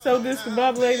So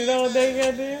discombobulated all day,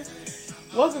 goddamn.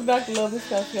 Welcome, Dr. Love.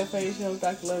 This is Cafe Show.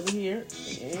 Dr. Love here.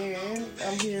 And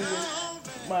I'm here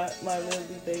with my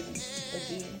lovely baby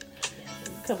again.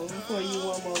 Coming before you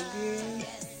one more again.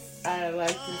 I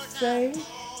like to say,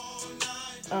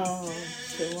 shalom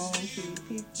to you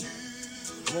people.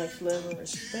 Much love and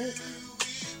respect.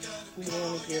 We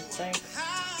want to give thanks,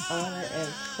 honor, and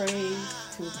praise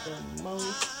to the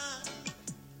most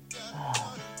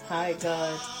high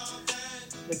God,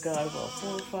 the God of our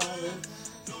forefathers,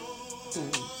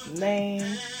 whose name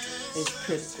is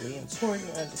critically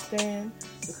important to understand,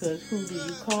 because who do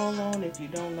you call on if you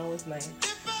don't know his name?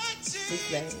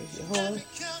 His name is Jehovah,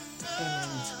 and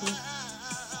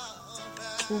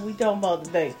who we talking about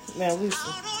today? Now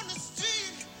listen.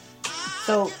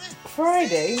 So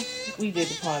Friday we did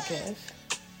the podcast,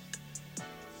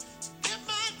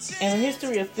 and the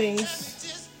history of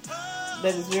things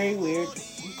that is very weird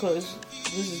because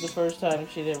this is the first time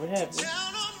shit ever happened.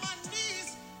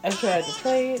 I tried to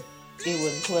play it, it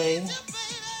wouldn't play.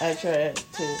 I tried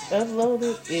to upload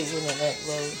it, it wouldn't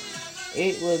upload.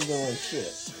 It wasn't doing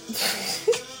shit.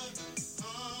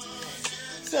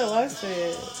 So I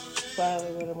said,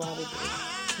 finally, what am I to do?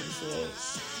 He said,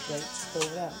 let's throw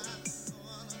it out.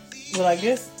 Well, I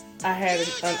guess I had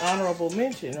an honorable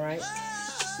mention, right?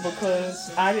 Because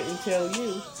I didn't tell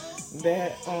you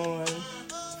that on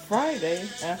Friday,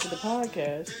 after the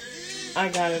podcast, I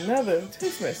got another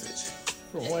text message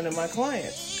from one of my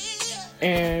clients.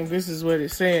 And this is what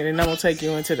it said, and I'm going to take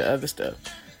you into the other stuff.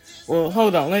 Well,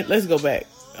 hold on. Let's go back.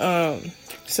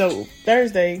 So,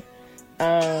 Thursday,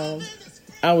 I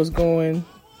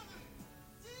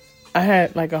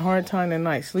had like a hard time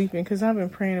tonight sleeping because I've been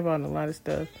praying about a lot of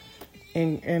stuff.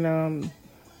 And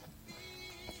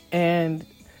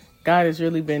God has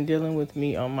really been dealing with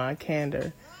me on my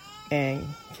candor and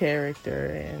character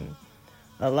and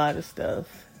a lot of stuff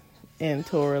in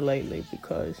Torah lately,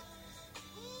 because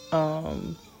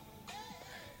I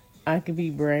can be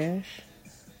brash,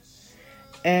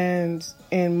 and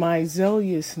in my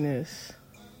zealousness,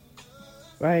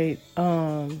 right?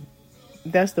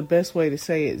 That's the best way to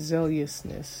say it,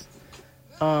 zealousness.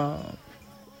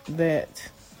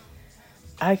 That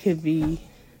I could be,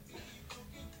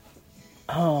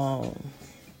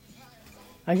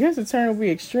 I guess the term would be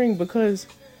extreme, because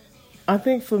I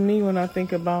think for me, when I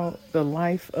think about the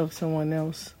life of someone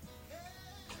else,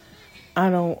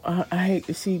 I hate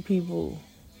to see people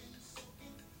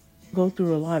go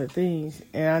through a lot of things.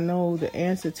 And I know the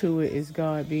answer to it is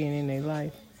God being in their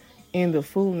life in the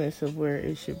fullness of where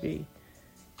it should be.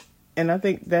 And I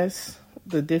think that's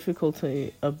the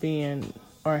difficulty of being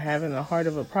or having the heart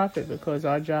of a prophet, because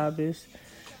our job is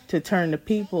to turn the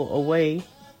people away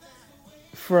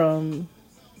from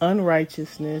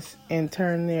unrighteousness and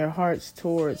turn their hearts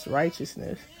towards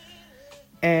righteousness.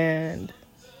 And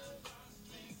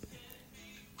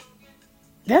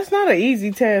that's not an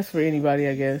easy task for anybody,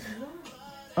 I guess.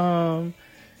 And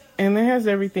it has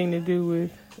everything to do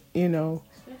with,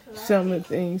 some of the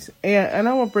things. And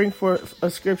I want to bring forth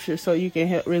a scripture so you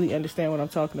can really understand what I'm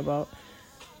talking about.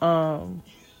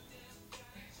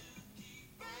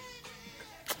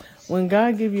 When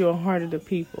God gives you a heart of the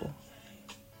people,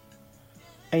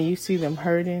 and you see them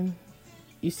hurting,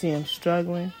 you see them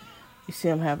struggling, you see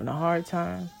them having a hard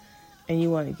time, and you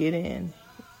want to get in,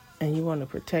 and you want to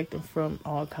protect them from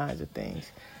all kinds of things,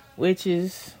 which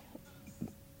is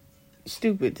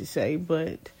stupid to say,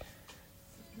 but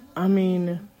I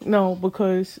mean, no,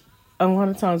 because a lot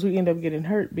of times we end up getting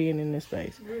hurt being in this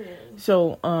space.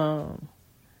 So,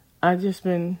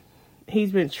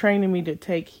 he's been training me to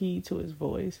take heed to his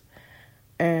voice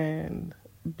and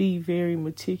be very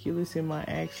meticulous in my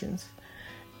actions.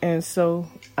 And so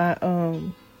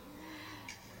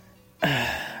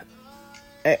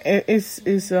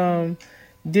it's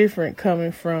different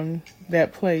coming from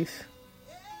that place.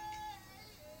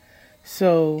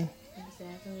 So it's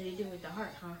something to do with the heart,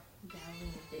 huh?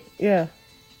 Yeah.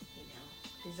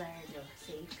 Desire to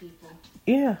save people.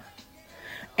 Yeah.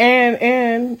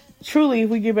 And truly, if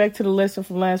we get back to the lesson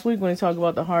from last week when we talk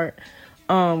about the heart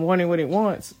wanting what it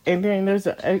wants, and then there's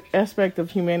an aspect of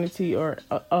humanity or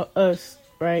us,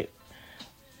 right,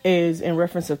 is in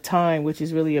reference of time, which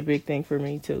is really a big thing for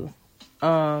me too.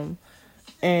 And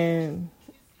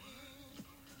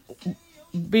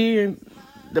being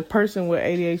the person with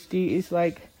ADHD, it's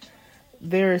like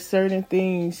there are certain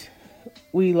things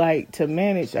we like to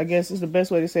manage. I guess is the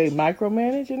best way to say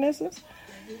micromanage in essence.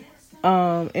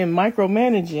 And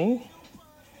micromanaging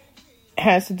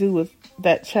has to do with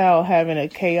that child having a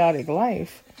chaotic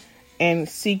life and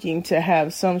seeking to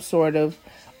have some sort of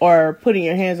or putting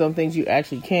your hands on things you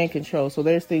actually can control. So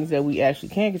there's things that we actually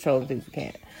can control and things we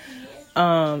can't.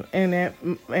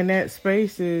 And that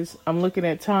space is, I'm looking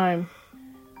at time.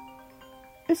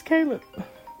 It's Caleb.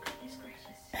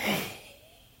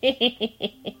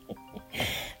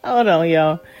 Hold on,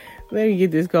 y'all. Let me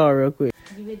get this call real quick.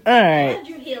 All right.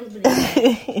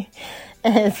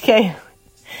 And it's Caleb.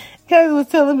 Caleb was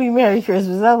telling me Merry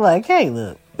Christmas. I'm like,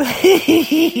 Caleb,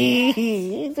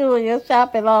 you doing your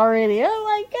shopping already? I'm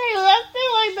like, Caleb, I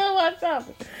still ain't done my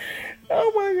shopping.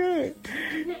 Oh my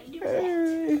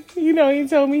God. You know, he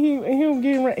told me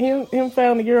him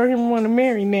found a girl him want to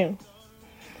marry now.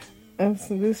 This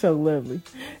is so lovely.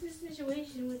 What's the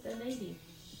situation with the lady?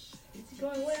 Is it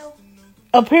going well?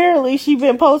 Apparently, she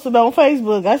been posted on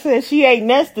Facebook. I said she ain't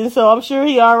nesting, so I'm sure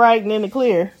he all right and in the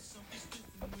clear.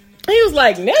 He was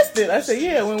like, nested? I said,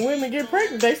 yeah, when women get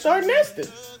pregnant, they start nesting.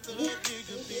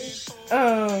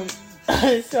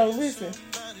 So listen.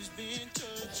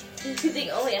 You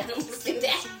think only animals do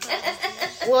that?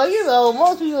 Well, you know,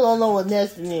 most people don't know what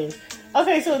nesting is.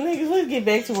 Okay, so niggas, let's get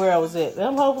back to where I was at.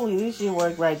 Hopefully this shit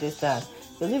work right this time.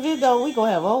 Because if it don't, we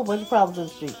gonna have a whole bunch of problems in the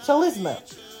street. So listen up.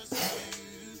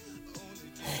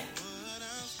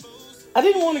 I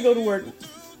didn't want to go to work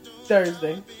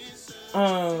Thursday.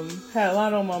 Had a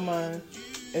lot on my mind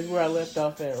is where I left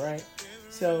off at, right?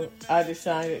 So I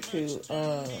decided to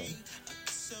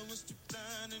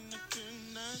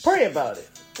pray about it,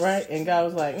 right? And God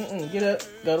was like, get up,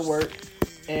 go to work.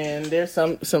 And there's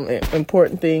some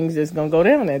important things that's gonna go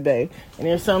down that day. And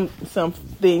there's some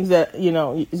things that, you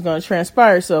know, is gonna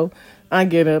transpire. So I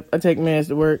get up, I take my ass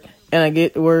to work, and I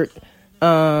get to work.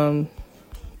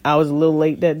 I was a little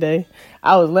late that day.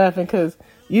 I was laughing because,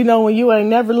 you know, when you ain't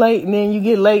never late and then you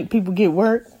get late, people get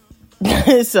work.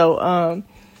 So, I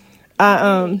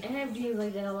have dreams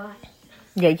like that a lot.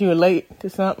 You were late to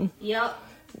something? Yep.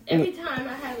 Every time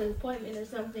I have an appointment or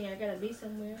something, I gotta be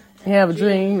somewhere. You have a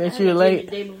dream that you're late?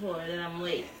 The day before that I'm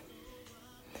late.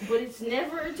 But it's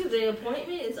never to the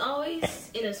appointment. It's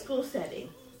always in a school setting.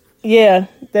 Yeah,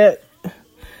 that...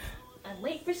 I'm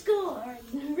late for school, or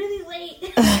I'm really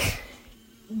late.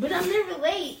 But I'm never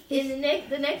late in the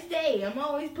next day. I'm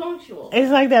always punctual. It's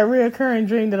like that reoccurring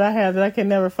dream that I have that I can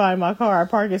never find my car. I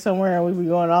park it somewhere and we be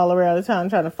going all around the town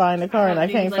trying to find the car and I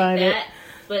can't find it.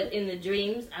 But in the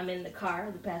dreams, I'm in the car,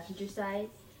 the passenger side,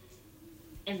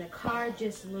 and the car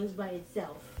just moves by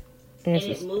itself. And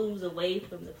it moves away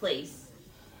from the place.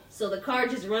 So the car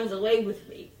just runs away with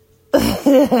me. I was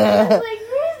like,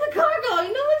 where's the car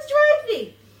going? No one's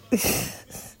driving.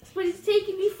 But it's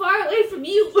taking me far away from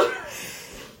you.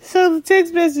 So the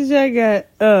text message I got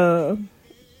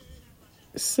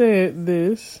said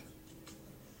this.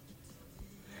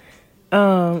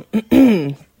 Let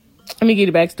me give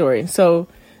you the backstory. So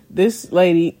this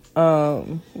lady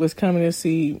was coming to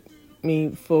see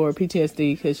me for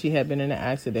PTSD because she had been in an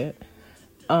accident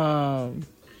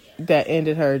that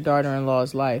ended her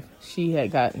daughter-in-law's life. She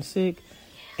had gotten sick,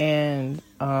 and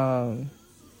her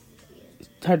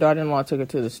daughter-in-law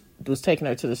was taking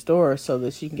her to the store so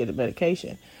that she can get a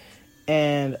medication.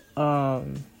 And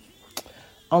on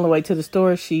the way to the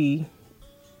store, she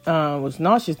was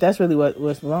nauseous. That's really what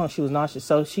was wrong. She was nauseous.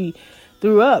 So she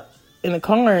threw up in the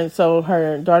car. And so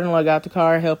her daughter-in-law got the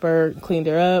car, helped her, cleaned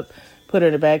her up, put her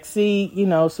in the back seat,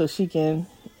 so she can,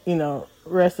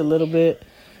 rest a little bit.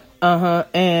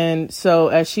 And so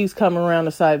as she's coming around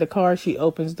the side of the car, she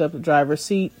opens up the driver's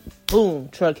seat. Boom,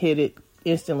 truck hit it,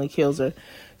 instantly kills her.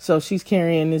 So she's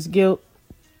carrying this guilt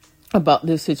about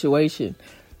this situation.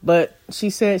 But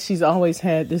she said she's always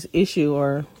had this issue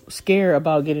or scare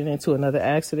about getting into another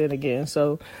accident again.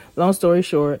 So long story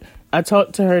short, I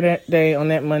talked to her that day on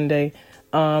that Monday.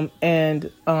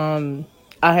 And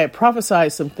I had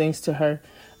prophesied some things to her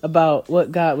about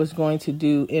what God was going to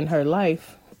do in her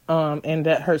life. And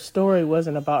that her story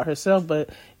wasn't about herself, but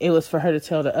it was for her to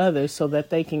tell to others so that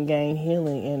they can gain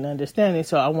healing and understanding.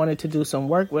 So I wanted to do some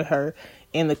work with her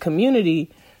in the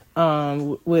community,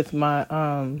 with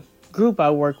my group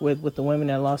I work with the women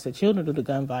that lost their children due to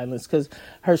gun violence, because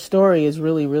her story is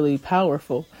really, really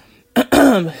powerful.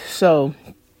 So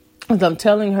I'm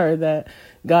telling her that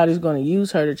God is going to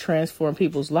use her to transform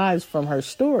people's lives from her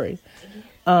story,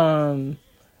 to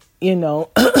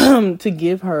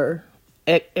give her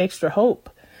extra hope,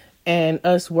 and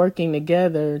us working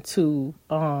together to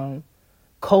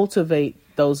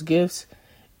cultivate those gifts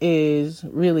is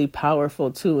really powerful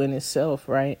too in itself,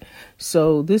 right?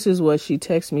 So this is what she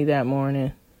texted me that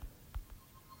morning.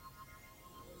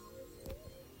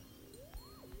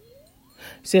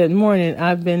 Said, "Morning,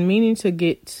 I've been meaning to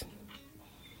get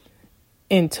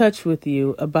in touch with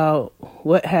you about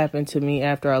what happened to me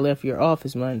after I left your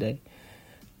office Monday.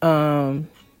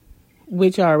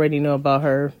 which I already know about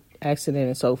her accident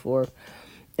and so forth.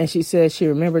 And she said she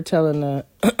remembered telling the,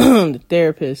 the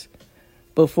therapist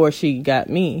before she got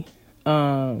me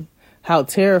how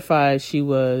terrified she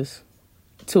was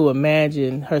to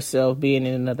imagine herself being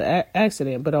in another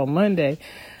accident. But on Monday,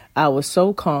 I was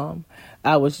so calm.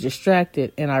 I was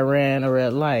distracted and I ran a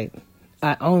red light.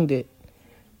 I owned it.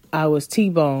 I was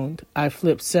T-boned. I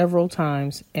flipped several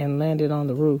times and landed on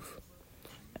the roof,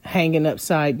 hanging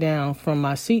upside down from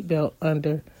my seatbelt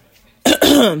under.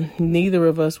 Neither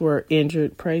of us were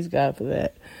injured. Praise God for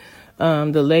that.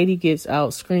 The lady gets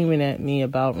out screaming at me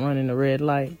about running a red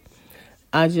light.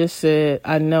 I just said,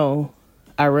 I know.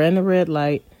 I ran the red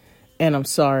light and I'm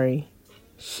sorry.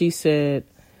 She said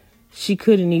she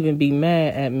couldn't even be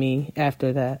mad at me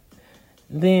after that.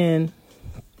 Then,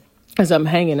 as I'm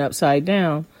hanging upside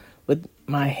down with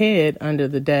my head under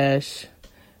the dash,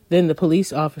 then the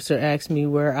police officer asked me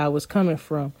where I was coming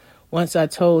from. Once I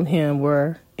told him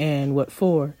where and what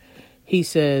for, he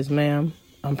says, ma'am,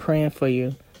 I'm praying for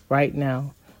you right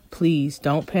now. Please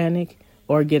don't panic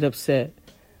or get upset.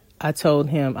 I told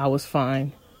him I was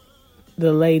fine.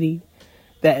 The lady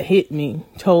that hit me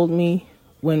told me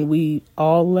when we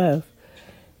all left,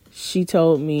 she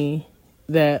told me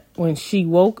that when she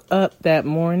woke up that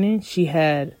morning, she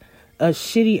had a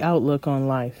shitty outlook on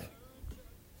life.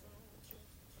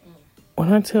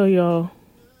 When I tell y'all,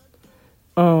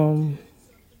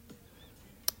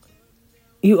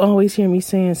 you always hear me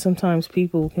saying sometimes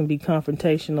people can be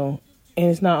confrontational, and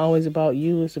it's not always about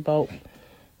you, it's about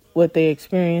what they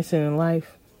experience in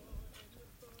life.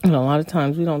 And a lot of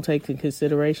times we don't take into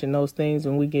consideration those things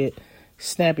and we get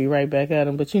snappy right back at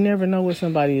them. But you never know what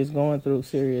somebody is going through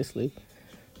seriously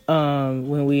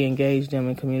when we engage them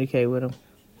and communicate with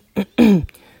them.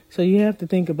 So you have to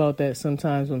think about that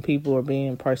sometimes when people are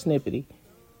being parsnippity.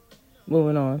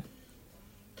 Moving on.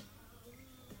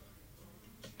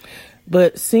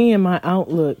 But seeing my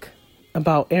outlook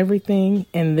about everything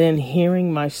and then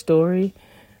hearing my story,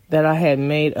 that I had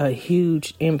made a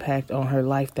huge impact on her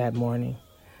life that morning.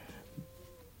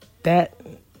 That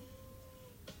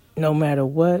no matter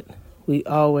what, we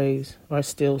always are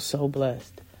still so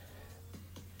blessed.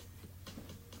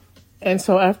 And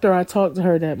so after I talked to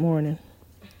her that morning,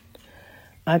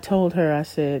 I told her, I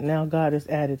said, now God has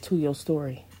added to your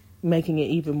story, making it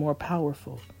even more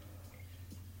powerful.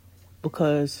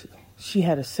 Because she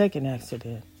had a second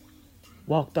accident,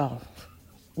 walked off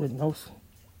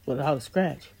without a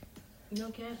scratch. No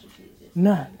casualties.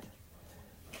 None.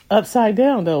 Upside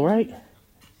down though, right?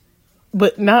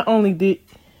 But not only did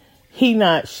he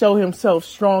not show himself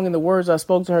strong in the words I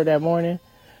spoke to her that morning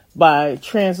by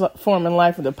transforming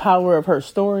life with the power of her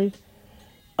story,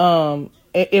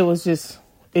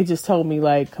 it just told me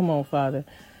like, come on, Father.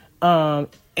 And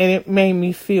it made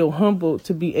me feel humbled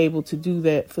to be able to do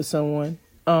that for someone.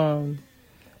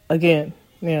 Again,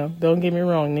 don't get me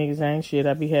wrong, niggas, I ain't shit.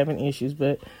 I be having issues,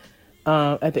 but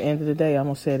at the end of the day, I'm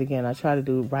going to say it again. I try to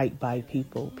do right by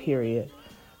people, period.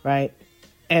 Right?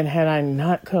 And had I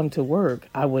not come to work,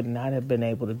 I would not have been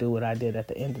able to do what I did at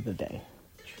the end of the day.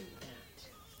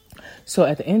 So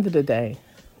at the end of the day,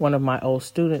 one of my old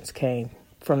students came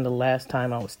from the last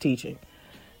time I was teaching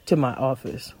to my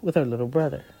office with her little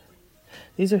brother.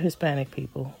 These are Hispanic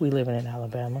people. We live in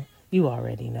Alabama. You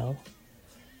already know.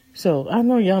 So I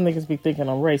know y'all niggas be thinking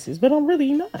I'm racist, but I'm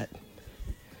really not.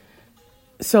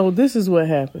 So this is what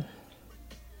happened.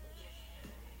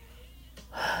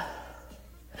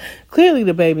 Clearly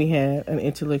the baby had an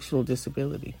intellectual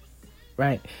disability,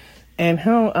 right? And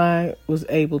how I was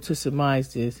able to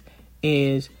surmise this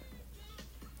is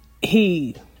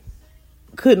he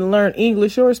couldn't learn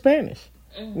English or Spanish.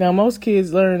 Mm-hmm. Now, most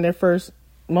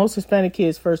Hispanic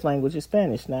kids' first language is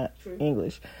Spanish, not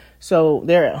English. So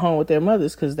they're at home with their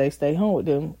mothers because they stay home with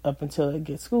them up until they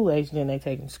get school age, and then they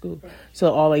take them to school. Right.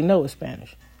 So all they know is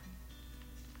Spanish.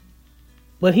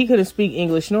 But he couldn't speak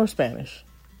English nor Spanish.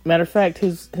 Matter of fact,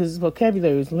 his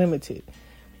vocabulary was limited.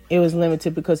 It was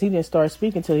limited because he didn't start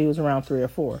speaking until he was around 3 or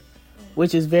 4,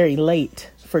 which is very late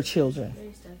for children.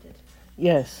 Very stunted.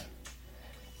 Yes.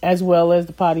 As well as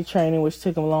the potty training, which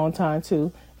took him a long time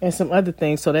too, and some other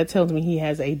things. So that tells me he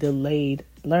has a delayed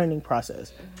learning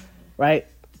process, right?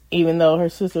 Even though her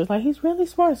sister was like, he's really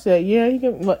smart. Said, yeah, he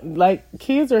can. Like,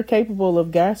 kids are capable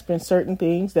of grasping certain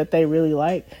things that they really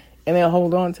like, and they'll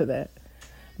hold on to that.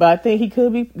 But I think he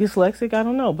could be dyslexic. I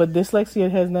don't know. But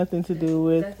dyslexia has nothing to do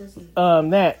with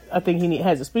that. I think he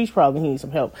has a speech problem. He needs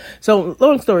some help. So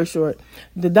long story short,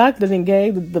 the doctor then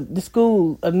gave the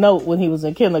school a note when he was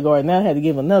in kindergarten. Now I had to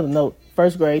give another note,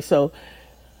 first grade. So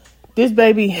this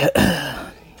baby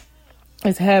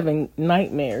is having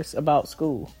nightmares about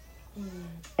school.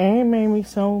 And it made me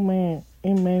so mad.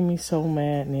 It made me so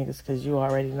mad, niggas, because you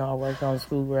already know I work on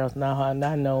school grounds. Now I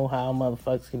know how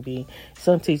motherfuckers can be.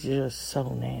 Some teachers are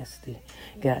so nasty.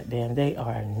 Goddamn, they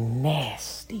are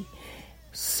nasty.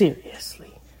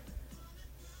 Seriously.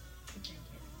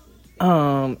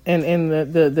 And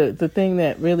the thing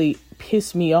that really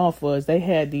pissed me off was they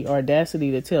had the audacity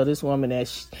to tell this woman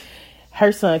that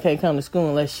her son can't come to school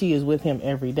unless she is with him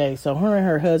every day. So her and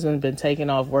her husband been taking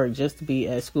off work just to be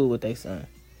at school with their son.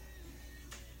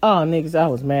 Oh, niggas, I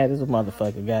was mad as a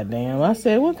motherfucker, goddamn. I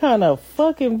said, what kind of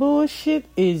fucking bullshit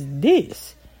is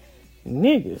this?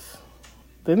 Niggas.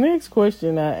 The next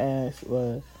question I asked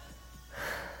was,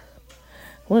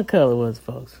 what color was it,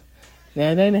 folks?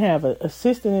 Now, they didn't have an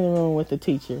assistant in the room with the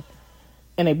teacher,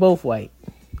 and they both white.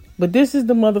 But this is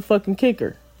the motherfucking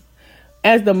kicker.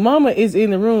 As the mama is in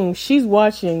the room, she's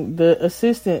watching the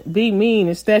assistant be mean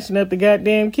and snatching up the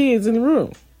goddamn kids in the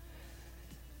room.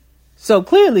 So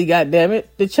clearly, goddammit,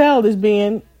 the child is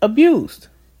being abused.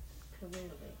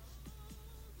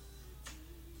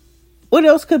 What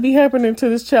else could be happening to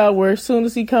this child where as soon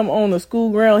as he come on the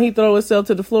school ground, he throw himself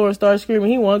to the floor and start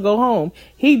screaming he want to go home?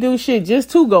 He do shit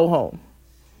just to go home.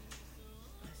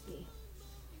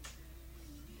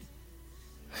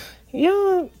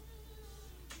 Y'all,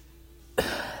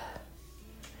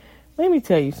 let me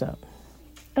tell you something.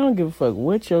 I don't give a fuck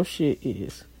what your shit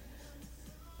is.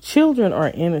 Children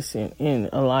are innocent in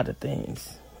a lot of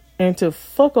things. And to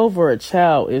fuck over a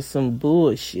child is some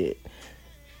bullshit.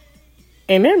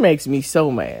 And that makes me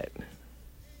so mad.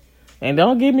 And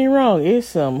don't get me wrong, it's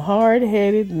some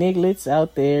hard-headed nigglets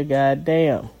out there,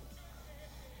 goddamn.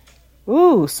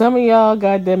 Ooh, some of y'all,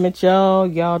 goddammit,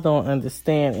 y'all don't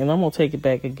understand. And I'm gonna take it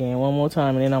back again one more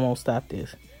time and then I'm gonna stop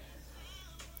this.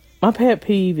 My pet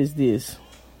peeve is this.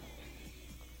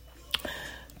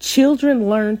 Children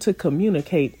learn to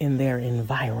communicate in their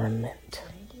environment.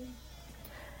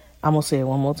 I'm going to say it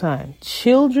one more time.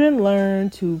 Children learn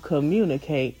to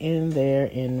communicate in their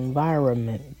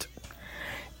environment.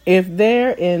 If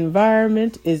their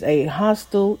environment is a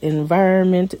hostile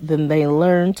environment, then they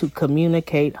learn to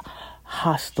communicate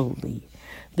hostilely.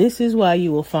 This is why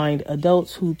you will find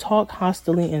adults who talk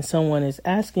hostilely and someone is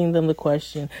asking them the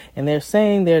question and they're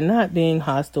saying they're not being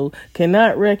hostile,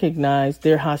 cannot recognize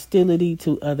their hostility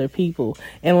to other people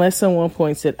unless someone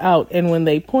points it out. And when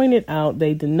they point it out,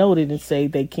 they denote it and say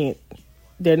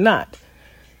they're not.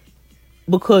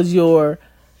 Because your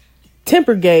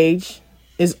temper gauge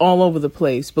is all over the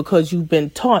place because you've been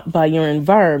taught by your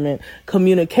environment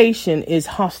communication is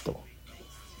hostile.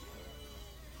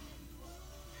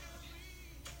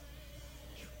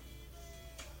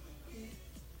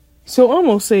 So I'm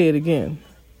going to say it again.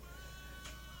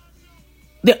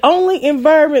 The only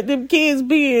environment them kids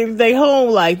be in is they home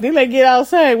life. Then they get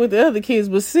outside with the other kids.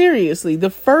 But seriously, the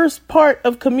first part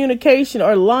of communication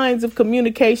or lines of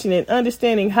communication and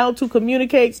understanding how to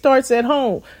communicate starts at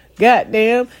home.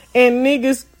 Goddamn. And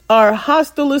niggas are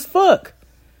hostile as fuck.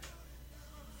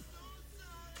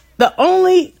 The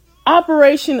only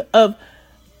operation of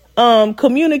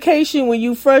communication when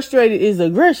you frustrated is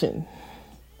aggression.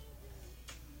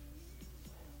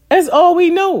 That's all we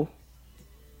know.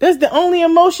 That's the only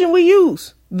emotion we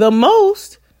use. The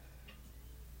most.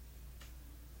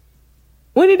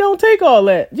 When it don't take all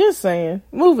that. Just saying.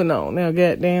 Moving on. Now,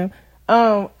 goddamn.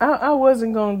 I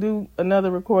wasn't going to do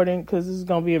another recording because this is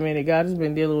going to be a minute. God has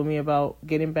been dealing with me about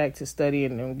getting back to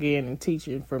studying again and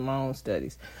teaching for my own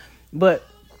studies. But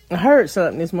I heard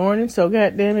something this morning. So,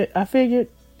 goddamn it, I figured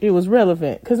it was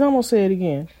relevant. Because I'm going to say it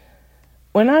again.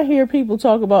 When I hear people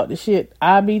talk about the shit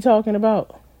I be talking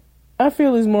about, I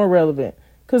feel it's more relevant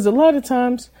because a lot of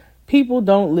times people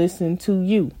don't listen to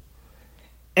you.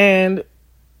 And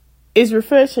it's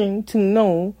refreshing to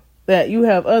know that you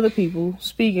have other people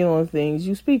speaking on things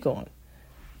you speak on.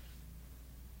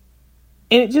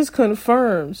 And it just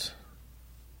confirms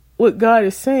what God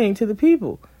is saying to the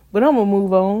people. But I'm going to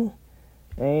move on.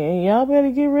 And y'all better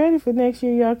get ready for next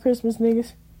year, y'all Christmas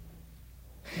niggas.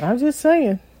 I'm just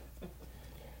saying.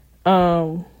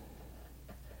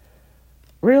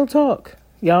 Real talk.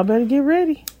 Y'all better get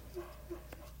ready.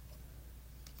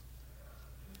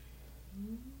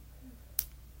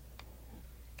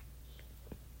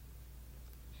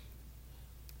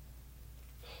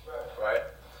 Right.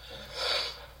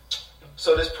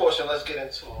 So this portion, let's get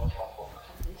into it.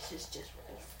 This is just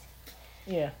released.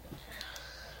 Yeah.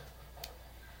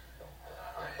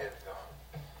 All right, here we go.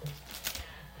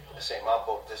 This ain't my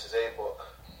book. This is a book.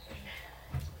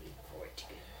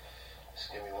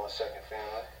 Just give me 1 second,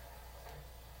 family.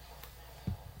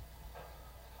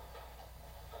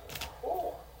 Ooh.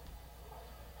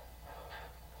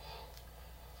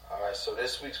 All right, so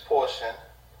this week's portion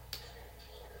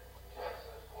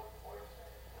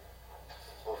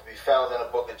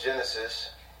book of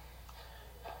Genesis,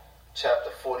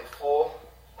 chapter 44,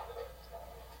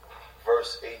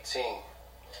 verse 18.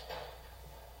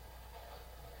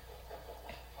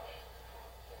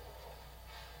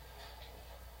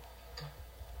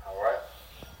 All right.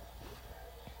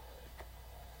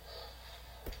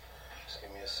 Just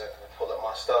give me a second to pull up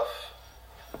my stuff.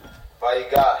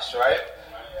 Vayigash, right?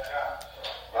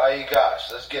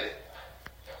 Vayigash. Let's get it.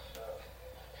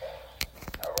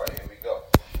 All right, here we go.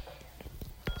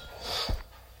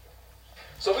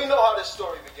 So we know how this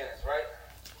story begins, right?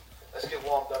 Let's get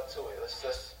warmed up to it. Let's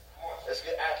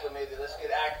get acclimated. Let's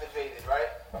get activated, right?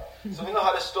 So we know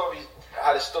how the story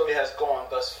has gone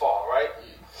thus far, right?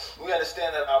 We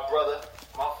understand that our brother,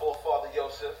 my forefather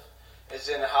Joseph, is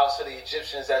in the house of the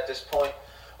Egyptians at this point.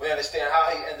 We understand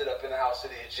how he ended up in the house of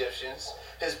the Egyptians.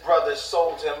 His brothers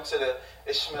sold him to the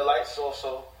Ishmaelites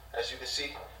also, as you can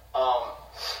see.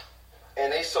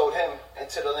 And they sold him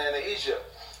into the land of Egypt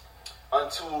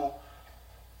unto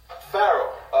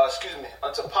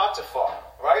unto Potiphar,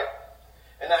 right?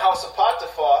 In the house of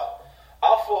Potiphar,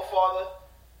 our forefather,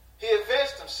 he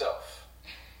advanced himself.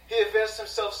 He advanced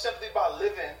himself simply by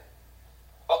living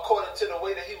according to the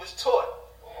way that he was taught.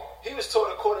 He was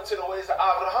taught according to the ways of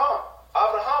Abraham.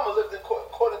 Abraham lived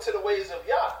according to the ways of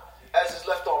Yah, as is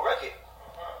left on record.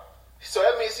 So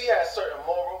that means he has certain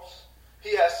morals.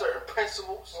 He has certain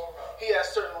principles. He has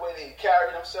certain way that he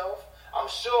carried himself. I'm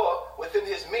sure within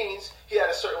his means, he had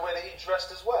a certain way that he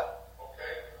dressed as well.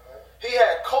 He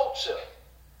had culture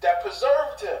that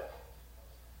preserved him.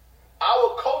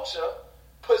 Our culture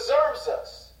preserves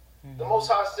us. Mm-hmm. The Most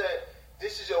High said,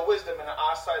 this is your wisdom in the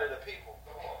eyesight of the people.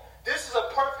 This is a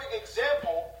perfect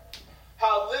example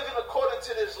how living according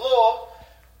to this law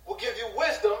will give you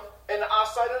wisdom in the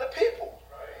eyesight of the people.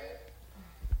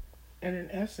 And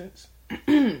in essence,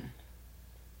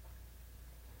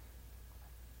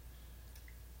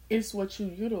 it's what you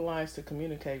utilize to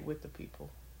communicate with the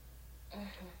people.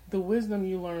 Mm-hmm. The wisdom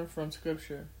you learn from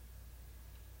Scripture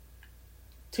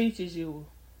teaches you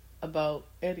about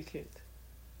etiquette.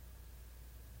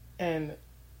 And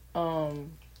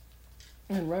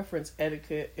in reference,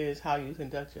 etiquette is how you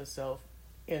conduct yourself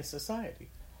in society.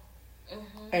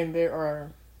 Mm-hmm. And there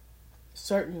are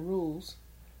certain rules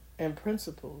and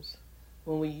principles.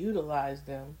 When we utilize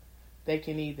them, they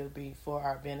can either be for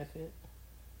our benefit,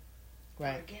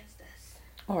 right?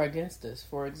 Or against us.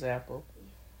 For example,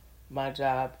 my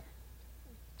job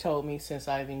told me since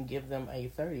I didn't give them a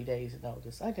 30 days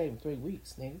notice, I gave them 3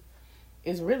 weeks, nigga.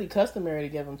 It's really customary to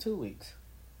give them 2 weeks.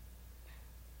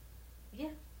 Yeah.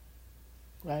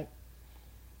 Right?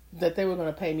 That they were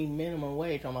going to pay me minimum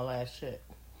wage on my last check.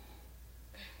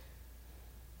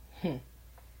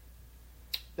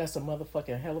 That's a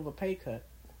motherfucking hell of a pay cut.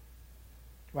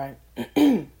 Right?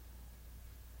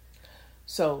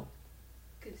 So.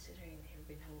 Considering they've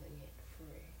been holding it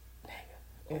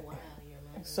for a while,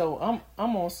 so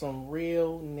I'm on some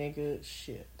real nigga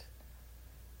shit.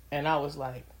 And I was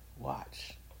like,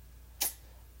 watch.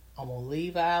 I'm going to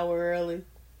leave an hour early.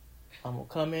 I'm going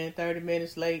to come in 30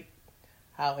 minutes late.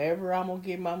 However, I'm going to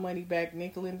get my money back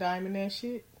nickel and dime and that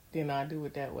shit. Then I do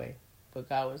it that way. But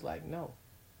God was like, no.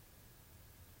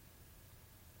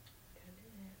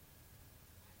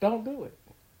 Don't do it.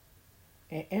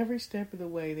 And every step of the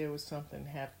way, there was something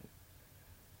happening.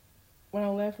 When I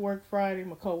left work Friday,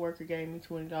 my coworker gave me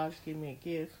 $20 to give me a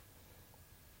gift.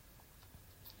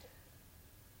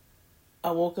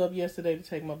 I woke up yesterday to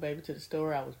take my baby to the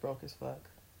store. I was broke as fuck.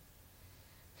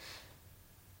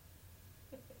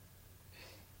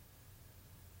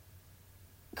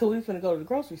 Cause we finna go to the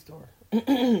grocery store.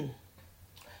 And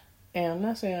I'm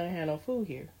not saying I ain't had no food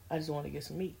here. I just want to get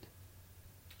some meat.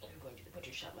 You're going to the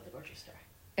butcher shop at the grocery store.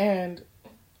 And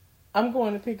I'm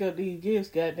going to pick up these gifts,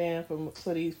 goddamn,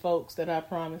 for these folks that I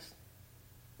promised.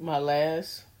 My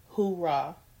last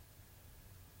hoorah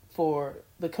for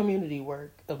the community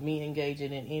work of me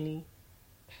engaging in any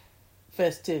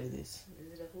festivities.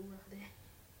 Is it a hoorah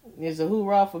then? It's a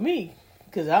hoorah for me,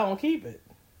 because I don't keep it.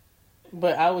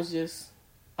 But I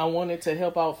wanted to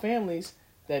help out families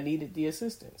that needed the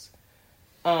assistance.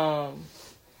 And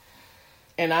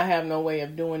I have no way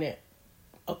of doing it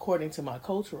according to my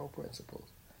cultural principles.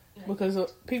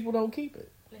 Because people don't keep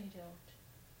it. They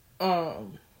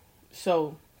don't.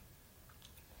 So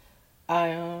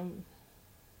I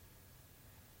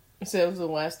said it was the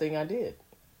last thing I did.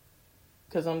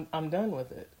 Because I'm done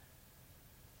with it.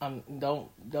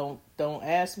 Don't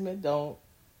ask me, don't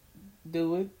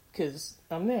do it, because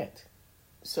I'm not.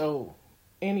 So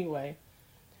anyway,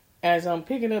 as I'm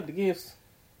picking up the gifts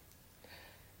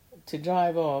to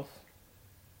drive off,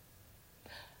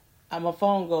 my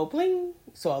phone go bling.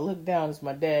 So I look down. It's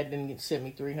my dad. Didn't send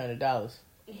me $300.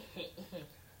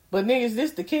 But niggas,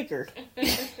 this the kicker.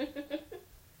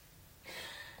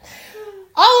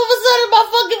 All of a sudden, my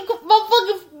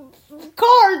fucking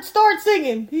card starts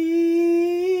singing. Be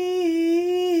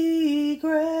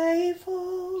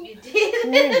grateful. You did.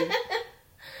 Nigga.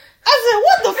 I said,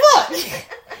 what the fuck?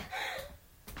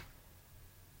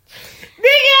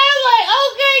 Nigga, I was like,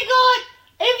 okay, God,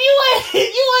 if you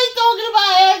ain't talking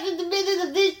about asking the business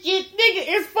of this shit, nigga,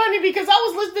 it's funny because I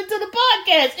was listening to the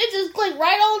podcast. It just clicked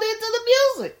right on into the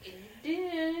music.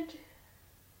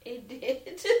 It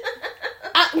did.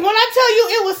 When I tell you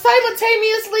it was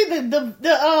simultaneously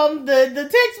the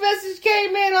text message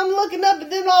came in, I'm looking up,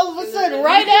 and then all of a sudden,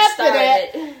 right after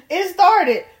that, it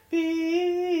started.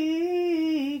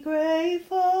 Be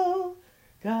grateful.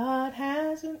 God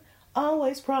hasn't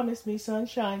always promised me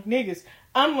sunshine. Niggas,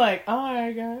 I'm like, all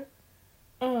right,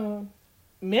 God.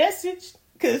 Message?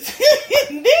 Because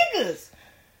niggas.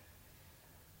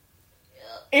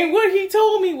 And what he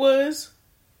told me was,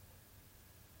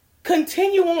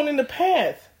 continue on in the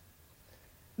path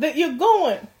that you're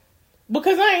going.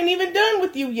 Because I ain't even done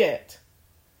with you yet.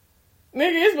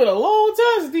 Nigga, it's been a long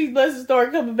time since these blessings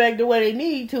start coming back the way they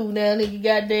need to now, nigga,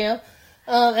 goddamn.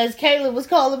 As Caleb was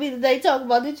calling me today, talking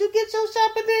about, did you get your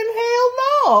shopping in? Hell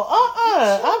no.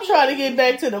 I'm trying to get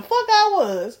back to the fuck I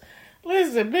was.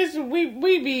 Listen, bitch,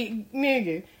 we be,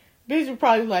 nigga. Bitch would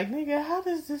probably like, nigga, how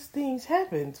does this things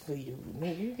happen for you,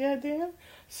 nigga, goddamn?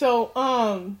 So,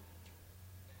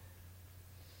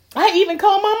 I even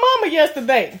called my mama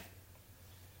yesterday.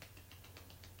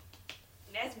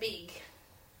 That's big.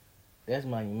 That's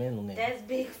monumental, nigga. That's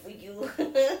big for you.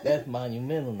 That's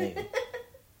monumental, nigga.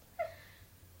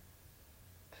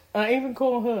 I even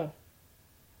called her.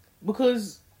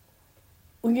 Because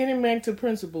we're getting back to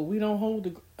principle. We don't hold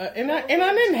the... and I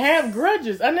didn't have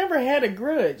grudges. I never had a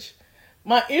grudge.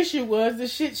 My issue was the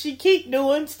shit she keep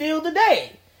doing still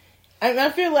today. And I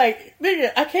feel like,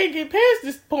 nigga, I can't get past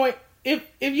this point if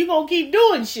you gonna keep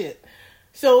doing shit.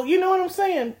 So, you know what I'm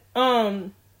saying?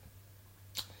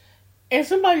 And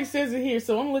somebody says it here,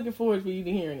 so I'm looking forward for you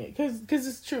to hearing it. Because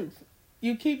it's truth.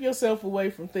 You keep yourself away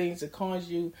from things that cause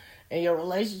you and your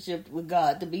relationship with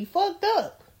God to be fucked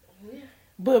up. Yeah.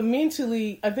 But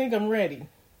mentally, I think I'm ready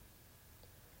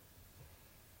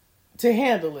to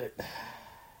handle it.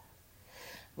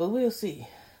 But we'll see.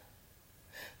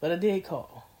 But I did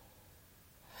call.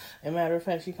 As a matter of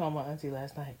fact, she called my auntie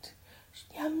last night.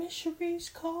 Yeah, Miss Cherie's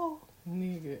called.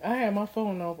 Nigga, I had my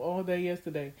phone off all day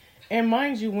yesterday. And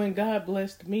mind you, when God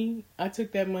blessed me, I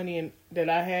took that money that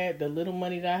I had, the little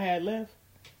money that I had left,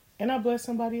 and I blessed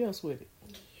somebody else with it.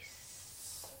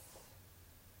 Yes.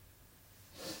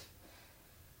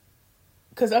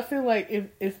 Because I feel like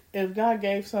if God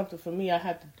gave something for me, I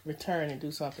have to return and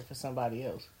do something for somebody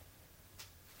else.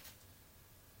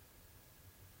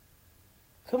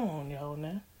 Come on, y'all,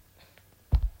 now.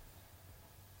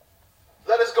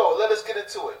 Let us go. Let us get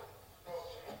into it.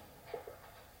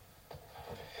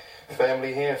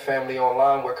 Family here and family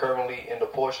online, we're currently in the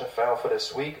portion found for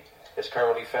this week. It's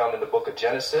currently found in the book of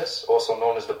Genesis, also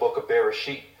known as the book of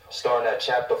Bereshit, starting at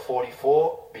chapter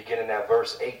 44, beginning at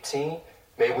verse 18.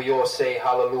 May we all say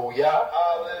hallelujah.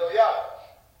 Hallelujah.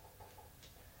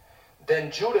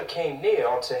 Then Judah came near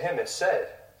unto him and said,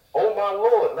 O my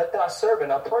Lord, let thy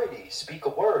servant, I pray thee, speak a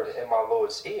word in my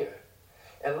Lord's ear.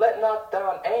 And let not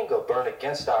thine anger burn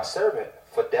against thy servant,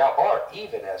 for thou art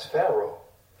even as Pharaoh.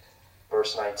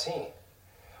 Verse 19.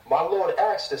 My Lord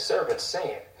asked the servant,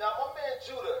 saying, now my man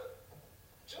Judah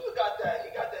got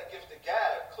that gift of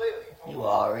gab, clearly. You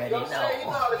already know. He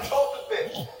know how to talk a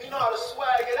bit. He know how to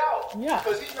swag it out. Yeah.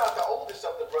 Because he's not the oldest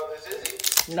of the brothers,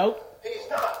 is he? Nope. He's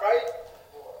not, right?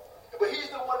 But he's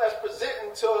the one that's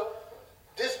presenting to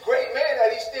this great man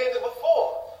that he's standing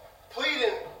before,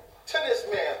 pleading to this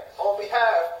man on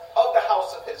behalf of the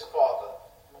house of his father.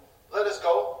 Let us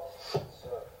go.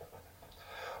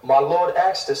 My Lord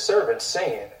asked the servant,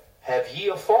 saying, have ye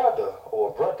a father or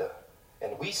a brother?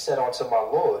 And we said unto my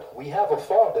Lord, we have a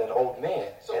father, an old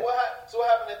man. So what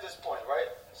happened at this point, right?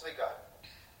 Slika.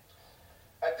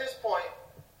 At this point,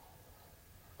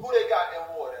 who they got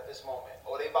in ward at this moment?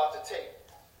 Or they about to take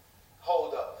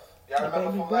hold of? Y'all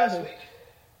remember from last week?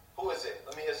 Who is it?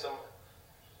 Let me hear some.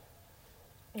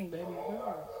 Baby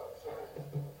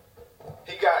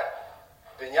He got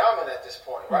Benjamin at this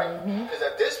point, right? Because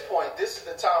at this point, this is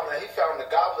the time that he found the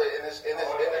goblet in his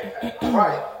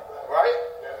right?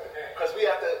 Because we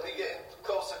getting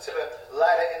closer to the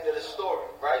latter end of the story,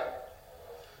 right?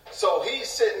 So he's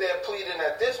sitting there pleading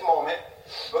at this moment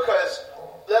because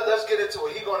let's get into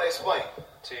it. He's going to explain.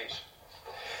 Teach.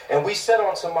 And we said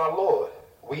unto my Lord,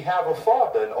 We have a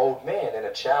father, an old man, and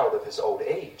a child of his old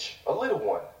age, a little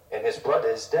one, and his brother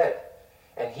is dead,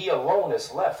 and he alone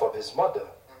is left of his mother,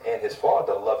 and his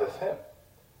father loveth him.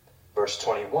 Verse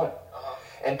 21.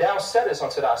 And thou saidest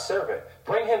unto thy servant,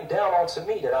 bring him down unto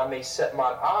me, that I may set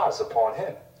mine eyes upon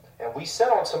him. And we said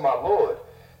unto my Lord,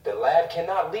 the lad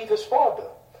cannot leave his father,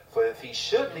 for if he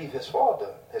should leave his father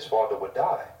would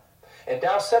die. And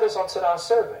thou saidest unto thy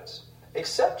servants,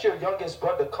 except your youngest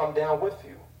brother come down with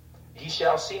you, ye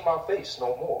shall see my face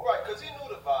no more. Right, because he knew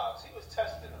the vibes. He was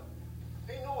testing them.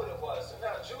 He knew what it was. And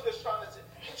now Judah's trying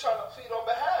to plead on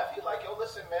behalf. He's like, yo,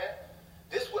 listen, man,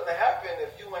 this wouldn't have happened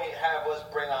if you ain't have us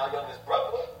bring our youngest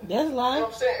brother. That's lying. You know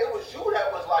what I'm saying? It was you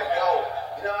that was like, yo,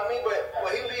 you know what I mean? But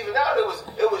when he leaving out, it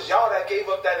was y'all that gave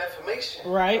up that information.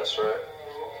 Right. That's right.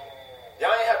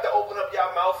 Y'all ain't have to open up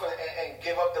y'all mouth and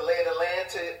give up the lay of the land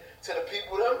to the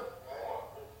people them.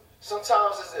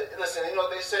 Sometimes, listen, you know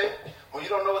what they say? When you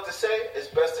don't know what to say, it's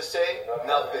best to say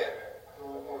nothing.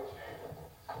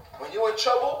 When you in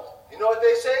trouble, you know what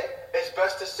they say? It's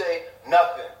best to say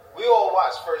nothing. We all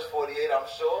watched First 48, I'm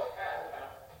sure.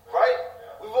 Right?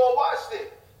 We've all watched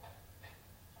it.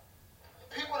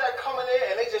 People that come in there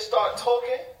and they just start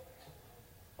talking,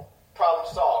 problem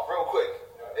solved real quick.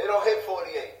 They don't hit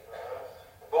 48.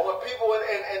 But when people,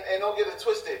 and don't get it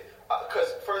twisted,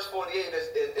 because First 48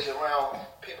 is around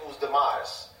people's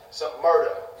demise, some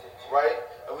murder, right?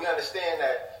 And we understand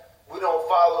that we don't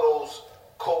follow those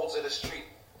codes of the street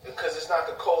because it's not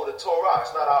the code of Torah.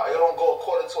 It don't go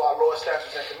according to our law,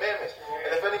 statutes, and commandments.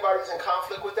 And if anybody's in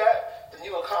conflict with that, then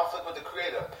you're in conflict with the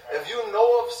Creator. If you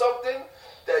know of something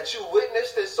that you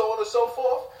witnessed and so on and so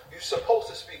forth, you're supposed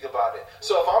to speak about it.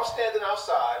 So if I'm standing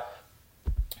outside,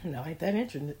 no, ain't that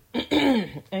interesting?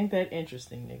 Ain't that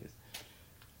interesting, niggas?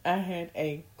 I had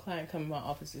a client come in my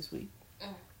office this week.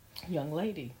 Young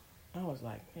lady. I was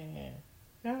like, man,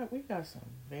 God, we got some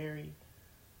very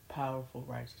powerful,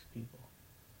 righteous people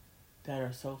that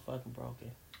are so fucking broken.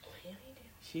 Yeah,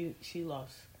 they do. She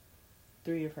lost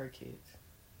 3 of her kids.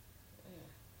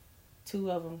 2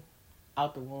 of them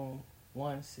out the womb.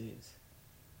 1 sis.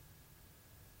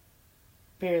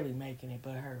 Barely making it,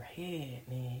 but her head,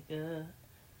 nigga.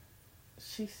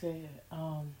 She said,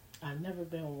 I've never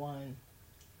been one.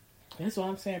 That's why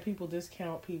I'm saying people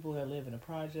discount people that live in the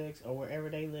projects or wherever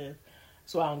they live.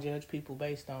 So I don't judge people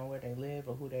based on where they live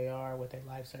or who they are, what their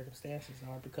life circumstances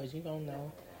are, because you don't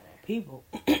know people.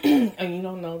 And you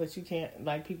don't know that you can't,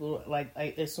 like, people, like,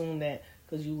 I assume that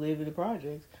because you live in the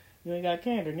projects, you ain't got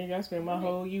candor. Nigga, I spent my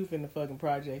whole youth in the fucking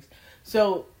projects.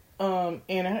 So, and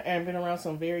I've been around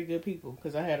some very good people,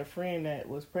 because I had a friend that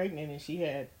was pregnant and she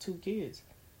had 2 kids.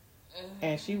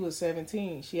 And she was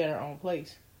 17. She had her own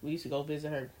place. We used to go visit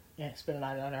her and spend a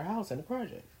night at her house in the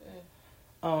project.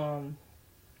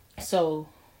 So,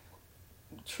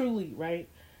 truly, right,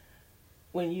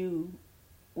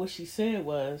 what she said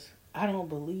was, I don't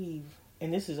believe,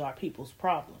 and this is our people's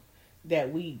problem,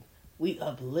 that we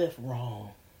uplift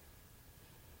wrong.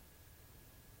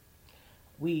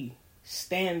 We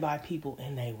stand by people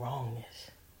in their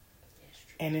wrongness.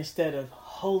 And instead of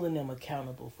holding them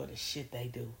accountable for the shit they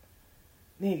do.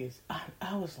 Niggas,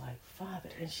 I was like, Father,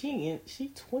 and she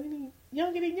 20,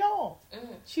 younger than y'all.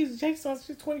 She's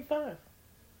 25.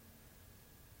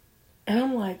 And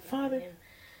I'm like, Father,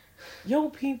 your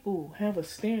people have a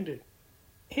standard.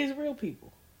 His real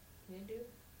people. They do.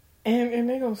 And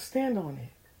they're going to stand on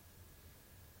it.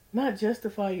 Not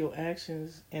justify your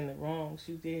actions and the wrongs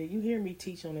you did. You hear me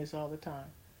teach on this all the time.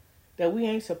 That we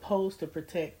ain't supposed to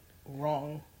protect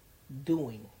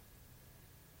wrongdoing.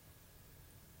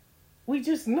 We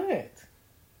just not.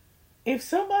 If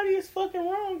somebody is fucking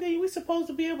wrong, then we supposed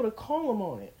to be able to call them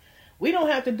on it. We don't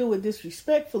have to do it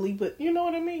disrespectfully, but you know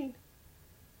what I mean?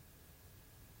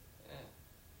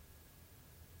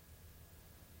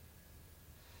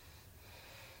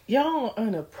 Y'all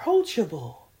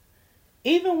unapproachable.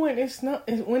 Even when it's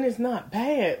not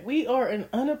bad, we are an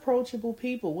unapproachable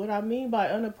people. What I mean by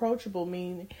unapproachable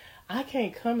mean I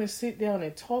can't come and sit down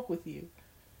and talk with you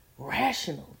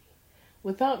rationally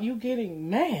without you getting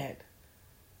mad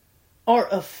or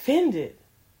offended.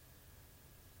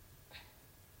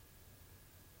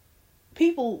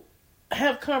 People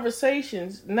have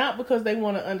conversations not because they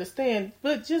want to understand,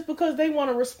 but just because they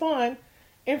want to respond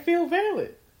and feel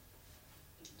valid.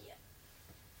 Yeah.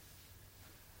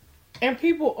 And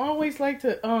people always like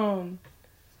to,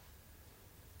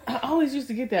 I always used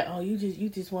to get that, oh, you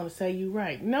just want to say you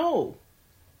right. No.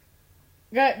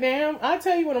 Goddamn, I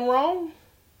tell you when I'm wrong.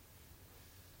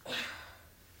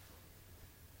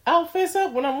 I'll fess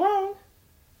up when I'm wrong.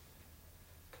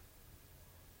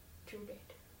 True that.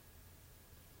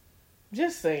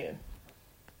 Just saying.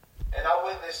 and I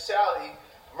witnessed Sally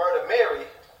murder Mary,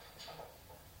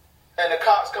 and the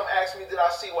cops come ask me, did I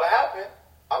see what happened?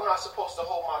 I'm not supposed to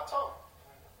hold my tongue.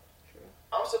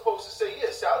 I'm supposed to say,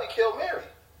 yeah, Sally killed Mary.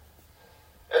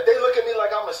 If they look at me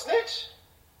like I'm a snitch,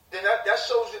 then that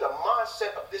shows you the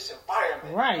mindset of this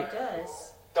environment. Right. It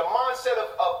does. The mindset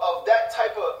of that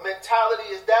type of mentality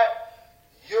is that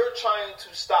you're trying to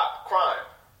stop crime,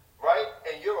 right?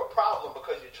 And you're a problem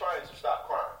because you're trying to stop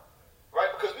crime, right?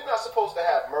 Because we're not supposed to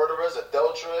have murderers,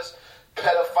 adulterers,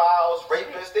 pedophiles,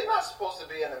 rapists. They're not supposed to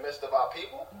be in the midst of our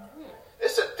people.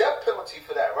 It's a death penalty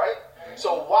for that, right?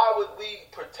 So why would we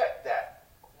protect that?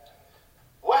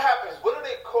 What happens? What do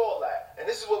they call that? And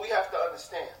this is what we have to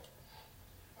understand.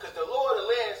 Because the law of the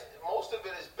lands, most of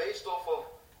it is based off of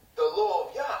the law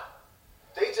of Yah.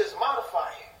 They just modify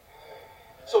it.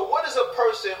 So what is a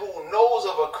person who knows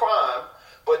of a crime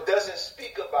but doesn't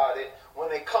speak about it when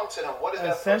they come to them? What is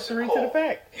that accessory person called? to the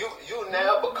fact. You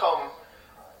now become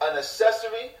an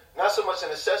accessory, not so much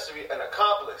an accessory, an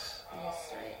accomplice.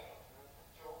 That's right.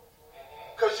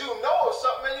 Because you know of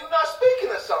something and you're not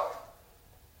speaking of something.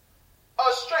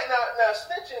 Straight now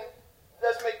snitching,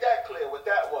 let's make that clear what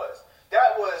that was.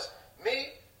 That was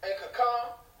me and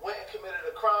Kakam went and committed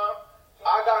a crime.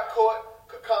 I got caught,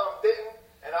 Kakam didn't,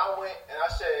 and I went and I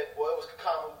said, well, it was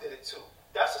Kakam who did it too.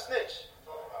 That's a snitch.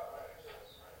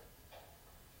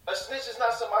 A snitch is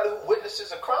not somebody who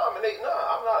witnesses a crime and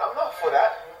I'm not for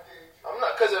that. I'm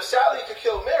not, because if Sally could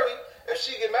kill Mary, if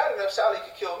she get mad enough, Sally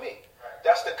could kill me.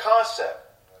 That's the concept.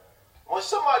 When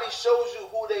somebody shows you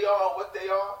who they are, what they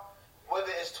are,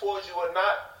 whether it's towards you or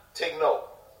not, take note.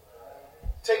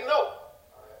 Take note.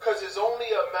 Because it's only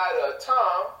a matter of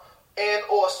time and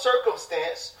or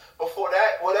circumstance before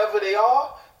that, whatever they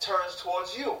are, turns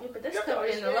towards you. Yeah, but that's covered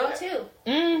in the law too.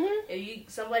 Mm-hmm. If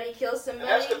somebody kills somebody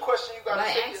and that's the question you got to by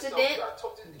ask accident,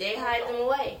 yourself. they hide them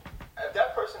away. If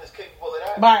that person is capable of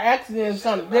that, By accident, it's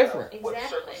something just a matter different. of what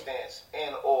Exactly. circumstance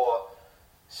and or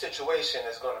situation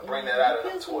is going to bring that out of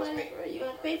them towards me. You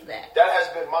got to pay for that. That has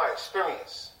been my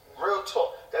experience. Real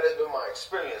talk. That has been my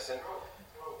experience. And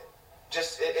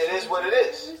just, it is what it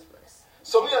is.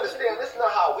 So we understand this is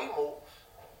not how we move.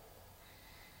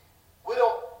 We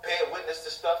don't bear witness to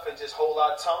stuff and just hold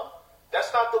our tongue.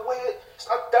 That's not the way,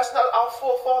 that's not our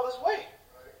forefathers' way.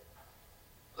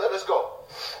 Let us go.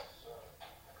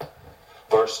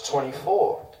 Verse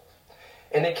 24.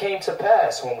 And it came to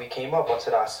pass when we came up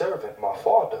unto thy servant, my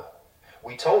father,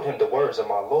 we told him the words of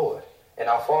my Lord. And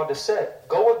our father said,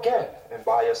 go again and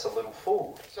buy us a little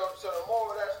food. So the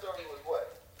moral of that story was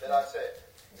what? That I said,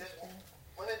 just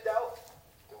when in doubt,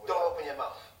 don't open your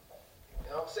mouth. You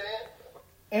know what I'm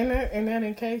saying? And that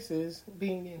in cases,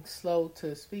 being slow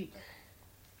to speak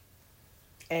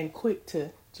and quick to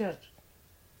judge.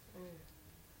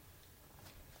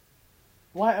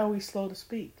 Why are we slow to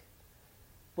speak?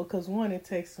 Because one, it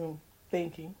takes some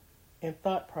thinking and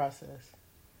thought process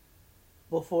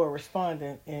before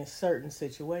responding in certain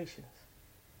situations.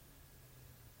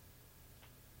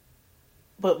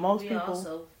 But most people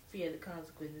also fear the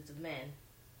consequences of men.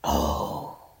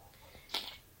 Oh.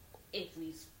 If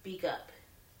we speak up,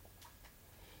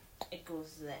 it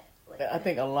goes to that. I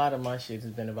think a lot of my shit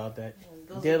has been about that.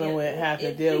 It Dealing with, have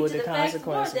to deal with the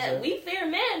consequences. That we fear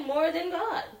man more than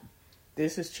God.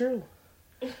 This is true.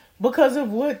 Because of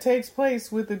what takes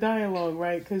place with the dialogue,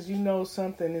 right? Because you know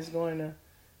something is going to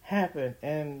happen.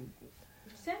 And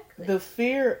exactly. the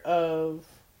fear of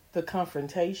the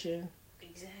confrontation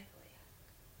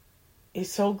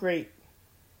is so great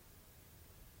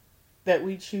that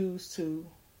we choose to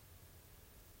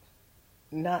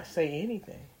not say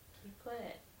anything. Keep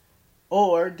quiet.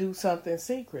 Or do something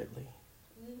secretly.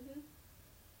 Mm-hmm.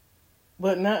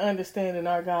 But not understanding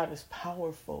our God is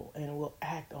powerful and will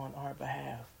act on our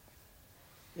behalf.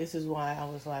 This is why I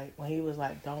was like, when he was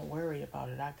like, don't worry about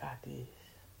it, I got this.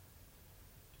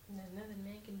 There's nothing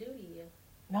man can do to you.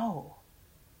 No.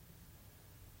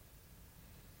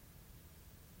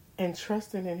 And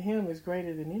trusting in him is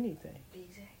greater than anything.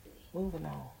 Exactly. Moving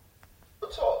on.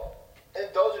 Talk.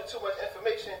 Indulging too much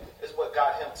information is what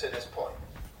got him to this point.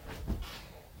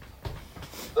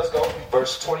 Let's go.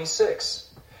 Verse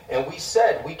 26. And we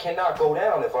said, we cannot go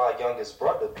down if our youngest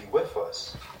brother be with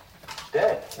us.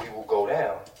 Then we will go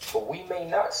down, but we may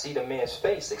not see the man's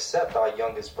face except our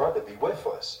youngest brother be with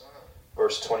us.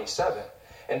 Verse 27.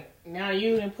 And now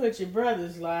you didn't put your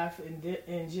brother's life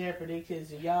in jeopardy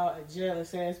because y'all are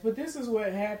jealous ass. But this is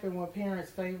what happened when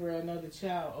parents favor another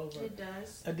child over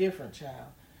a different child.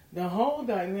 The whole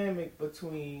dynamic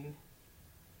between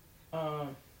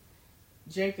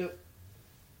Jacob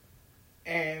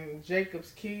and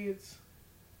Jacob's kids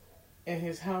and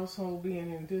his household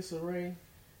being in disarray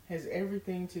has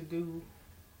everything to do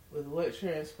with what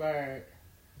transpired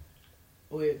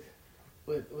with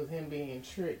him being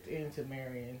tricked into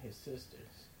marrying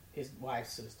his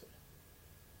wife's sister.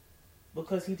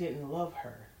 Because he didn't love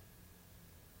her.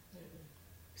 Mm-hmm.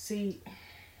 See,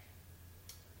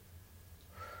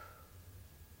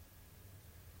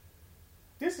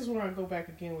 this is where I go back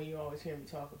again when you always hear me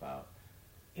talk about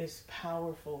it's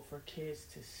powerful for kids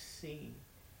to see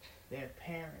their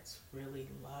parents really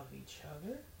love each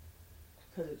other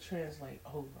because it translates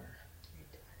over.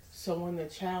 It does. So when the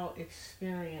child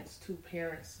experiences two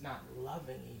parents not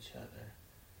loving each other,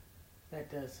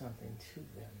 that does something to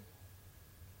them.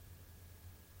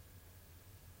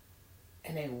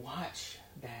 And they watch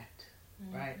that,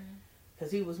 right?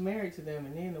 Because he was married to them,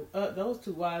 and then those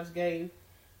two wives gave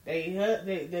they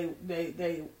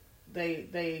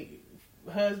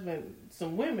husband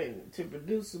some women to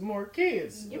produce some more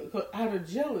kids out of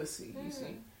jealousy. You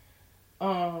see,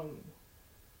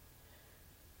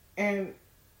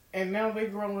 and now they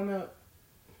growing up,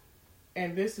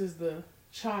 and this is the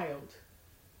child,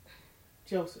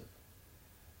 Joseph,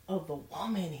 of the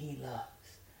woman he loves.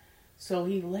 So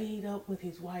he laid up with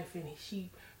his wife, and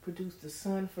she produced a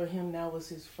son for him. That was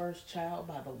his first child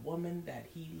by the woman that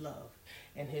he loved.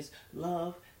 And his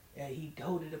love that he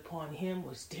doted upon him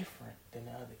was different than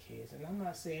the other kids. And I'm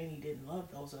not saying he didn't love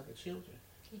those other children.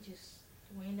 He just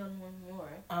rained on one more.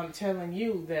 I'm telling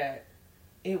you that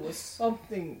it was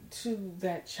something to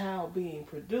that child being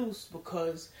produced,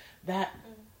 because that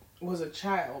was a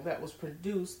child that was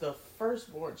produced, the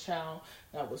firstborn child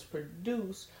that was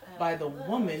produced by the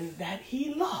woman that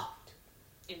he loved.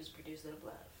 It was produced out of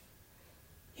love.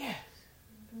 Yes.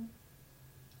 Mm-hmm.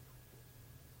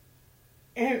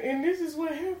 And this is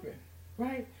what happened,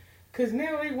 right? Because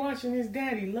now they watching his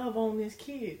daddy love on this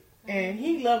kid. Mm-hmm. And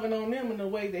he loving on them in a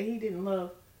way that he didn't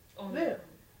love them.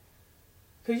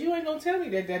 Because you ain't going to tell me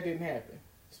that didn't happen.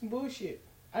 Some bullshit.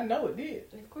 I know it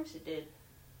did. Of course it did.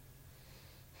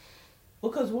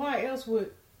 Because why else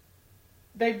would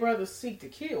they brothers seek to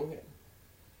kill him?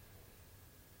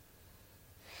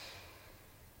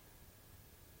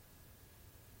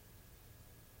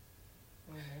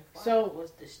 So was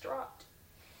distraught.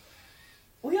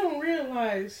 We don't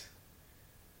realize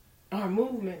our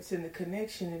movements and the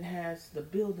connection it has, the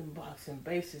building blocks and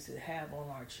basis it have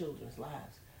on our children's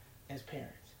lives as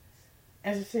parents.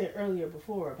 As I said earlier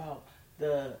before about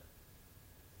the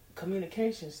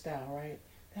communication style, right?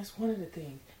 That's one of the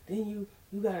things. Then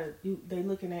they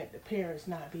looking at the parents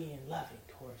not being loving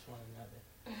towards one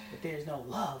another. But there's no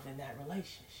love in that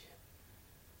relationship.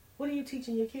 What are you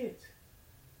teaching your kids?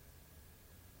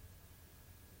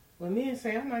 When men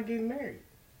say, I'm not getting married,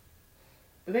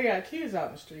 but they got kids out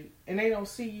in the street and they don't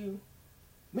see you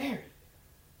married.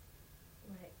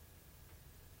 Right.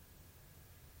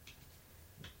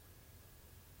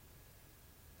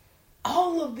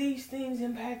 All of these things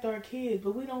impact our kids,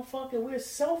 but we're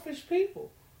selfish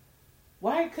people.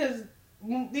 Why? Because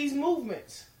these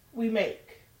movements we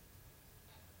make.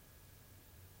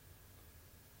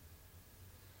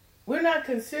 We're not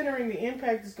considering the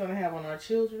impact it's going to have on our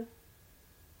children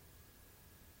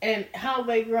and how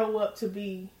they grow up to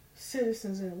be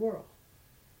citizens in the world.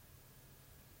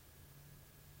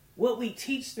 What we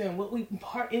teach them, what we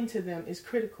impart into them is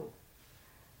critical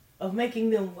of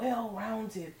making them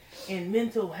well-rounded and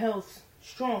mental health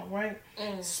strong, right?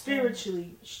 Mm-hmm.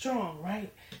 Spiritually strong,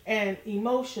 right? And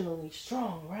emotionally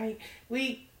strong, right?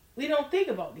 We don't think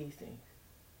about these things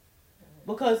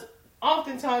because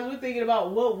oftentimes we're thinking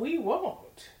about what we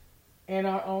want and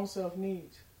our own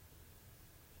self-needs.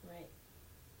 Right.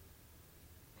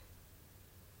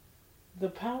 The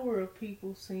power of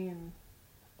people seeing,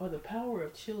 or the power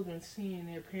of children seeing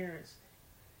their parents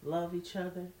love each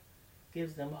other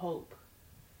gives them hope.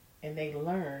 And they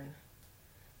learn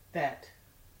that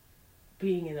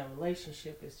being in a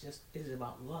relationship is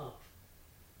about love,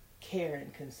 care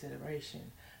and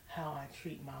consideration, how I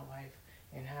treat my wife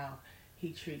and how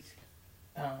he treats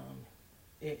how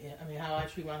I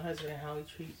treat my husband and how he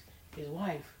treats his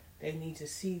wife. They need to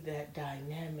see that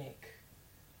dynamic.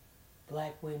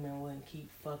 Black women wouldn't keep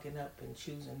fucking up and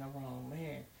choosing the wrong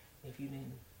man if you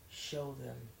didn't show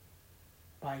them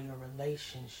by your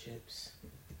relationships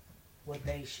what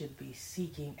they should be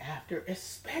seeking after,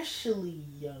 especially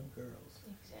young girls.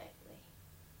 Exactly.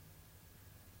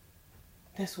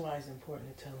 That's why it's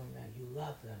important to tell them that you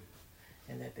love them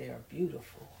and that they are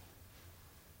beautiful.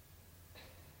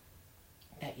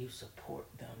 That you support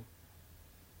them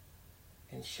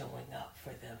and showing up for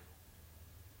them.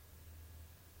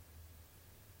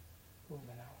 Moving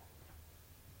on.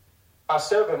 Our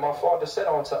servant, my father, said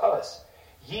unto us,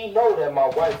 Ye know that my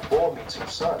wife bore me 2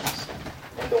 sons,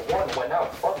 and the one went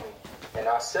out from me, and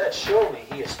I said, surely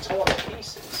he is torn in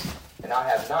pieces, and I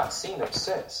have not seen him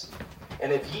since.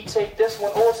 And if ye take this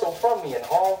one also from me and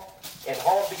harm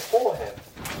before him,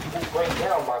 you will bring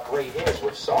down my gray hairs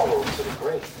with sorrow to the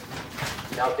grave.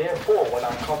 Now therefore, when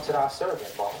I come to thy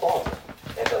servant, my father,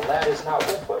 and the lad is not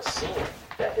with us, seeing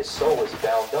that his soul is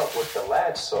bound up with the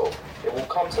lad's soul, it will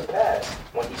come to pass,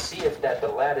 when he seeth that the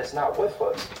lad is not with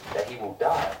us, that he will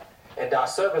die. And thy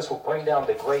servants will bring down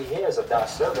the gray hairs of thy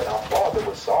servant our father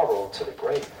with sorrow to the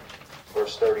grave.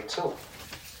 Verse 32.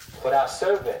 For thy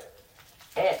servant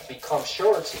aunt become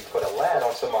surety for the lad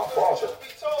unto my father. Be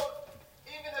told,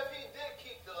 even if he did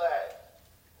keep the lad,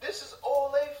 this is all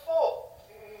their fault.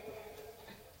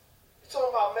 You're talking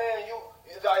about, man,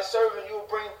 thy servant, you will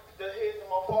bring the hairs of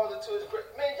my father to his grave.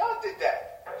 Man, y'all did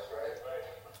that. That's right.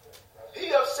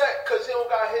 He upset because he don't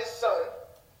got his son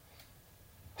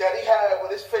that he had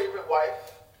with his favorite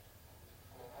wife,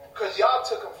 because y'all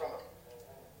took him from him.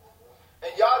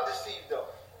 And y'all deceived him.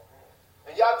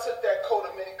 And y'all took that coat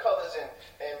of many colors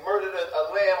and murdered a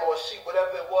lamb or a sheep,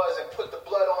 whatever it was, and put the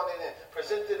blood on it and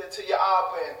presented it to your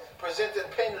Abba and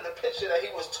painted a picture that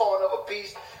he was torn of a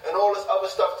beast and all this other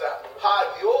stuff to hide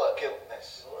your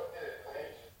guiltness.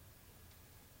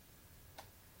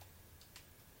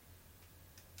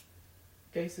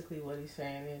 Basically what he's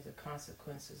saying is the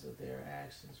consequences of their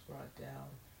actions brought down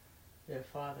their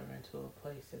father into a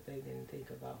place that they didn't think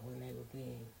about when they were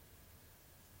being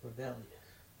rebellious.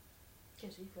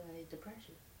 Because he felt like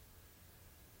depression.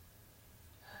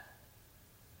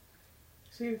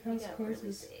 See, the consequences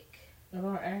really sick. of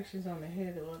our actions on the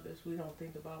head of others, we don't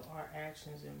think about our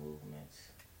actions and movements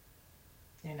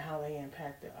and how they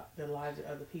impact the lives of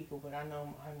other people. But I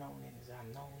know niggas,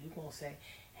 you're going to say,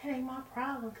 that ain't my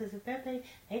problem, because if they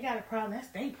got a problem, that's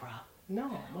their problem.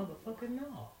 No, motherfucker,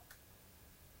 no.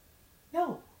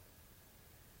 No.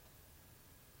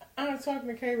 I was talking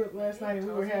to Caleb last night, and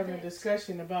we were having a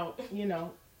discussion about,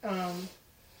 I'm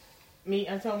talking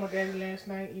about Daddy last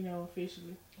night,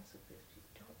 officially.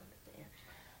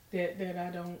 That I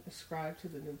don't ascribe to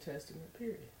the New Testament,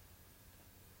 period.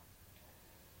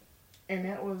 And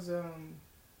that was,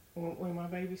 when my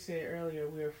baby said earlier,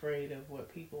 we're afraid of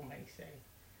what people may say.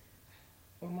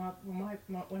 When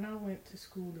I went to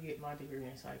school to get my degree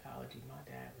in psychology, my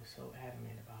dad was so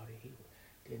adamant about it. He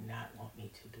did not want me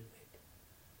to do it.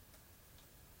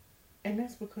 And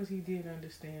that's because he did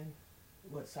understand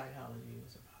what psychology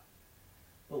was about.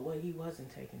 But what he wasn't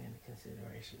taking into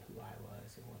consideration who I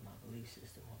was and what my belief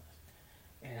system was.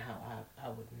 And how I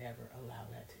would never allow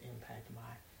that to impact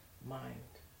my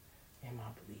mind and my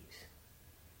beliefs.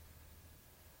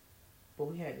 But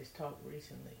we had this talk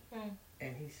recently.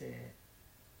 And he said,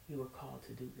 you were called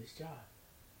to do this job.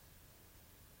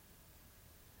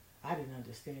 I didn't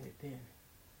understand it then.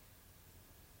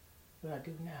 But I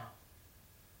do now.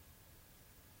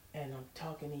 And I'm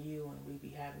talking to you and we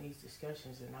be having these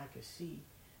discussions and I could see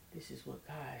this is what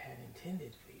God had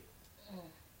intended for you.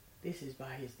 This is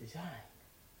by his design.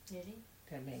 Did he?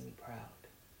 That made me proud.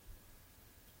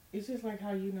 It's just like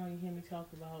how you hear me talk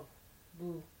about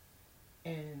Boo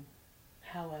and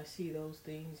how I see those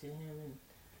things in him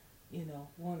and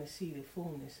want to see the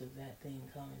fullness of that thing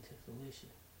coming to fruition.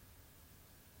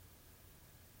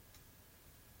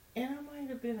 And I might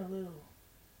have been a little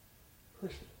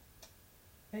pushy.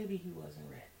 Maybe he wasn't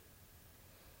ready.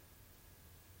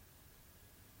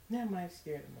 That might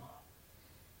scare him off.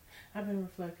 I've been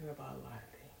reflecting about a lot of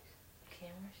things. You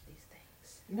can't rush these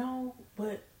things. No,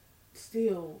 but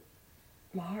still,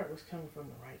 my heart was coming from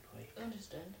the right place.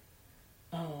 Understood.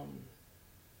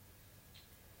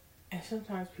 And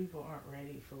sometimes people aren't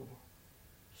ready for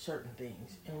certain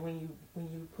things. And when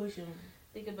you push them...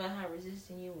 Think about how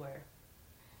resistant you were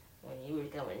when you were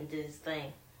going into this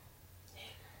thing.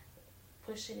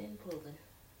 Pushing and pulling.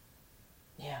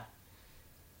 Yeah.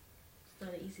 It's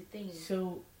not an easy thing.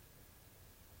 So,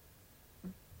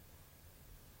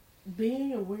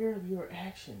 being aware of your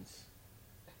actions,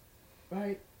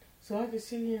 right? So I could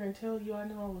sit here and tell you I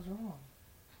know I was wrong,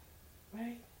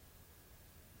 right?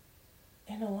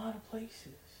 In a lot of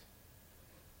places.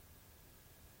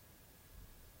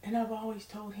 And I've always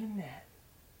told him that.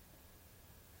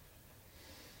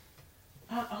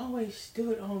 I always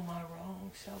stood on my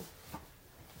wrong self.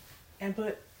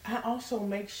 But I also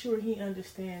make sure he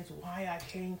understands why I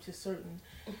came to certain,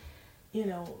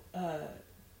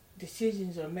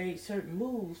 decisions or made certain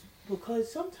moves,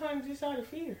 because sometimes it's out of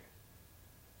fear.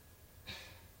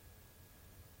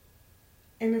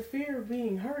 And the fear of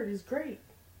being hurt is great.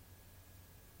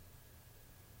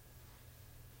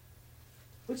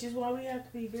 Which is why we have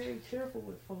to be very careful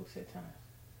with folks at times.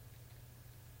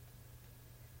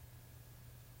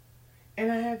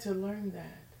 And I had to learn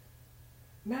that.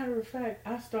 Matter of fact,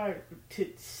 I started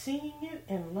seeing it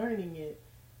and learning it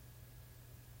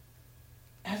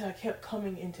as I kept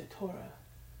coming into Torah.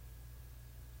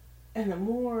 And the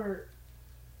more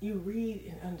you read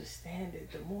and understand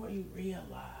it, the more you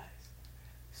realize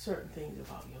certain things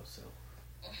about yourself.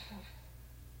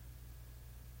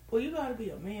 Well, you gotta be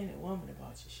a man and woman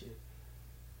about your shit.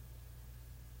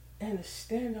 And to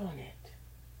stand on it.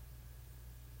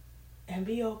 And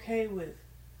be okay with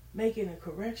making the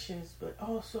corrections, but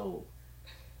also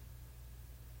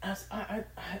I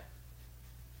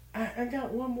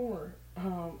got one more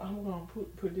I'm gonna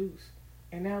produce,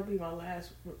 and that'll be my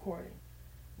last recording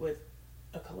with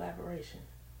a collaboration.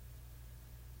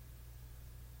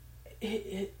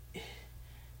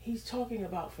 He's talking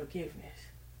about forgiveness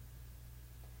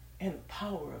and the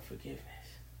power of forgiveness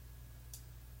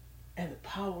and the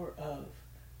power of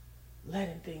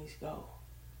letting things go.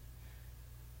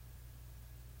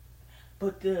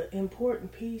 But the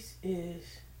important piece is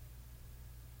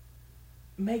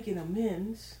making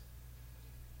amends,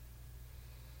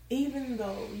 even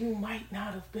though you might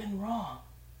not have been wrong.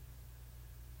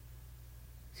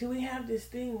 See, we have this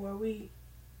thing where we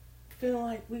feel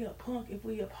like we a punk if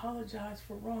we apologize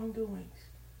for wrongdoings,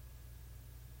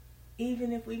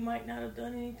 even if we might not have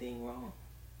done anything wrong.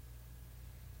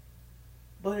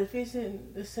 But if it's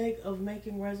in the sake of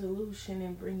making resolution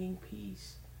and bringing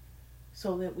peace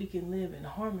so that we can live in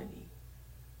harmony,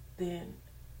 then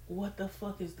what the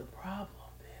fuck is the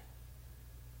problem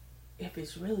then? If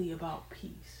it's really about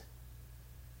peace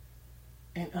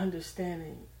and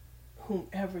understanding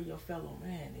whomever your fellow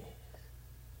man is.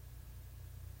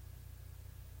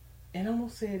 And I'm going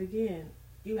to say it again,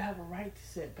 you have a right to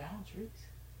set boundaries.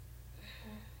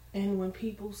 And when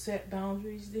people set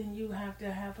boundaries, then you have to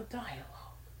have a dialogue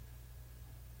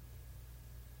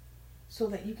so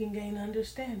that you can gain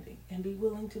understanding and be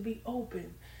willing to be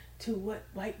open to what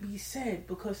might be said.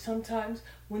 Because sometimes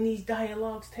when these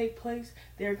dialogues take place,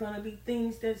 there are going to be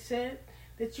things that's said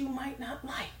that you might not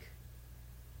like.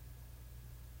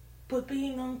 But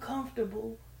being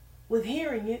uncomfortable with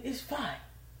hearing it is fine.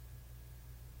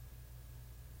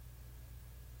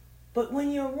 But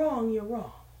when you're wrong, you're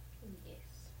wrong. Yes.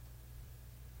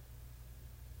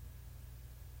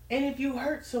 And if you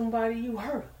hurt somebody, you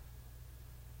hurt them.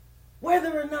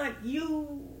 Whether or not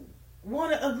you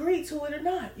want to agree to it or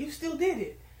not, you still did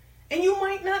it. And you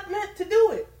might not meant to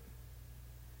do it.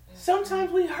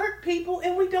 Sometimes we hurt people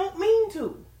and we don't mean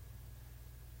to.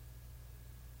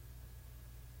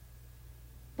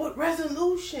 But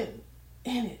resolution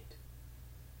in it.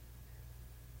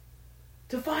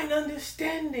 To find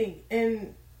understanding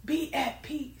and be at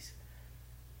peace.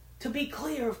 To be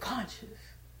clear of conscience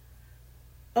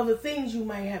of the things you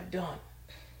may have done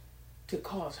to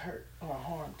cause hurt or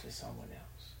harm to someone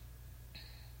else.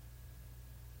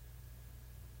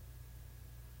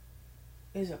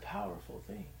 Is a powerful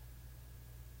thing.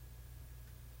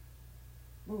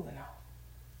 Moving on.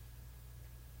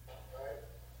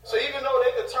 So even though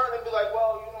they could turn and be like,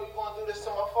 well, you know, you're going to do this to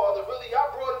my father, really,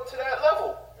 y'all brought him to that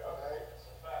level.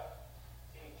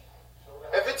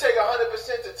 If it take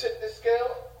 100% to tip this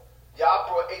scale, y'all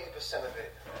brought 80% of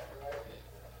it.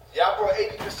 Y'all brought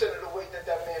 80% of the weight that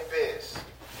man bears.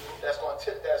 That's going to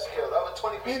tip that scale. The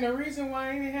other 20%. And the reason why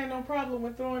I ain't had no problem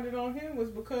with throwing it on him was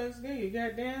because they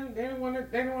didn't want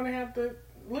to have to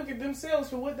look at themselves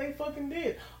for what they fucking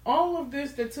did. All of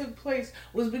this that took place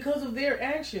was because of their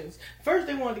actions. First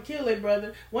they wanted to kill their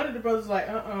brother. One of the brothers like,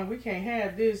 we can't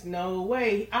have this. No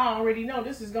way. I already know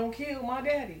this is going to kill my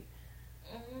daddy.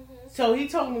 Mm-hmm. So he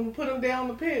told him to put him down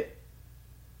the pit.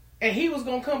 And he was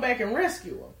going to come back and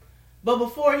rescue him. But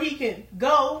before he can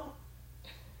go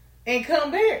and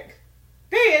come back,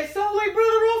 they had sold their brother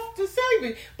off to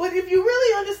slavery. But if you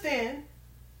really understand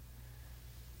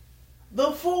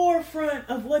the forefront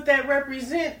of what that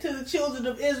represent to the children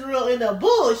of Israel and the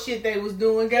bullshit they was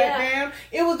doing, goddamn,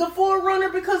 it was the forerunner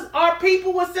because our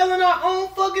people were selling our own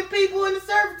fucking people into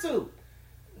servitude.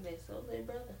 They sold their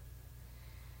brother.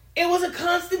 It was a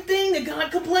constant thing that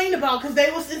God complained about because they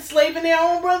was enslaving their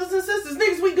own brothers and sisters.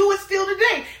 Niggas, we do it still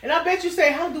today. And I bet you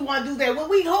say, how do I do that? Well,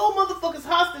 we hold motherfuckers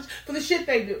hostage for the shit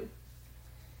they do.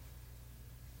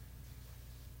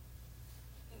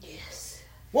 Yes.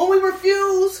 When we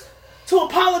refuse to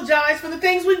apologize for the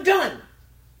things we've done.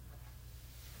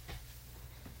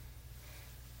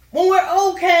 When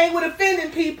we're okay with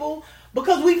offending people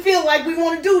because we feel like we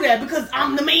want to do that because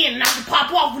I'm the man and I can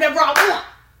pop off whatever I want.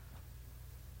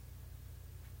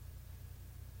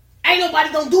 Ain't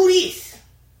nobody gonna do this.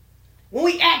 When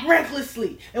we act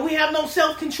recklessly and we have no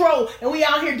self-control and we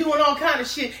out here doing all kind of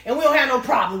shit and we don't have no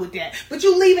problem with that. But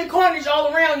you leaving carnage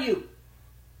all around you.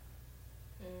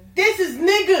 This is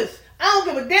niggas. I don't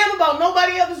give a damn about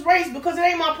nobody else's race because it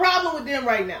ain't my problem with them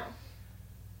right now.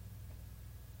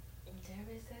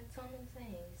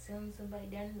 Somebody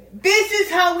down the river. This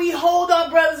is how we hold our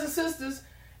brothers and sisters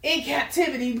in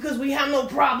captivity because we have no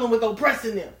problem with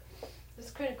oppressing them.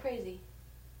 It's kind of crazy.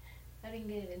 I didn't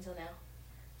get it until now.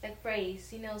 That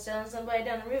phrase, selling somebody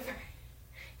down the river.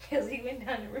 Because he went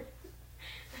down the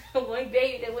river. One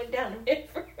baby that went down the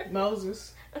river.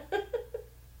 Moses.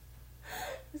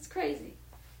 It's crazy.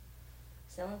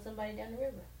 Selling somebody down the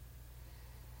river.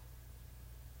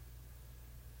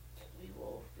 We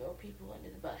will throw people under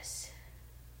the bus.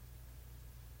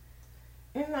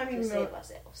 It's not even to save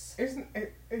ourselves.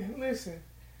 Listen,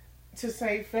 to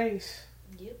save face.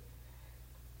 Yep.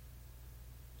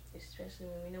 Especially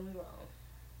when we know we're wrong.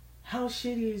 How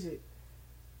shitty is it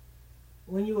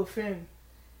when you offend?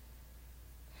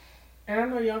 And I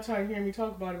know y'all tired of hearing me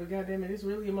talk about it, but goddamn it, it's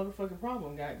really a motherfucking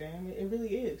problem. Goddamn it, it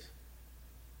really is.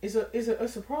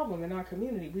 It's a problem in our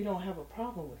community. We don't have a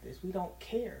problem with this. We don't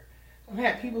care. I've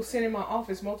had people sit in my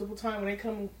office multiple times when they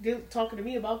come talking to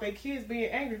me about their kids being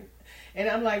angry. And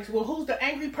I'm like, well, who's the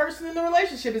angry person in the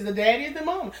relationship? Is the daddy or the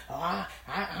mom? Oh,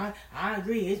 I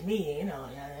agree. It's me.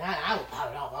 I will pop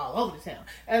it off all over the town.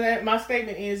 And then my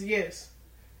statement is yes.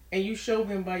 And you show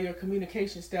them by your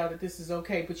communication style that this is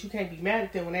okay. But you can't be mad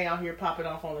at them when they out here popping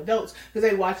off on adults because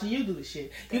they watching you do the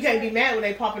shit. You can't be mad when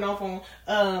they popping off on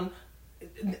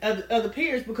other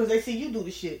peers because they see you do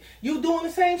the shit. You doing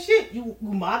the same shit. You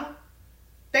model.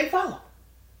 They follow.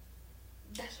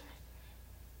 That's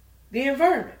right. The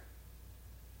environment.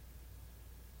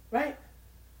 Right?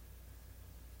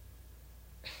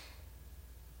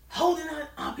 Holding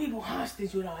our people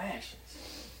hostage with our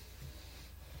actions.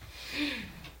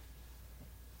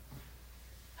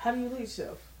 How do you lead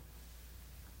yourself?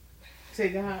 Say,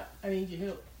 God, I need your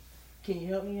help. Can you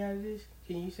help me out of this?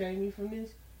 Can you save me from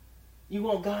this? You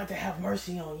want God to have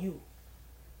mercy on you.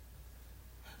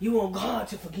 You want God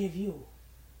to forgive you.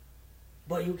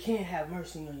 But you can't have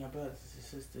mercy on your brothers and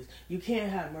sisters. You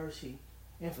can't have mercy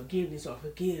and forgiveness or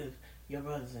forgive your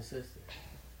brothers and sisters.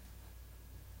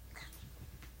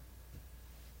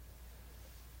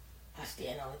 I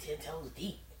stand on 10 toes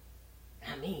deep.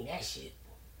 I mean that shit.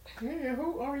 Yeah,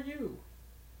 who are you?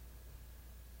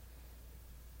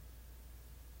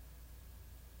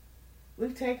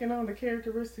 We've taken on the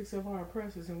characteristics of our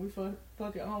oppressors and we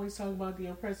fucking always talk about the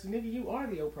oppressor. Nigga, you are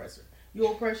the oppressor. You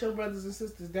oppress your brothers and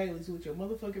sisters daily with your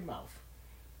motherfucking mouth.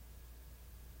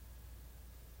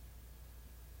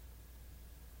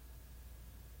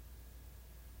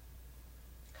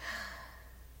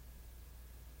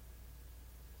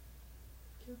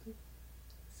 Guilty.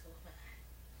 So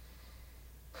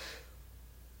am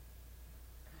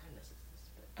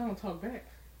I don't talk back.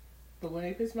 But when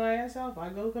they piss my ass off, I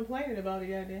go complaining about it,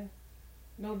 goddamn.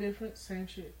 No difference, same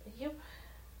shit. Yep.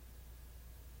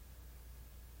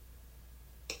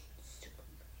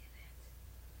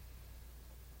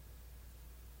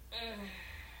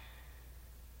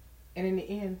 And in the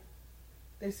end,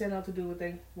 they set out to do what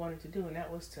they wanted to do, and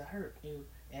that was to hurt you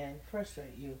and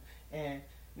frustrate you. And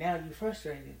now you're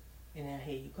frustrated, and now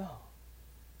here you go.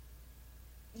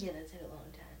 Yeah, that took a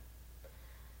long time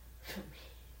for me.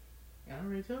 I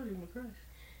already told you, my crush.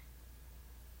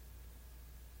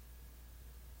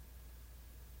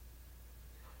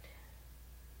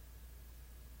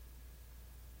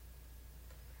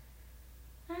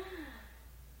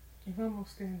 If I'm gonna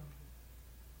stand on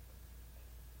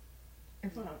it,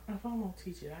 if I'm gonna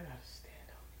teach it, I gotta stand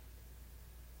on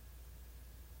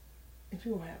it. If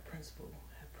you gonna have principle,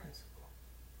 have principle.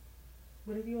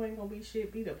 But if you ain't gonna be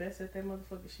shit, be the best at that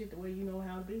motherfucking shit the way you know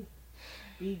how to be.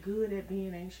 Be good at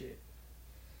being ain't shit.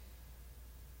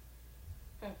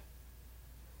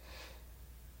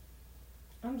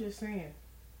 I'm just saying,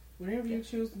 whenever you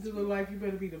choose to do in life, you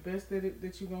better be the best at it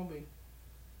that you're gonna be.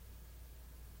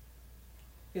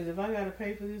 Because if I gotta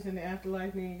pay for this in the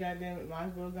afterlife, then goddamn it, might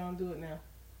as well gonna do it now.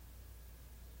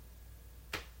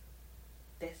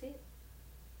 That's it.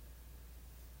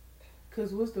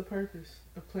 Because what's the purpose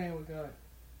of playing with God?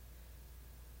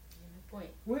 No point.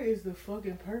 What is the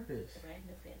fucking purpose? Riding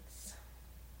the fence.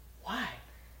 Why?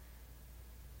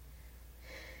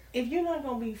 If you're not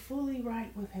gonna be fully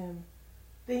right with Him,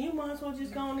 then you might as well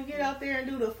just go on and get out there and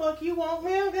do the fuck you want,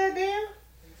 man, goddamn.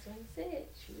 That's what He said.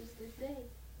 Choose this day.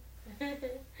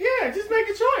 Yeah, just make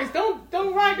a choice.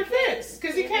 Don't ride the fence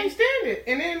because He can't stand it.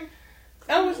 And then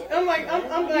I'm like,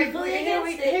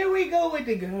 here we go with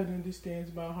the God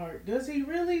understands my heart. Does he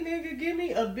really, nigga? Give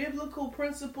me a biblical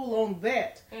principle on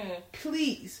that.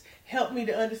 Please help me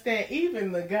to understand.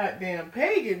 Even the goddamn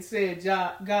pagans said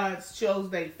God chose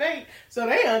their fate, so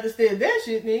they understood that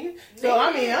shit, nigga. So,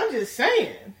 I mean, I'm just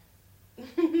saying.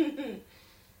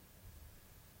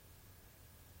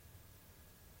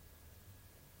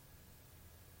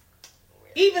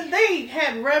 Even they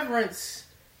had reverence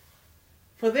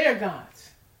for their gods.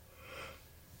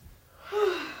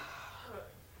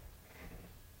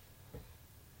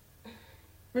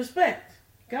 Respect.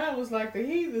 God was like, the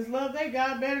heathens love their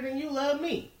God better than you love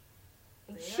me.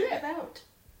 Shit.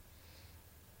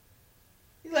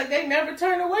 He's like, they never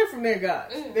turn away from their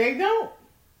gods. They don't.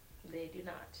 They do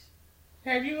not.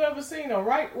 Have you ever seen a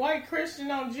white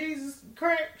Christian on Jesus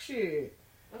crack? Shit.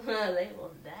 They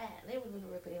will die. They will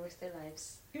literally risk their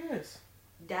lives. Yes.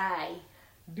 Die.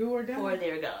 Do or die. For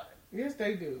their God. Yes,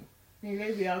 they do.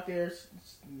 They be out there.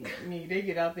 They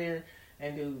get out there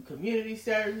and do community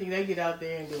service. They get out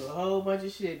there and do a whole bunch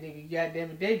of shit. Nigga,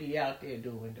 goddamn it, they be out there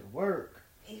doing the work.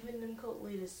 Even them cult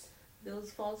leaders,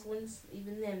 those false ones,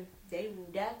 even them, they will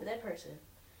die for that person.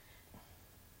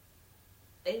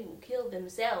 They will kill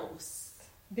themselves.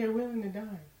 They're willing to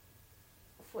die.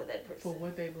 For that person. For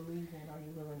what they believe in. Are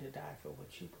you willing to die for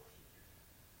what you believe?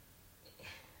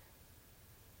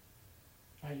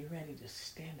 Are you ready to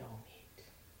stand on it?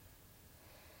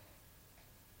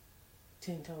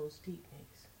 10 toes deep,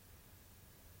 niggas.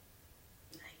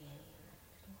 I can't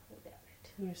even without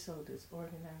it. We're so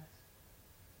disorganized.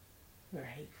 We're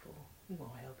hateful. We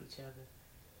won't help each other.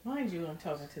 Mind you, I'm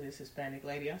talking to this Hispanic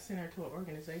lady. I sent her to an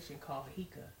organization called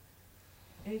HICA.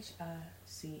 HICA.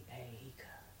 HICA.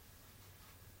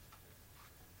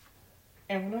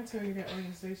 And when I tell you that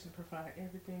organization provide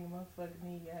everything a motherfucker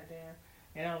need, goddamn,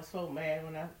 and I was so mad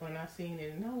when I seen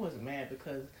it, and I wasn't mad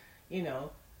because,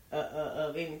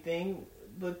 of anything,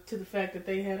 but to the fact that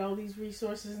they had all these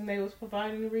resources and they was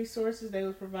providing the resources, they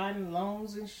was providing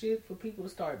loans and shit for people to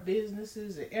start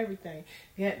businesses and everything.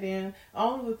 Goddamn,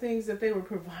 all of the things that they were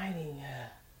providing,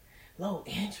 low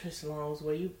interest loans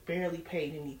where you barely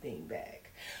paid anything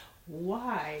back.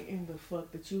 Why in the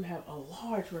fuck that you have a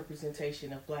large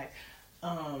representation of black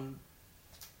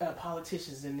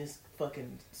politicians in this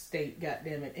fucking state,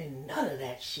 goddammit, and none of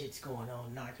that shit's going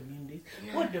on in our communities?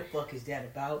 What the fuck is that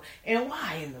about? And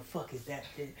why in the fuck is that?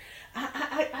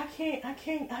 I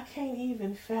can't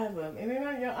even fathom. And then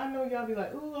I know y'all be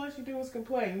like, ooh, all you do is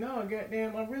complain. No,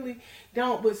 goddamn, I really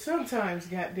don't. But sometimes,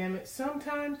 goddammit,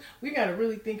 sometimes we gotta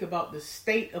really think about the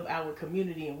state of our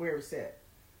community and where it's at.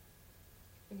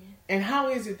 Yeah. And how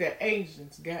is it that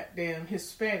Asians, goddamn,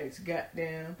 Hispanics,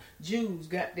 goddamn, Jews,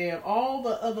 goddamn, all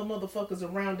the other motherfuckers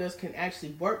around us can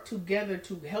actually work together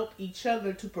to help each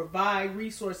other to provide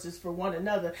resources for one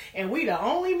another, and we the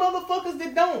only motherfuckers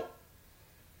that don't.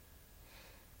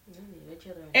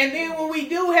 And then when we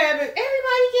do have it,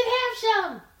 everybody can have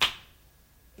some.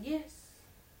 Yes,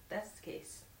 that's the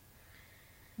case.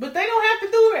 But they don't have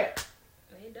to do that.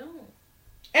 They don't.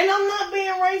 And I'm not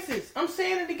being racist. I'm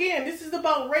saying it again. This is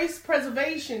about race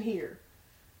preservation here.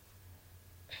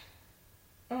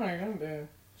 Alright, I'm done.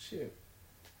 Shit.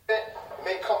 It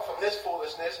may come from this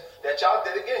foolishness that y'all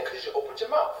did again because you opened your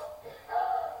mouth.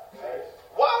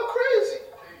 Wild crazy.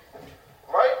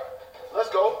 Right? Let's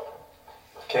go.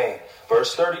 Cain.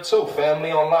 Verse 32.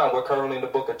 Family online. We're currently in the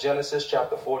book of Genesis,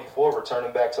 chapter 44.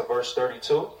 Returning back to verse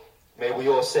 32. May we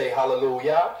all say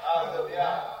hallelujah.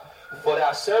 Hallelujah. For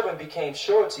thy servant became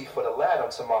surety for the lad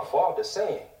unto my father,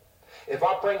 saying, if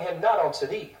I bring him not unto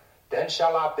thee, then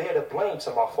shall I bear the blame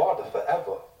to my father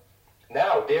forever.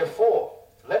 Now, therefore,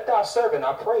 let thy servant,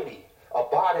 I pray thee,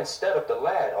 abide instead of the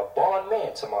lad, a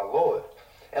bondman to my lord,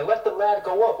 and let the lad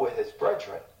go up with his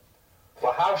brethren.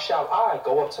 For how shall I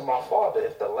go up to my father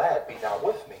if the lad be not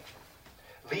with me?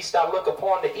 Lest I look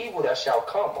upon the evil that shall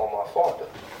come on my father.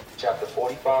 Chapter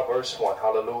 45, verse 1.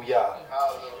 Hallelujah.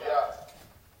 Hallelujah.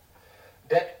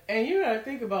 And you gotta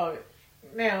think about it.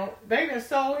 Now, they done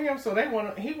sold him, so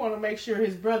he want to make sure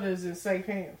his brother is in safe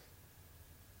hands.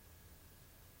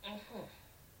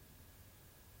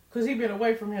 Because he been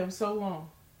away from him so long.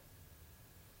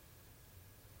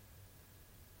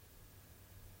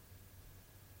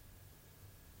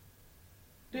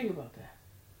 Think about that.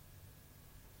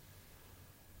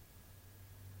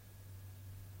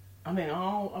 I've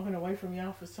been away from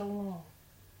y'all for so long.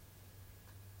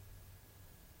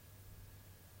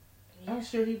 I'm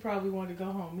sure he probably wanted to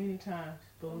go home many times,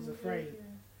 but was afraid.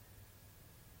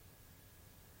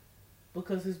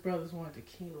 Because his brothers wanted to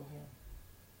kill him.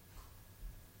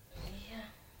 Yeah.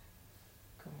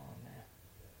 Come on, man.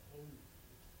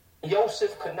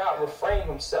 Joseph could not refrain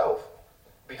himself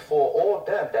before all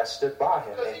them that stood by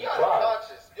him, Because and he he got a cried.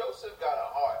 conscience. Joseph got a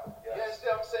heart. Yes. You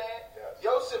understand what I'm saying? Yes.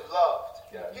 Joseph loved.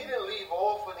 Yes. He didn't leave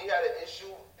off when he had an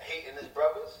issue hating his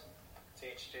brothers.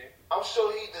 Teach you. I'm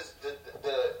sure he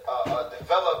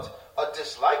developed a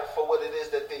dislike for what it is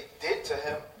that they did to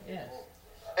him. Yes.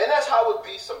 And that's how it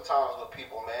be sometimes with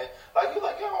people, man. Like, you're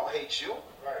like, I don't hate you.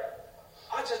 Right.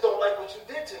 I just don't like what you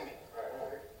did to me.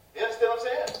 Right. You understand what I'm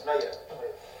saying? Not yet.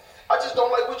 I just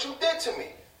don't like what you did to me.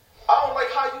 I don't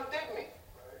like how you did me.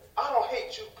 I don't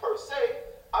hate you per se.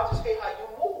 I just hate how you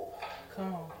move.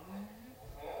 Come on.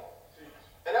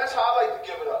 And that's how I like to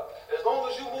give it up. As long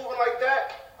as you moving like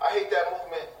that, I hate that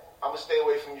movement. I'm going to stay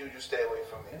away from you. You stay away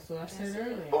from me. That's what I said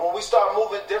earlier. But when we start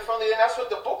moving differently, and that's what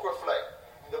the book reflects.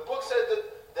 The book said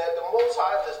that the Most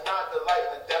High does not delight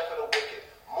in the death of the wicked,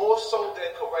 more so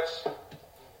than correction.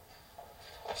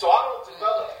 So I don't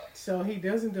develop. So he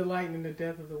doesn't delight in the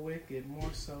death of the wicked,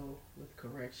 more so with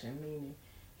correction, meaning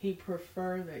he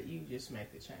prefer that you just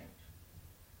make the change.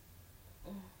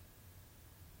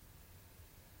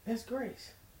 That's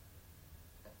grace.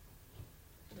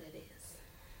 That is.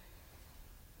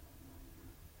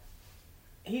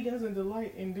 He doesn't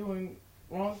delight in doing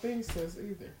wrong things to us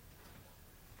either.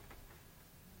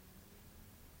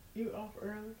 You off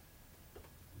early?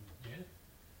 Yeah.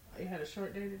 You had a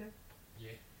short day today?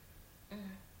 Yeah.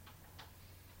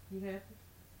 You happy?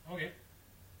 Okay.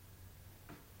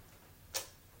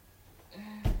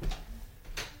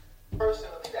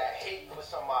 Personally, that hate for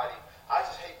somebody, I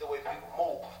just hate the way people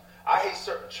move. I hate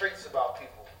certain traits about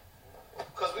people.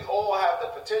 Because we all have the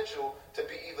potential to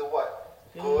be either what?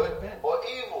 Good or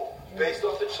evil. Based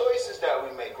off the choices that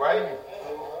we make, right?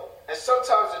 And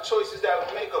sometimes the choices that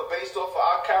we make are based off of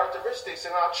our characteristics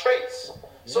and our traits.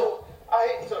 So I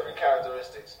hate certain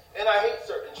characteristics. And I hate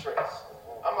certain traits.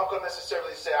 I'm not going to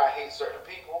necessarily say I hate certain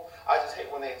people. I just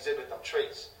hate when they exhibit them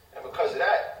traits. And because of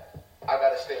that, I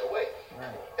got to stay away. Right.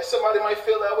 And somebody might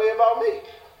feel that way about me.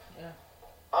 Yeah.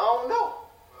 I don't know.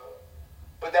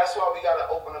 But that's why we got to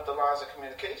open up the lines of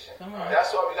communication. Come on.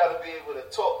 That's why we got to be able to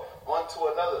talk one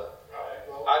to another.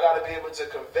 I got to be able to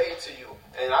convey to you.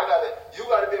 And you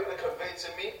got to be able to convey to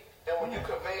me. And when you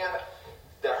convey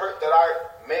the hurt that I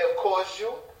may have caused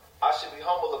you, I should be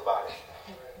humble about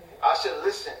it. I should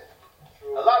listen.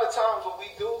 A lot of times what we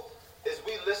do is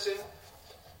we listen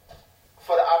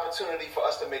for the opportunity for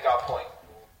us to make our point.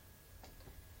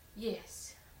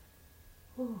 Yes.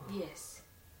 Yes.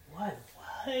 What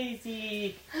was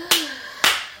it?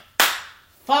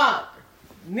 Fuck.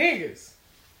 Niggas.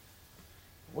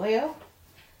 Well,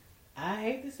 I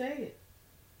hate to say it,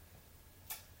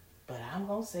 but I'm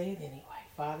going to say it anyway.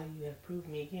 Father, you have proved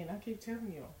me again. I keep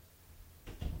telling you,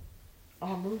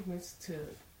 our movements to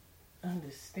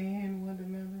understand one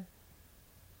another,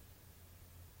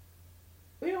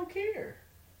 we don't care.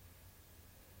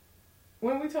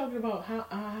 When we're talking about how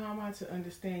am I to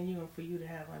understand you and for you to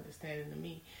have understanding of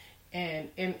me, and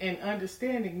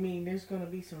understanding mean there's going to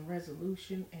be some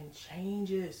resolution and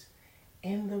changes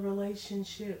in the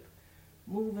relationship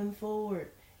moving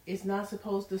forward. It's not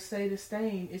supposed to stay the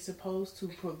same. It's supposed to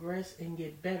progress and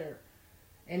get better.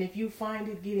 And if you find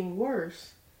it getting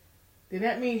worse, then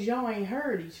that means y'all ain't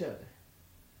heard each other.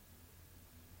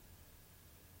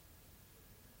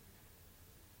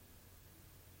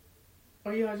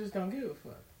 Or y'all just don't give a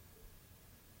fuck.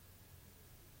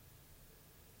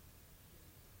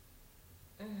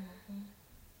 Mm-hmm.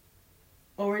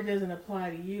 Or it doesn't apply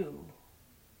to you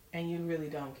and you really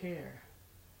don't care.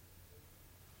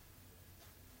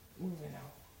 Moving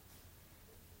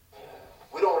on.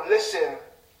 We don't listen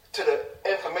to the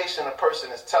information a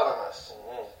person is telling us.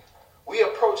 Mm-hmm. We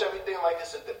approach everything like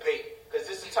it's a debate because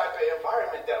this is the type of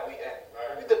environment that we in.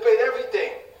 Right. We debate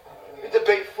everything. We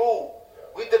debate food.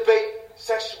 We debate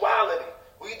sexuality.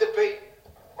 We debate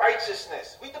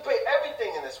righteousness. We debate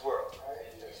everything in this world.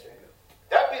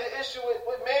 That'd be the issue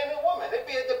with man and woman. It'd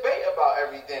be a debate about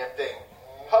every damn thing.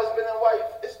 Husband and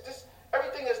wife. It's just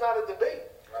everything is not a debate.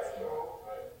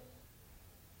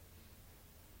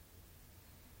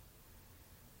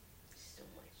 So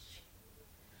much.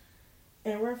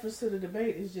 In reference to the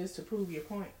debate, is just to prove your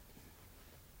point.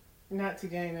 Not to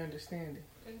gain understanding.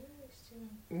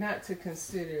 Not to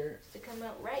consider. To come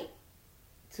out right.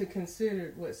 To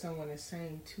consider what someone is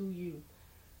saying to you.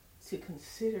 To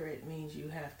consider it means you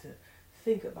have to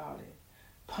think about it,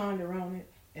 ponder on it,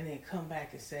 and then come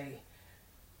back and say,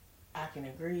 I can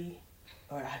agree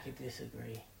or I can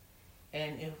disagree.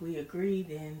 And if we agree,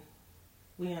 then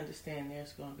we understand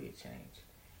there's going to be a change.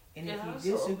 And it if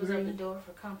you also disagree, opens up the door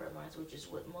for compromise, which is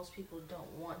what most people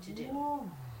don't want to do.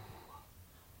 One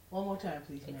more time,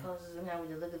 please, It ma'am. causes them having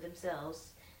to look at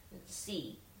themselves,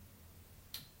 C.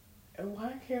 And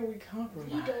why can't we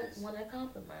compromise? We don't want to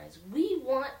compromise. We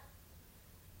want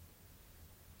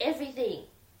everything.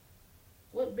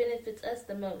 What benefits us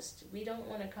the most? We don't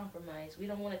want to compromise. We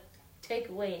don't want to take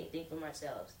away anything from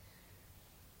ourselves.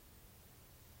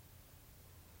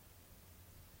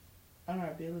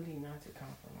 Our ability not to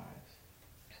compromise.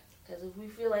 Because if we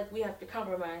feel like we have to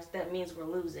compromise, that means we're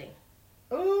losing.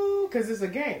 Ooh, because it's a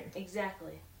game.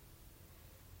 Exactly.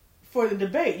 For the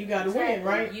debate, you got to win,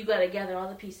 right? You got to gather all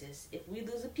the pieces. If we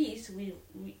lose a piece, we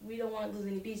don't want to lose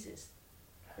any pieces.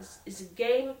 It's a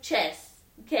game of chess,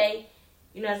 okay?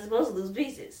 You're not supposed to lose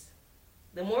pieces.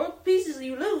 The more pieces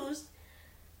you lose,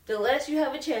 the less you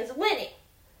have a chance of winning.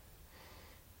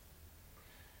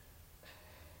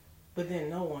 But then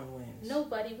no one wins.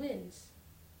 Nobody wins.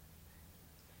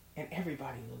 And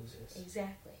everybody loses.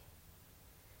 Exactly.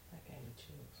 That gave me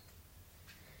chills.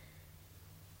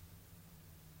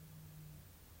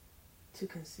 To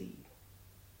concede.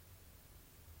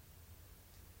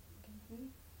 Mm-hmm.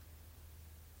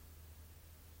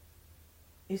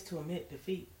 Is to admit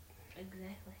defeat.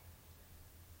 Exactly.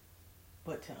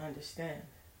 But to understand.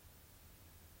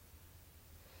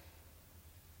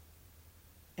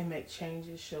 And make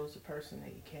changes shows the person that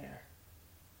you care.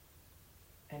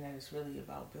 And that it's really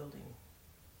about building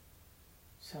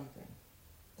something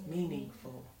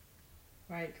meaningful.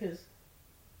 Right?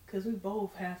 Because we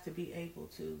both have to be able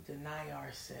to deny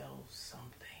ourselves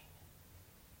something.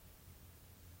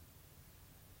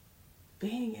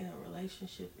 Being in a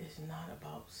relationship is not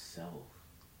about self.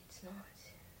 It's not.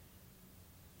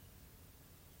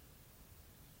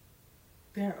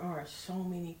 There are so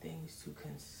many things to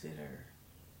consider.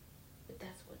 But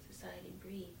that's what society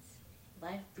breeds.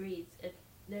 Life breeds.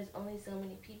 There's only so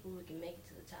many people who can make it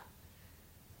to the top.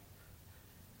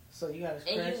 So you got to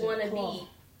scratch And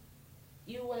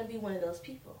you want to be one of those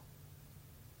people.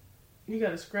 You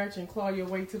got to scratch and claw your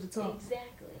way to the top.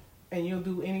 Exactly. And you'll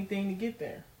do anything to get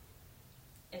there.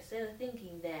 Instead of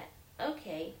thinking that,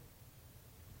 okay,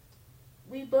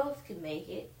 we both can make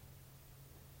it,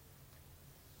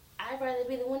 I'd rather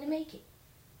be the one to make it.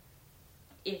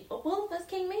 If both of us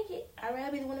can't make it, I'd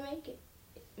rather be the one to make it.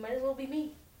 It might as well be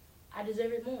me. I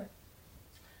deserve it more.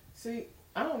 See,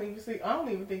 I don't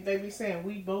even think they be saying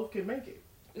we both can make it.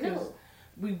 No.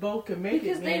 We both can make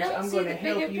because it means I'm going to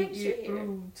help you get here.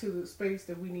 through to the space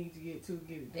that we need to get it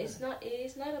done.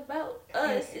 It's not about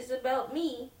us, it's about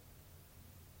me.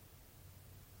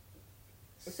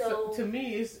 So to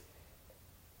me, it's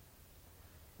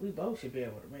we both should be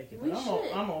able to make it. But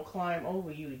I'm gonna climb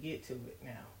over you to get to it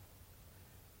now.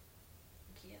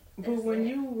 Yeah, but when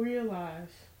you realize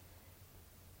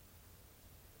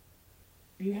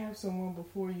you have someone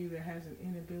before you that has an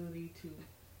inability to,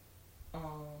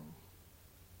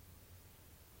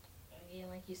 again,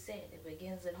 like you said, it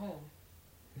begins at home.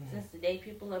 Mm-hmm. Since the day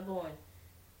people are born,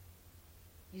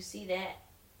 you see that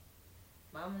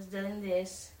mama's doing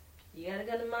this. You gotta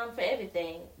go to mom for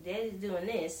everything. Daddy's doing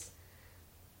this.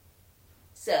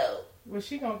 So. Well,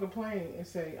 she gonna complain and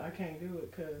say, I can't do it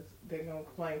because they're gonna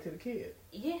complain to the kid.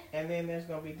 Yeah. And then there's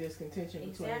gonna be discontention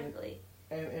between exactly.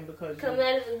 And because come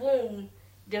out of the womb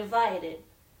divided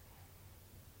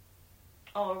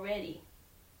already.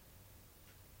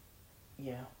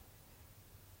 Yeah.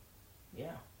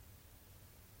 Yeah.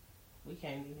 We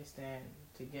can't even stand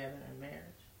together in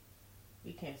marriage.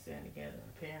 We can't stand together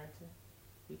in parenting.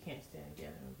 We can't stand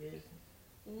together in business.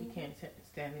 Mm-hmm. We can't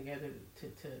stand together to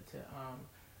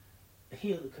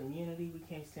heal the community. We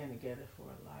can't stand together for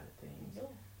a lot of things. No.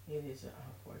 It is an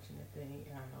unfortunate thing,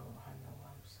 and I know.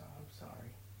 I'm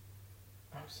sorry.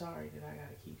 I'm sorry that I got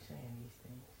to keep saying these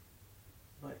things,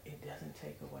 but it doesn't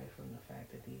take away from the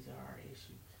fact that these are our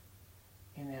issues,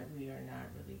 and that we are not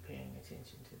really paying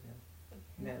attention to them.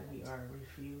 That we are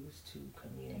refused to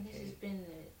communicate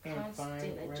and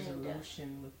find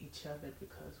resolution with each other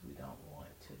because we don't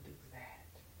want to do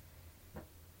that.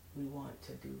 We want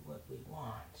to do what we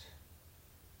want.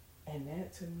 And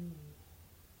that to me...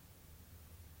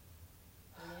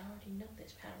 I already know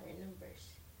there's power in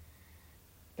numbers.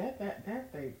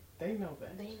 They know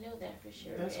that. They know that for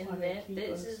sure. That's and why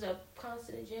this is a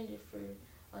constant agenda for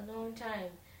a long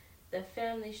time. The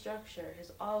family structure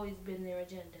has always been their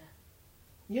agenda.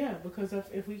 Yeah, because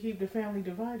if we keep the family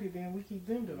divided, then we keep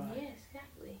them divided. Yes,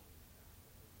 exactly.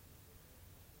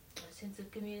 A sense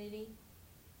of community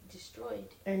destroyed.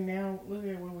 And now, look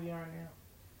at where we are now.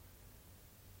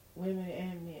 Women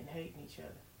and men hating each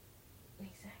other.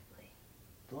 Exactly.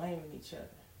 Blaming each other.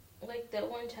 Like that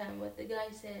one time what the guy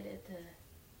said at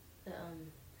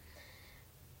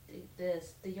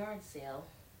the yard sale.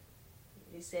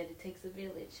 He said it takes a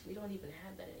village. We don't even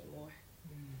have that anymore.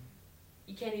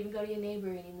 You can't even go to your neighbor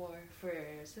anymore for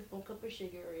a simple cup of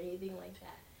sugar or anything like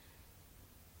that.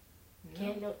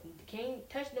 No. Can't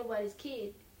touch nobody's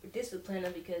kid or discipline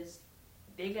them because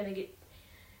they're gonna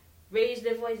raise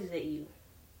their voices at you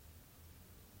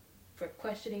for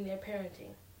questioning their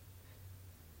parenting.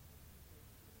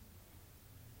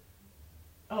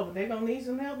 Oh, but they gonna need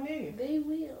some help, nigga. They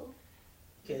will.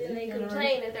 Then they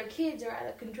complain that their kids are out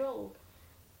of control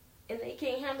and they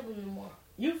can't handle them no more.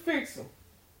 You fix them.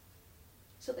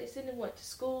 So they send them to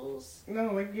schools.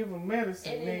 No, they give them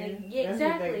medicine, And man. then exactly,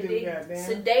 That's what they do, goddamn.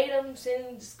 sedate them, send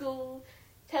them to school,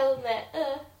 tell them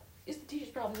that it's the teacher's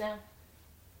problem now.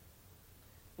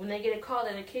 When they get a call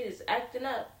that a kid is acting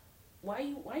up, why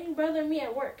you bothering me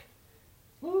at work?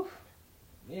 Oof.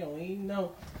 You don't even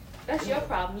know. That's your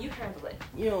problem. You handle it.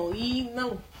 You don't even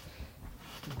know.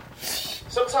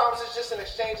 Sometimes it's just an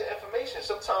exchange of information.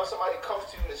 Sometimes somebody comes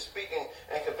to you to speak and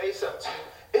convey something to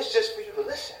you. It's just for you to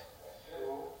listen.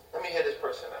 Let me hear this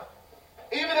person out.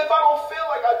 Even if I don't feel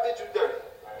like I did you dirty,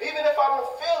 even if I don't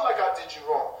feel like I did you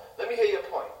wrong, let me hear your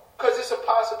point. Because it's a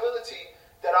possibility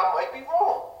that I might be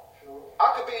wrong.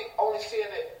 I could be only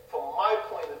seeing it from my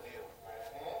point of view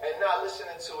and not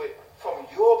listening to it from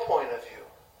your point of view.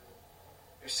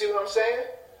 You see what I'm saying?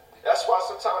 That's why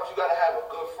sometimes you got to have a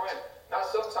good friend. Not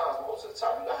sometimes, most of the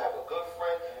time, you got to have a good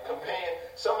friend, companion,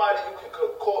 somebody you can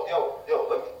call.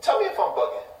 Tell me if I'm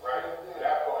bugging.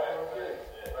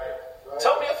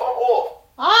 Tell me if I'm off.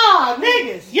 Ah,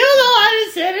 niggas. You know I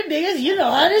done said it, niggas. You know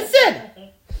I done said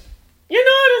it. You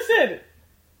know I done said it.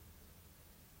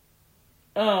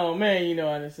 Oh, man, you know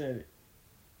I done said it.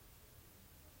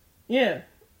 Yeah.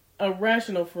 A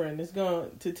rational friend is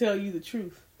going to tell you the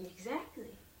truth.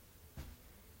 Exactly.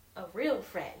 A real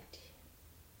friend.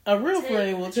 A real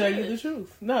friend will tell you the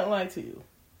truth. Not lie to you.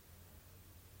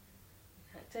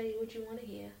 I'll tell you what you want to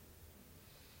hear.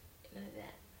 None of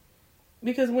that.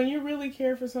 Because when you really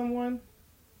care for someone,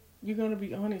 you're going to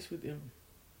be honest with them.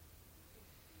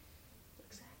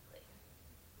 Exactly.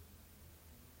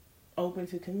 Open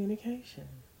to communication.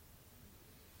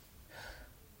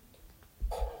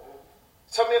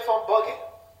 Tell me if I'm bugging.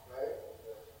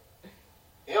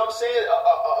 You know what I'm saying?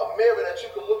 A mirror that you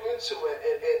can look into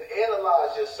and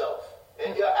analyze yourself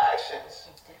and your actions.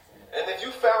 And if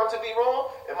you found to be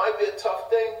wrong, it might be a tough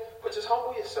thing, but just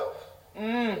humble yourself.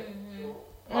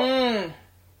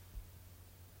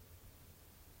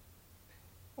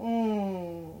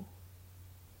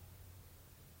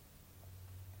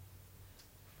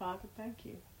 Father, thank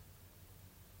you.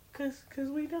 Cause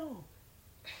we don't.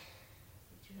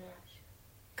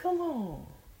 Come on.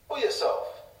 Humble yourself.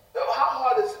 How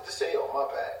hard is it to say, oh, my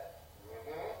bad?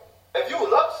 If you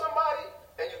love somebody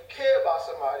and you care about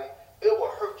somebody, it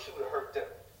will hurt you to hurt them.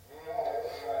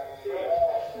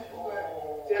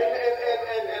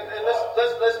 And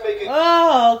let's make it.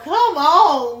 Oh, come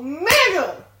on,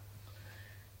 nigga.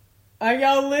 Are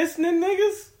y'all listening,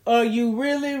 niggas? Are you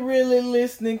really, really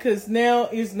listening? Because now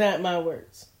it's not my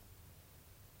words.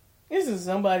 This is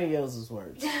somebody else's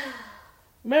words.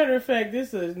 Matter of fact,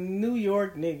 this is a New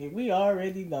York nigga. We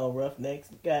already know Roughnecks,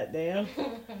 goddamn.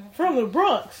 From the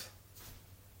Bronx.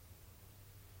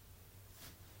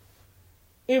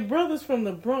 If brothers from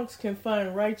the Bronx can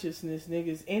find righteousness,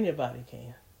 niggas, anybody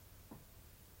can.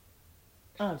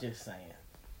 I'm just saying.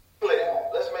 Clear.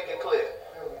 Let's make it clear.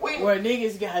 Where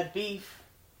niggas got beef,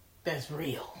 that's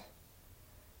real.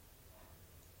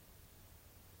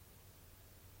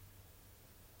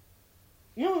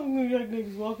 You know New York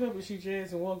niggas walk up and shoot your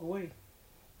ass and walk away.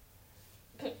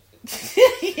 They'll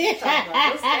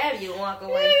stab you and walk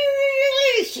away.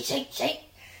 Shake.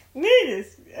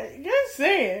 Niggas, just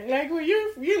saying. Like when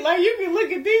you can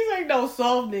look at these ain't no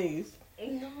soft niggas.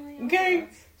 Okay?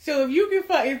 So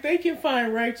if they can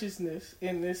find righteousness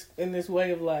in this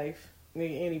way of life,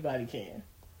 nigga, anybody can.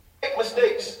 Make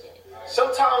mistakes.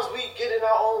 Sometimes we get in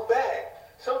our own bag.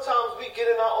 Sometimes we get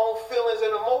in our own feelings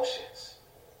and emotions.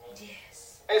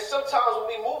 Yes. And sometimes when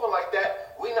we moving like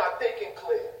that, we not thinking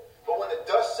clear. But when the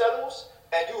dust settles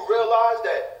and you realize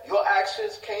that your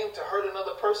actions came to hurt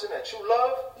another person that you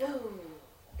love,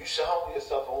 you should humble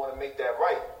yourself and want to make that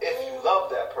right. If you love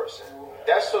that person,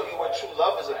 that's what true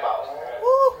love is about.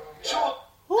 True.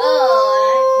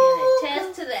 Oh, I can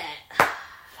attest to that.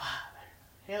 Father,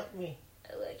 help me.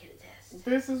 Oh, I can attest.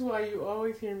 This is why you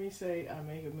always hear me say I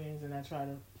make amends and I try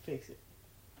to fix it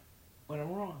when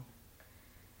I'm wrong.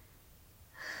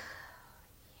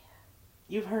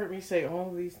 You've heard me say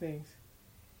all these things.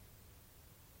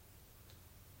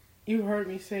 You've heard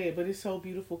me say it, but it's so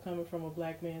beautiful coming from a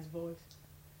black man's voice.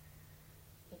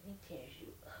 It tears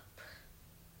you up.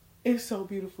 It's so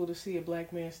beautiful to see a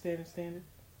black man standing.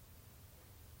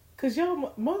 Because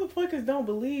y'all motherfuckers don't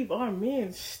believe our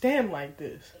men stand like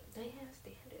this. They have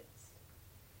standards.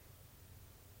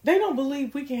 They don't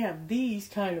believe we can have these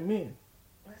kind of men.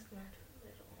 That's not too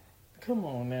little. Come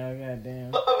on now, goddamn.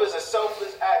 Love is a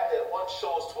selfless act that one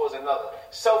shows towards another.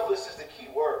 Selfless is the key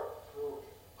word.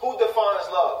 Who defines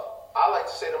love? I like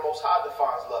to say the Most High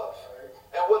defines love.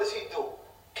 And what does he do?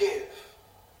 Give.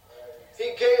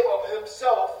 He gave of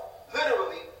himself,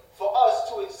 literally, for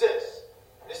us to exist.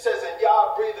 It says, and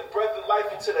Yah breathed the breath of life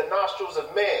into the nostrils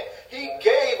of man. He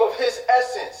gave of his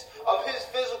essence, of his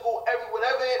physical,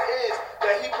 whatever it is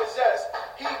that he possessed.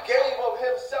 He gave of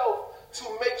himself to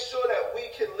make sure that we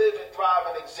can live and thrive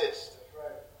and exist.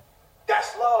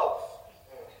 That's love.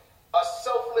 A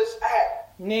selfless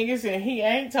act. Niggas, and he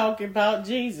ain't talking about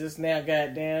Jesus now,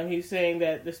 goddamn. He's saying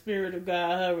that the Spirit of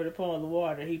God hovered upon the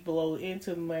water. He blowed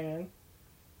into man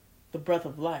the breath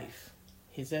of life,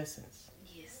 his essence.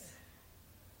 Yes.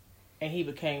 And he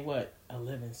became what? A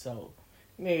living soul.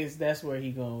 Niggas, that's where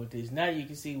he going with this. Now you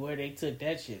can see where they took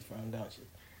that shit from, don't you?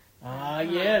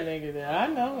 Yeah, nigga. I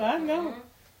know.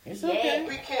 It's okay.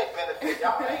 We can't benefit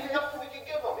y'all. Ain't nothing we can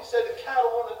give them. He said the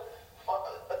cattle on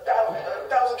a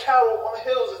thousand cattle on the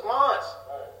hills is mine.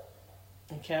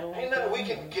 And cattle ain't nothing we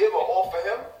can give or offer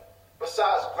him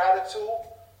besides gratitude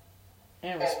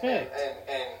and respect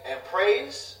and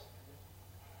praise.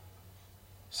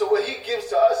 So what he gives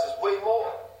to us is way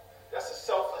more. That's a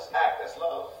selfless act. That's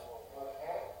love.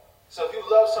 So if you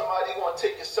love somebody, you're going to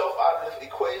take yourself out of the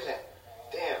equation.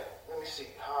 Damn, let me see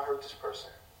how I hurt this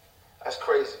person. That's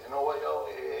crazy. You know what, yo?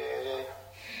 Yeah,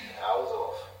 I was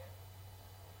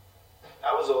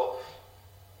off.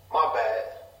 My bad.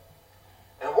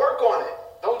 And work on it.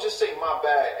 Don't just say my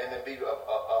bad and then be a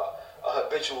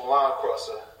habitual line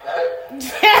crosser.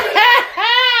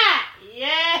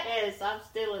 Yes, I'm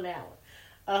stealing that one.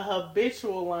 A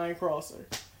habitual line crosser.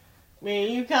 I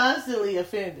mean, you constantly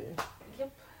offended.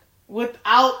 Yep.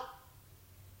 Without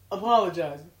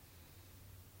apologizing.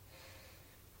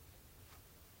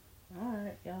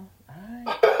 Alright, y'all. Alright.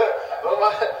 What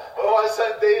my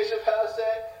son Dave Chappelle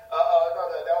said?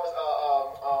 That was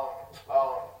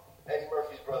Eddie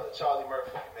Murphy's brother, Charlie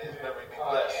Murphy. May his memory be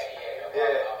blessed.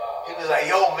 Yeah. He was like,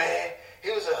 yo, man,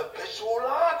 he was a habitual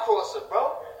line crosser,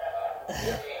 bro.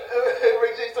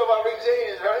 Rick James talking about Rick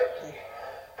James, right?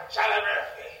 Charlie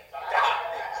Murphy.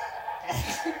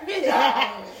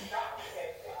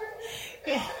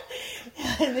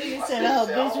 Nigga said a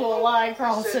habitual line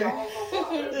crosser. He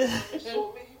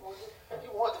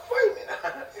wanted to fight me.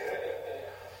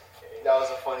 That was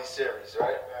a funny series,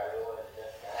 right?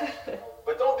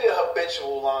 But don't be a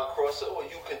habitual line crosser where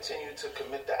you continue to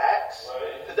commit the acts.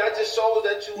 Because that just shows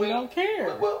that you don't care.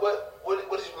 What did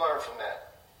you learn from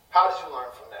that? How did you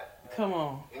learn from that? Come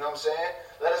on. You know what I'm saying?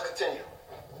 Let us continue.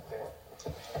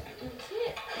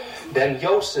 Then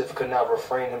Joseph could not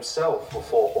refrain himself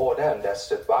before all them that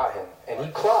stood by him, and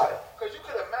he cried. Because you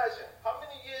could imagine how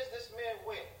many years this man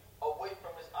went away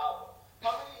from his Abba.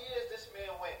 How many years this man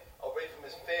went away from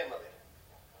his family.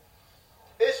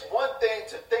 It's one thing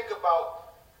to think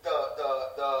about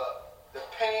the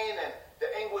pain and the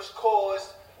anguish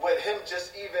caused with him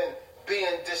just even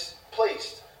being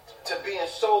displaced, to being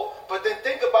so. But then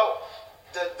think about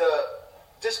the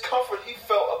discomfort he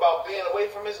felt about being away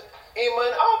from his Ima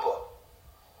and Abba.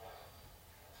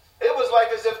 It was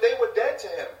like as if they were dead to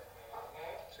him.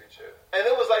 And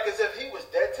it was like as if he was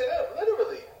dead to them,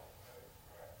 literally.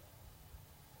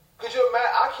 Could you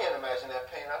imagine? I can't imagine that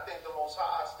pain. I think the Most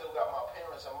High, I still got my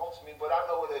parents amongst me, but I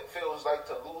know what it feels like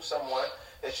to lose someone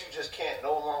that you just can't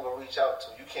no longer reach out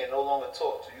to. You can't no longer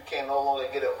talk to. You can't no longer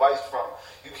get advice from.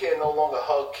 You can't no longer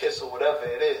hug, kiss, or whatever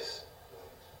it is.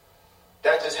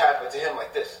 That just happened to him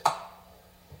like this.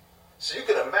 So you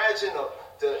can imagine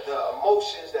the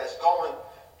emotions that's going,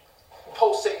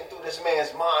 pulsating through this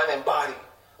man's mind and body.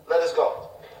 Let us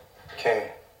go.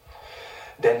 Okay.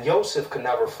 Then Joseph could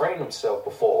not refrain himself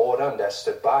before all them that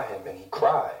stood by him, and he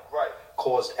cried. Right.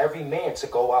 Caused every man to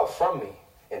go out from me,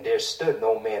 and there stood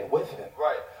no man with him.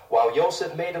 Right. While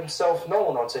Joseph made himself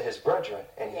known unto his brethren,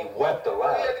 and he wept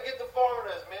aloud. We had to get the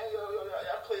foreigners, man.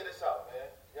 Y'all clear this out, man.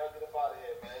 Y'all get up out of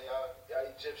here, man. Y'all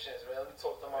Egyptians, man. Let me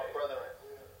talk to my brethren.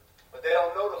 But they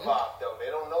don't know the vibe, though.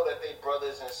 They don't know that they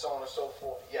brothers and so on and so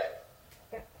forth yet.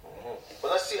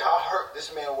 But let's see how hurt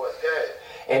this man was. Go ahead.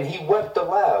 And he wept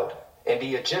aloud, and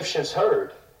the Egyptians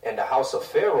heard, and the house of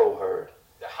Pharaoh heard.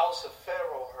 The house of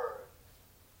Pharaoh heard.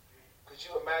 Could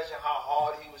you imagine how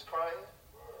hard he was crying?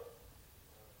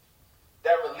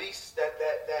 That release, that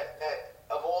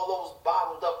of all those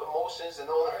bottled up emotions and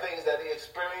all the things that he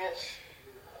experienced.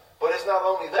 But it's not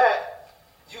only that.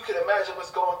 you can imagine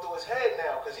what's going through his head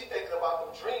now, because he's thinking about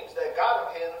them dreams that got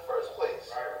him here in the first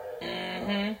place.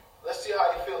 Mm-hmm. Let's see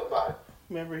how you feel about it.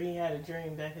 Remember, he had a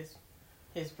dream that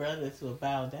his brothers would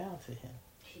bow down to him.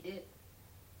 He did.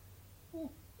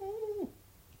 Mm-hmm.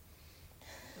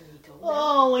 He told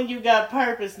Oh, when you got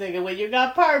purpose, nigga. When you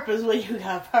got purpose, when you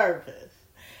got purpose.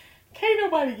 Can't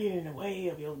nobody get in the way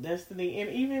of your destiny. And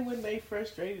even when they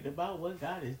frustrated about what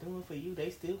God is doing for you, they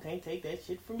still can't take that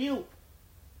shit from you.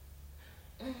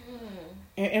 Mm-hmm.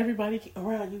 And everybody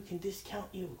around you can discount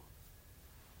you.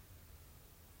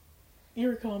 You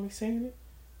recall me saying it?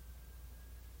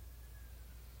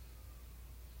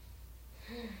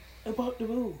 About the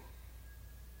boo.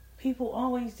 People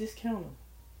always discount them.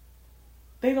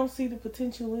 They don't see the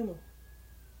potential in them.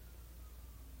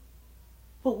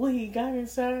 But what he got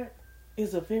inside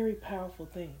is a very powerful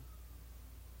thing.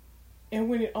 And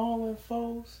when it all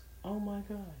unfolds, oh my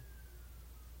God.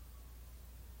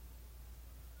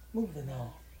 Moving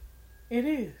on. It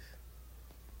is.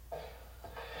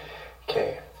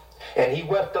 Okay. And he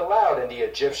wept aloud, and the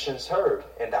Egyptians heard,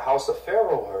 and the house of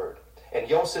Pharaoh heard. And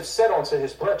Joseph said unto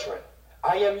his brethren,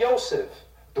 I am Joseph,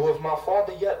 doeth my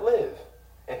father yet live?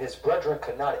 And his brethren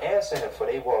could not answer him, for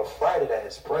they were affrighted at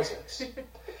his presence.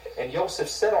 And Joseph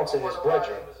said unto his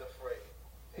brethren,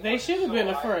 They should have been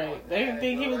afraid. They didn't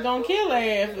think he was going to kill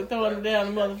their ass for throwing them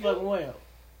down the motherfucking well.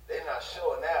 They're not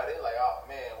sure now. They're like, oh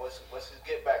man, what's his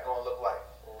get back gonna look like?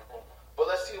 But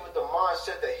let's see what the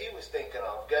mindset that he was thinking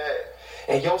of. Go ahead.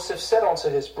 And Joseph said unto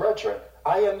his brethren,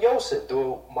 I am Joseph,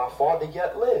 do my father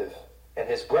yet live? And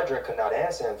his brethren could not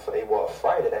answer him, for they were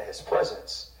affrighted at his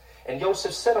presence. And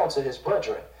Joseph said unto his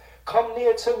brethren, Come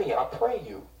near to me, I pray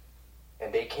you.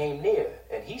 And they came near,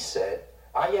 and he said,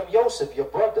 I am Joseph, your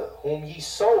brother, whom ye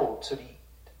sold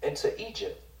into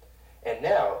Egypt. And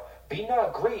now be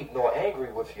not grieved nor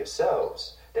angry with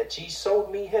yourselves, that ye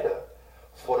sold me hither.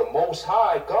 For the Most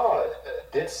High God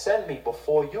did send me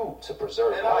before you to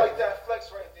preserve And life. I like that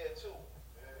flex right there too.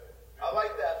 I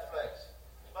like that flex.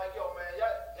 Like, yo, man,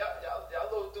 y'all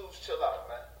little dudes chill out,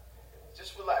 man.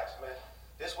 Just relax, man.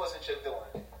 This wasn't your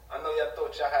doing. I know y'all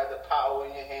thought y'all had the power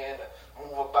in your hand to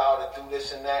move about and do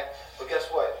this and that. But guess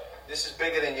what? This is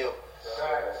bigger than you.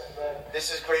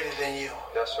 This is greater than you.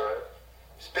 That's right.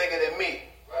 It's bigger than me.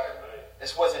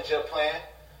 This wasn't your plan.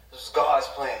 This was God's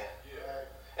plan.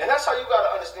 And that's how you got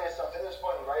to understand something. It's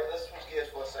funny, right? Let's switch gears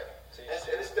for a second.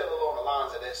 And it's still along the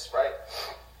lines of this, right?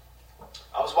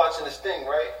 I was watching this thing,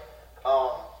 right?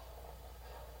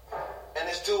 And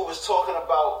this dude was talking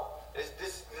about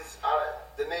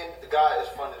the guy is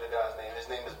funny. The guy's name. His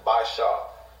name is Bashar.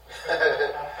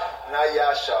 Not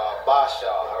Yashar, Bashar.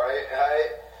 All right.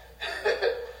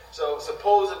 So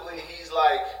supposedly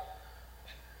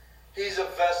he's a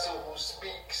vessel who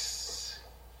speaks.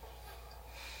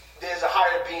 There's a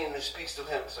higher being who speaks to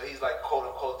him. So he's like, quote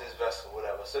unquote, this vessel,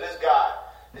 whatever. So this guy,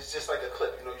 it's just like a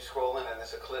clip. You know, you scroll in and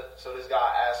it's a clip. So this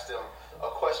guy asked him a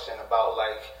question about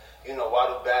why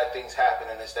do bad things happen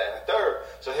and this, that, and the third.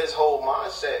 So his whole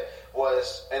mindset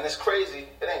was, and it's crazy.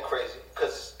 It ain't crazy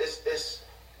because this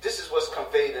is what's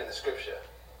conveyed in the scripture.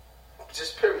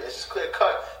 Just period. It's just clear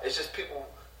cut. It's just people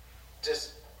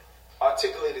just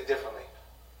articulate it differently.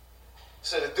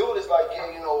 So the dude is like,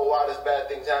 why does bad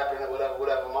things happen and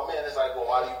whatever. My man is like, well,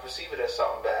 why do you perceive it as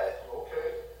something bad?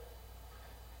 Okay.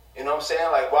 You know what I'm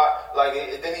saying? Like, why? Like,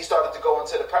 then he started to go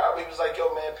into the parable. He was like,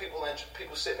 yo, man,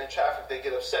 people sitting in traffic, they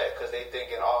get upset because they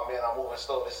thinking, oh, man, I'm moving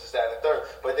slow, this is that, and the third.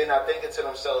 But they're not thinking to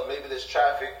themselves, maybe this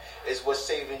traffic is what's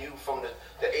saving you from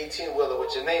the 18-wheeler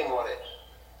with your name on it.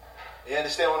 You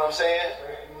understand what I'm saying?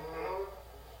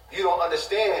 Mm-hmm. You don't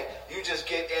understand. You just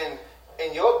get in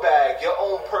your bag, your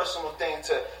own personal thing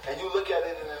and you look at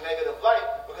it in a negative light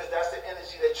because that's the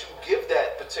energy that you give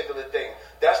that particular thing.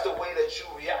 That's the way that you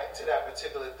react to that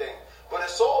particular thing. But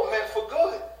it's all meant for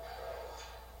good.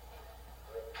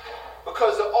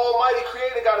 Because the Almighty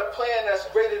Creator got a plan that's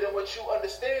greater than what you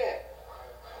understand.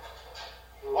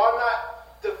 Why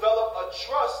not develop a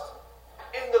trust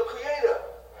in the Creator?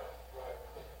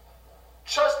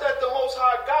 Trust that the Most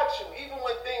High got you, even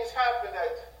when things happen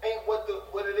that ain't what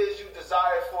it is you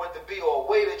desire for it to be, or a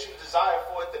way that you desire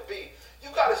for it to be.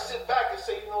 You got to sit back and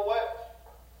say, you know what?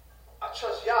 I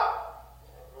trust Yah.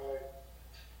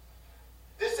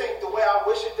 This ain't the way I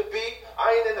wish it to be.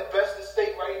 I ain't in the best of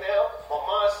state right now. My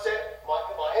mindset, my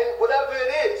whatever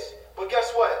it is. But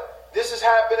guess what? This is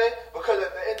happening because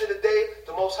at the end of the day,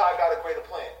 the Most High got a greater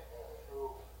plan.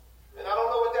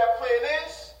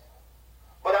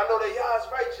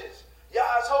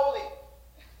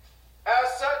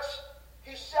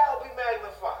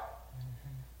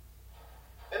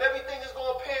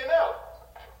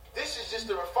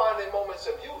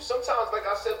 sometimes, like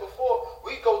I said before,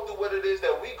 we go through what it is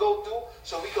that we go through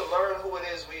so we can learn who it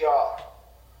is we are.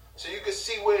 So you can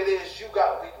see where it is you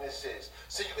got weaknesses.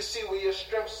 So you can see where your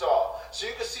strengths are. So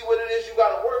you can see what it is you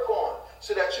got to work on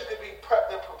so that you can be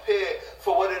prepped and prepared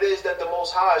for what it is that the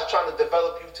Most High is trying to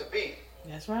develop you to be.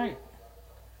 That's right.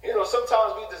 You know,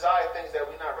 sometimes we desire things that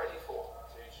we're not ready for.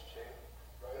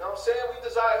 You know what I'm saying? We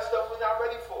desire stuff we're not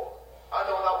ready for. I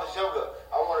know when I was younger,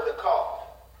 I wanted a car.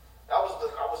 That was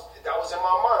in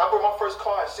my mind. I bought my first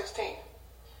car at 16.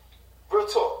 Real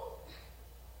talk.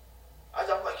 I'm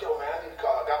like, yo, man, I need a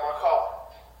car. I got my car.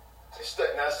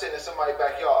 Now it's sitting in somebody's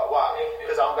backyard. Why?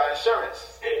 Because I don't got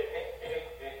insurance.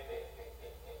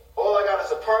 All I got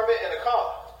is a permit and a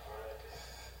car.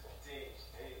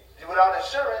 Without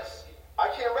insurance, I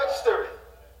can't register it.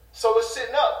 So it's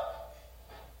sitting up.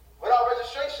 Without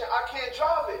registration, I can't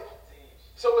drive it.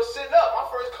 So it's sitting up. My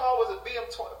first car was a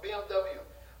BMW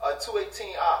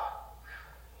 218i.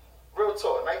 Real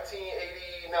talk,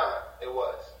 1989 it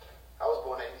was. I was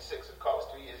born in 86. The car was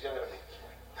 3 years younger than me.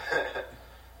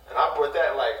 And I bought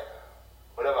that like,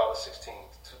 whatever, I was 16,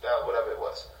 2000, whatever it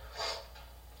was.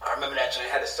 I remember that joint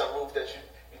had a sunroof that you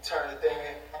turn the thing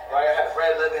in, right? I had a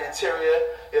red leather interior.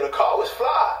 Yeah, the car was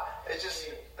fly. I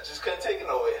just couldn't take it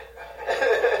nowhere.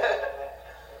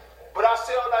 But I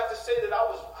say all that to say that I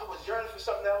was yearning for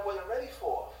something that I wasn't ready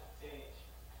for.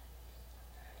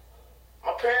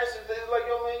 My parents, they was like,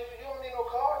 yo, man, you don't need no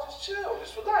car. Just chill.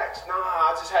 Just relax. Nah,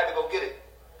 I just had to go get it.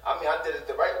 I mean, I did it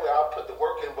the right way. I put the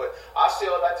work in. But I say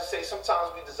all that to say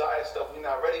sometimes we desire stuff we're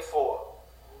not ready for.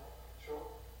 True.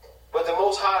 But the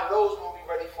Most High knows when we're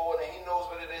ready for it, and He knows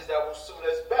what it is that will suit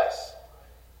us best.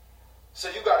 So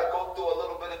you got to go through a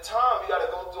little bit of time. You got to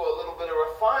go through a little bit of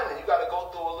refining. You got to go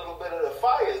through a little bit of the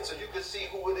fire so you can see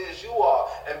who it is you are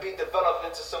and be developed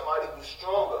into somebody who's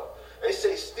stronger. They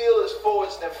say steel is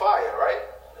forged in fire, right?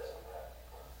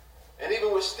 And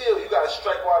even with steel, you got to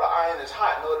strike while the iron is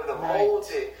hot in order to mold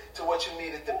it to what you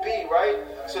need it to be, right?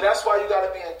 So that's why you got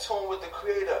to be in tune with the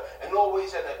Creator and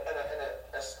always in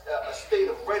a state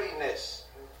of readiness.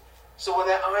 So when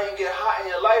that iron get hot in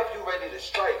your life, you ready to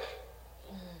strike.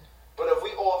 But if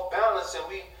we off balance and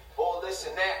we all this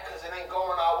and that because it ain't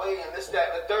going our way and this,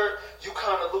 that, and the third, you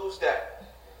kind of lose that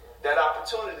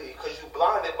opportunity because you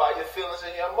blinded by your feelings and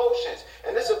your emotions.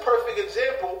 And this is a perfect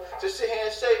example to sit here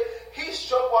and say, he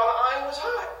struck while the iron was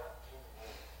hot.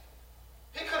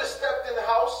 He could have stepped in the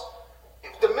house.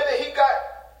 The minute he got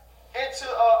into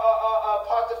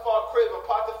Potiphar's crib and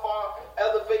Potiphar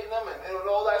elevating him and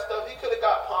all that stuff, he could have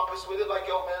got pompous with it like,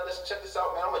 yo, man, listen, check this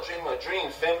out, man. I'm a dreamer of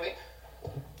dreams, family.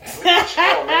 Man, God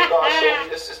showed me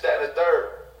this, that, and the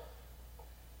third.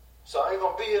 So I ain't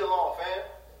going to be here long, fam.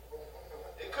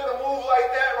 It could have moved like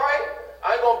that, right?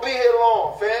 I ain't going to be here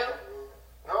long, fam.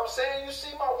 You know what I'm saying? You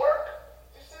see my work?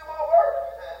 You see my work?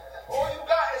 All you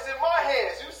got is in my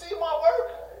hands. You see my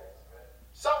work?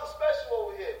 Something special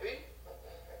over here, B.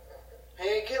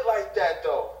 He ain't get like that,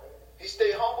 though. He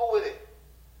stayed humble with it.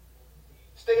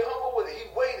 Stay humble with it. He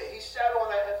waited. He sat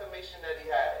on that information that he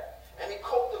had. And he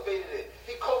cultivated it.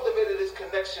 He cultivated his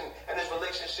connection and his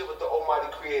relationship with the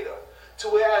Almighty Creator. To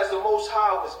whereas the Most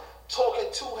High was talking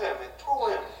to him and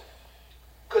through him.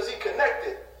 Because he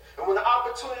connected. And when the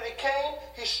opportunity came,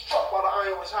 he struck while the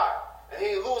iron was hot. And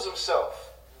he didn't lose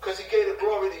himself. Because he gave the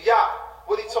glory to Yah.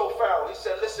 What he told Pharaoh, he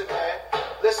said, listen, man,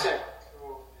 listen.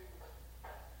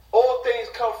 All things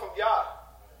come from Yah.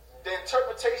 The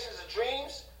interpretations of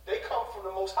dreams, they come from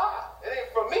the Most High. It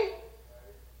ain't from me.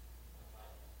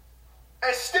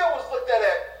 And still was looked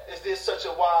at as there's such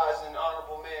a wise and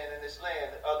honorable man in this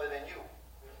land other than you.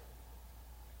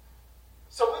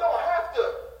 So we don't have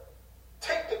to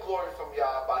take the glory from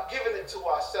Yah by giving it to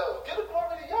ourselves. Give the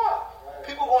glory to Yah.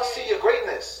 People going to see your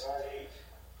greatness.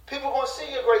 People going to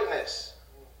see your greatness.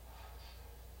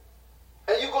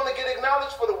 And you're going to get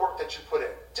acknowledged for the work that you put in.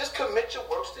 Just commit your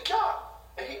works to Yah.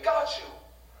 And He got you.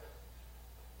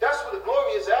 That's where the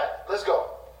glory is at. Let's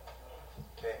go.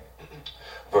 Okay.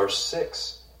 Verse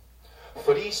 6.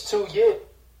 For these 2 years.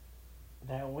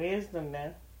 That wisdom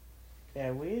now.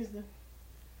 That wisdom.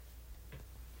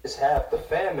 Hath the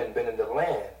famine been in the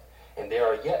land, and there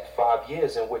are yet 5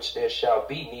 years in which there shall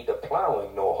be neither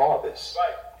plowing nor harvest.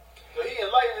 Right. So he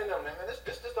enlightening them, man.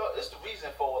 This the reason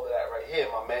for all of that right here,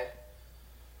 my man.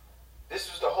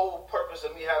 This was the whole purpose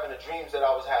of me having the dreams that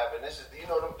I was having. This is,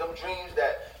 them dreams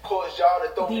that caused y'all to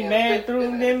throw me in the man threw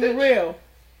them in the real.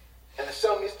 And to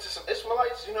sell me to some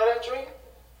Ishmaelites. You know that dream?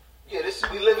 Yeah,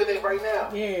 we living it right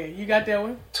now. Yeah, you got that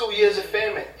one? 2 years of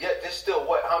famine. Yet there's still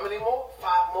what? How many more?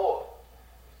 5 more.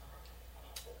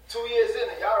 2 years in,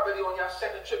 and y'all already on y'all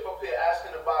second trip up here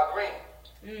asking to buy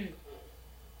grain.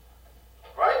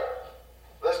 Right?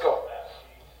 Let's go.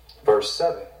 Verse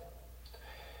 7.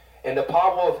 And the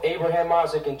power of Abraham,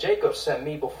 Isaac, and Jacob sent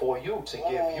me before you to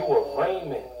give you a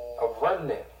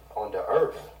remnant on the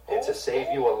earth, and to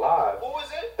save you alive. Who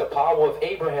is it? The power of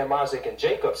Abraham, Isaac, and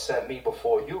Jacob sent me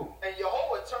before you. And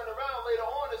Jehovah turned around later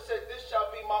on and said, this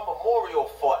shall be my memorial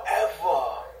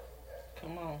forever.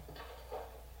 Come on.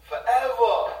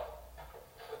 Forever.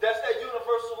 But that's that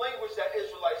universal language that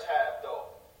Israelites have, though.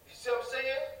 You see what I'm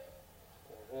saying?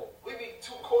 We be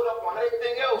too caught up on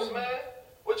everything else, man.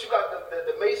 What you got,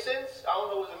 the Masons? I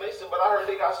don't know who's a Mason, but I heard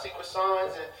they got secret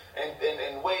signs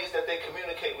and ways that they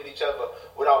communicate with each other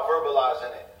without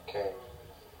verbalizing it. Okay.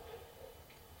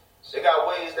 They got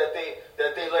ways that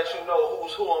they let you know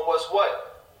who's who and what's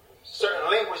what. Certain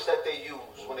language that they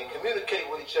use when they communicate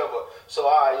with each other. So,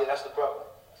 yeah, that's the brother.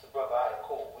 That's the brother. All right,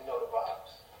 cool. We know the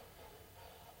vibes.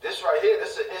 This right here,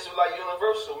 this is Israelite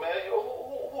universal, man.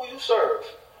 Yo, who you serve?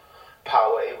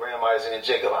 Power, Abraham, Isaac, and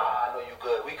Jacob. I know you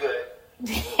good. We good. We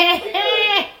good.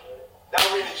 That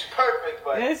don't mean that you're perfect,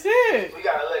 but that's it. We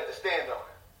got a leg to stand on.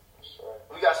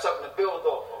 We got something to build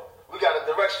off of. We got a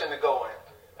direction to go in.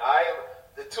 All right?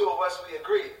 The two of us, we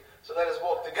agree. So let us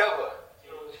walk together.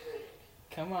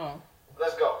 Come on.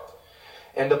 Let's go.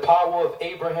 And the power of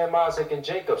Abraham, Isaac, and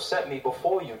Jacob sent me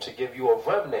before you to give you a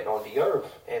remnant on the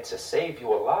earth, and to save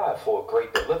you alive for a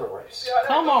great deliverance.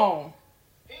 Come on.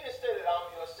 He didn't say that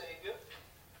I'm your savior.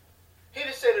 He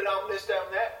didn't say that I'm this, that,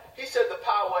 and that. He said the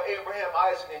power of Abraham,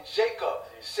 Isaac, and Jacob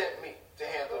sent me to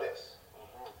handle this.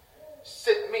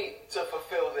 Sent me to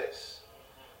fulfill this.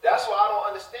 That's why I don't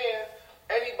understand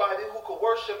anybody who could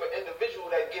worship an individual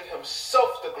that give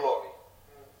himself the glory.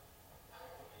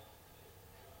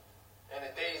 In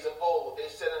the days of old, they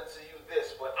said unto you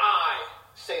this, but I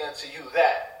say unto you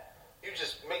that. You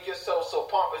just make yourself so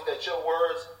pompous that your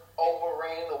words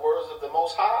overreign the words of the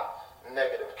Most High.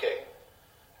 Negative K.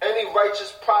 Any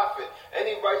righteous prophet,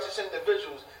 any righteous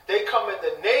individuals, they come in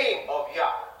the name of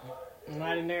Yah.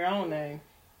 Not in their own name.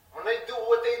 When they do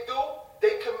what they do,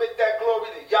 they commit that glory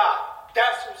to Yah.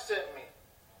 That's who sent me.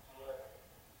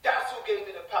 That's who gave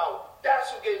me the power.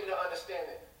 That's who gave me the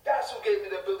understanding. That's who gave me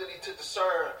the ability to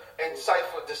discern and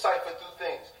decipher through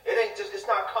things. It's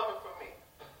not coming from me.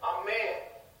 I'm man.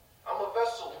 I'm a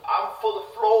vessel. I'm full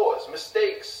of flaws,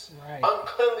 mistakes,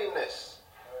 uncleanliness.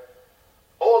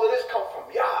 All of this come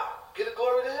from Yah. Give the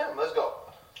glory to him. Let's go.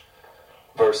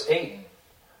 Verse 8.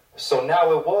 So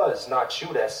now it was not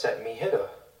you that sent me hither,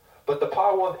 but the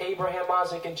power of Abraham,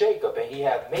 Isaac, and Jacob, and he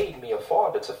hath made me a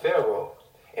father to Pharaoh,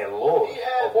 and Lord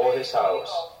of all his house.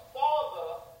 A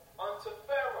father unto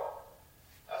Pharaoh.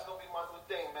 That's going to be my new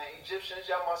thing, man. Egyptians,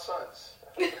 y'all my sons.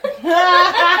 He talking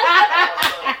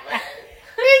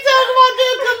about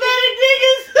them comedic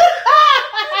niggas.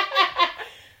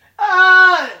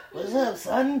 What's up,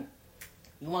 son?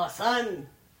 You my son?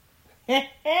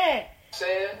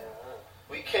 Saying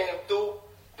we came through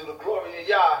the glory of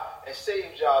Yah and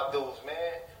saved y'all dudes,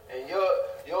 man. And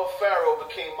your Pharaoh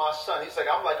became my son. He's like,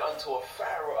 I'm like unto a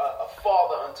Pharaoh, a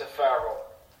father unto Pharaoh.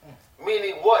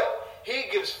 Meaning what? He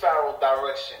gives Pharaoh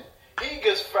direction. He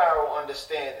gives Pharaoh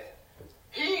understanding.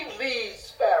 He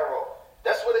leads Pharaoh.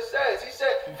 That's what it says. He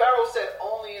said, Pharaoh said,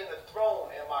 only in the throne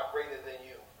am I greater than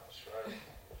you. That's right.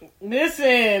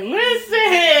 Listen.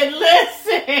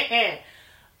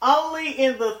 Only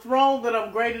in the throne that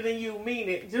I'm greater than you, mean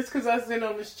it. Just because I sit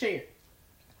on this chair.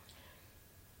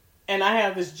 And I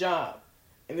have this job.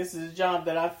 And this is a job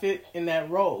that I fit in that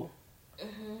role.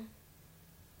 Mm-hmm.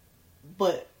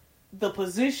 But the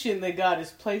position that God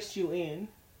has placed you in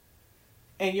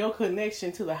and your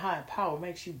connection to the higher power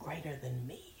makes you greater than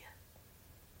me.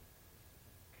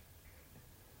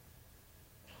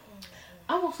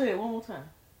 I'm going to say it one more time.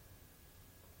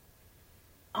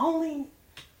 Only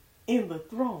in the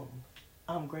throne,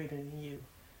 I'm greater than you.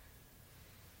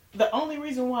 The only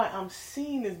reason why I'm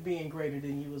seen as being greater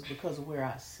than you is because of where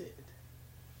I sit.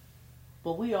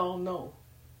 But we all know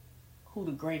who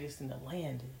the greatest in the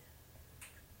land is.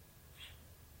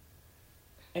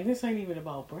 And this ain't even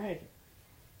about bragging.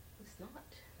 It's not.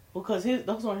 Because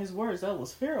those aren't his words. That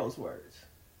was Pharaoh's words.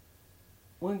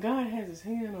 When God has his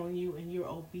hand on you and you're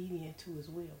obedient to his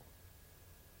will,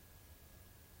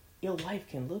 your life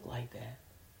can look like that.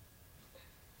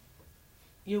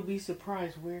 You'll be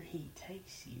surprised where he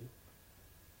takes you.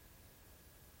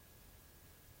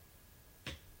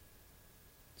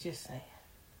 Just saying.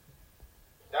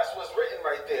 That's what's written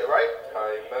right there, right?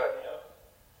 Amen.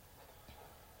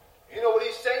 You know what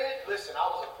he's saying? Listen, I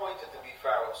was appointed to be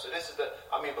Pharaoh. So this is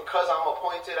because I'm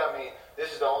appointed,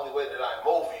 this is the only way that I'm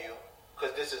over you.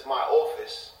 Because this is my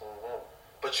office. Mm-hmm.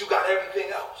 But you got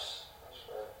everything else. That's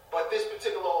right. But this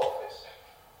particular office.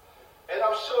 And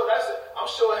I'm sure that's it. I'm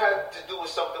sure it had to do with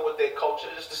something with their culture.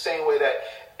 Just the same way that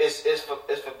it's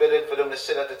forbidden for them to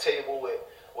sit at the table with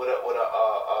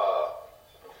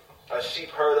a sheep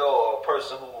herder or a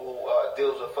person who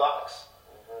deals with flocks.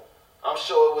 I'm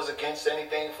sure it was against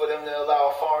anything for them to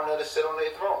allow a foreigner to sit on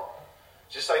their throne.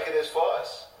 Just like it is for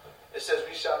us. It says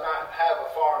we shall not have a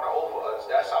foreigner over us.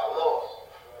 That's our law.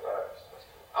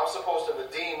 I'm supposed to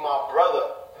redeem my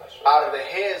brother out of the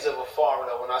hands of a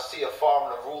foreigner when I see a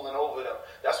foreigner ruling over them.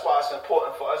 That's why it's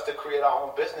important for us to create our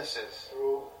own businesses.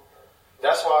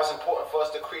 That's why it's important for us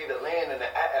to create a lane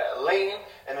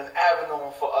and an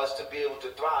avenue for us to be able to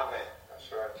thrive in.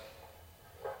 That's right.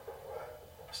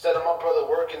 Instead of my brother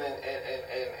working and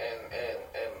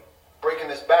breaking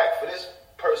his back for this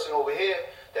person over here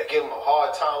that give him a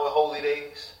hard time with holy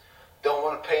days, don't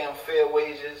want to pay him fair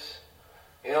wages,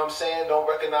 you know what I'm saying? Don't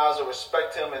recognize or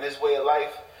respect him and his way of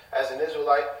life as an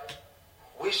Israelite.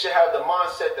 We should have the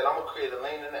mindset that I'm going to create a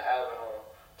lane in the avenue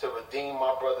to redeem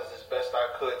my brothers as best I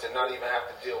could, to not even have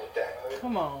to deal with that.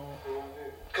 Come on.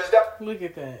 Look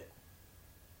at that.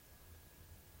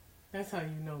 That's how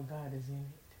you know God is in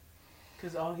it.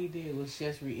 Because all he did was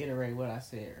just reiterate what I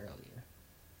said earlier.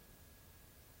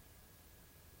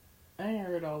 I ain't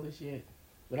heard all this yet,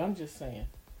 but I'm just saying.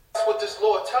 That's what this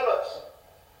Lord tell us.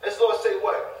 This Lord say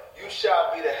what? You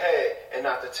shall be the head and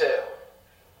not the tail.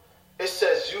 It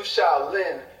says you shall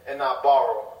lend and not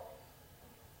borrow.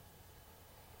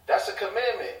 That's a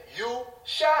commandment. You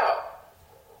shall.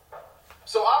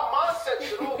 So our mindset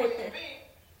should always be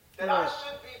that I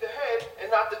should be the head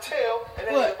and not the tail in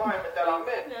any environment that I'm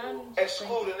in,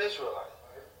 excluding Israelites.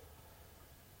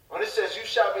 When it says you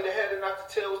shall be the head and not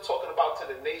the tail, it's talking about to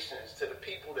the nations, to the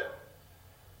people them.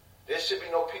 There should be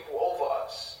no people over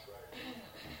us.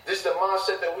 This is the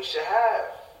mindset that we should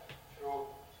have.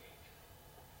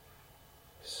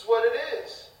 This is what it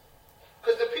is.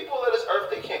 Because the people of this earth,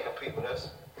 they can't compete with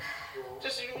us.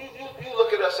 Just you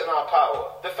look at us in our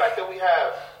power. The fact that we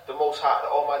have the Most High, the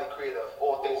Almighty Creator of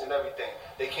all things and everything,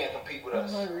 they can't compete with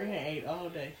us. I'm hungry and ate all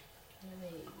day.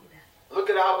 Look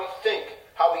at how we think,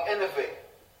 how we innovate.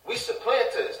 We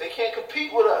supplanters. They can't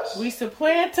compete with us. We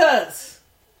supplanters.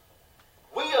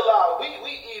 We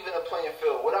even a playing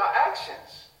field with our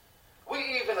actions. We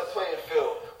even a playing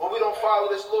field when we don't follow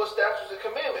this Lord's statutes and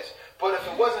commandments. But if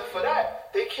it wasn't for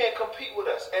that, they can't compete with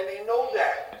us, and they know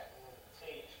that.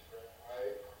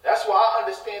 That's why I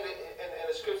understand it in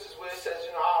the scriptures where it says,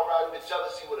 I'll rally the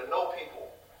jealousy with the no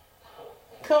people.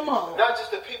 Come on. Not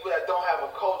just the people that don't have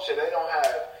a culture,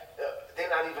 they're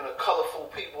not even a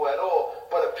colorful people at all,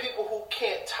 but the people who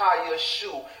can't tie your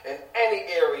shoe in any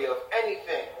area of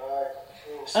anything.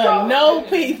 No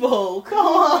people. Come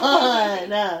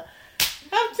on.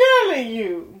 I'm telling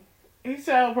you. He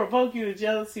said I'll provoke you to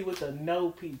jealousy with the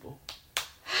no people.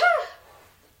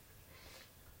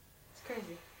 It's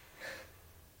crazy.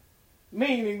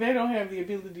 Meaning they don't have the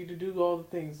ability to do all the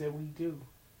things that we do.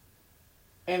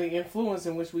 And the influence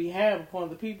in which we have upon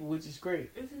the people, which is great.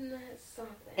 Isn't that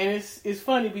something? And it's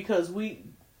funny because we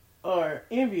are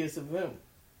envious of them.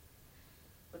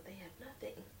 But they have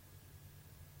nothing.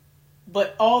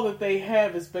 But all that they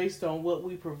have is based on what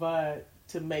we provide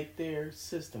to make their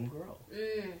system grow.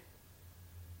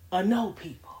 A no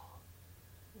people.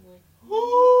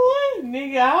 Ooh,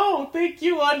 nigga, I don't think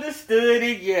you understood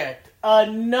it yet. A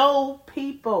no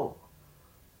people.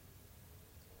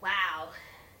 Wow.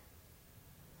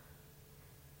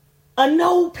 A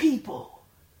no people.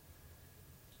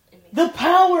 The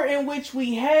power in which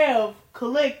we have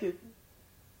collective.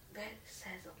 That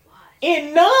says a lot.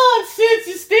 In nonsense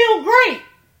is still great.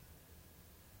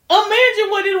 Imagine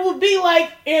what it would be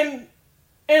like in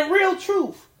real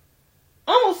truth.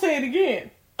 I'm gonna say it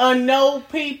again. A no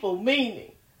people,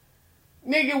 meaning,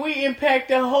 nigga, we impact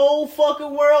the whole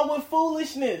fucking world with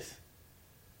foolishness.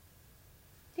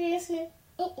 Yes, it.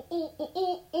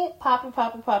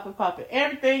 Popping.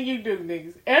 Everything you do,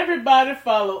 niggas. Everybody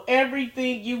follow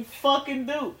everything you fucking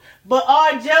do. But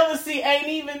our jealousy ain't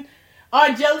even.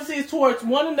 Our jealousy is towards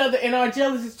one another, and our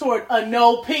jealousy is toward a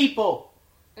no people.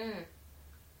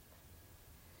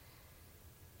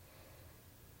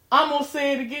 I'm gonna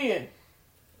say it again.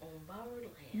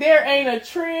 There ain't a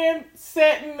trend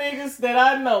setting niggas that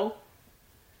I know.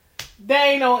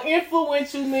 There ain't no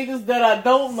influential niggas that I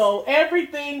don't know.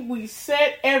 Everything we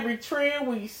set, every trend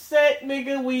we set,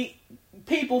 nigga,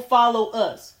 people follow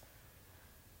us.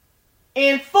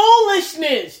 In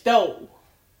foolishness, though.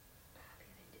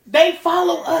 They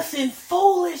follow us in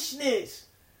foolishness.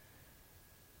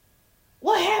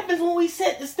 What happens when we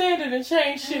set the standard and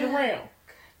change shit around?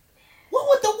 What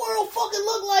would the world fucking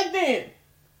look like then?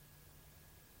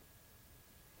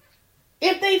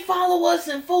 If they follow us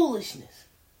in foolishness.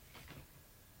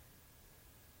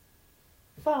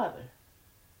 Father,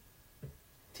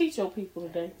 teach your people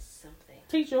today. Something.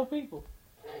 Teach your people.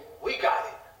 We got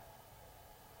it.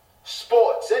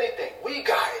 Sports, anything, we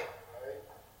got it.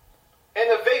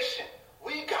 Innovation,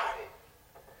 we got it.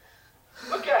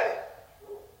 Look at it.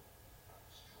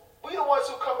 We the ones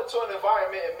who come into an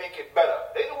environment and make it better.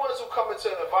 They the ones who come into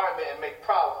an environment and make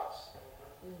problems.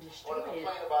 Want to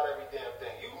complain about every damn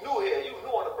thing. You new here, you new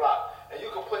on the block, and you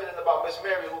complaining about Miss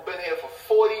Mary who been here for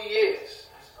 40 years.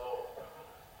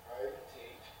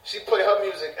 She play her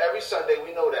music every Sunday,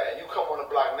 we know that. And you come on the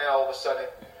block now, all of a sudden,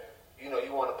 you know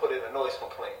you want to put in a noise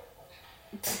complaint.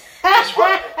 It's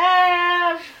right.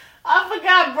 I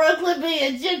forgot Brooklyn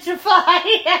being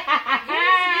gentrified.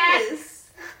 Yes.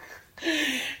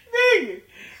 Nigga.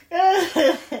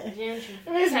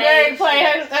 Miss Mary play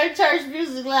her church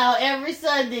music loud every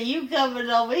Sunday. You coming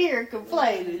over here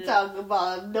complaining, talking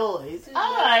about noise.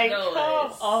 I'm like, come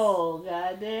on,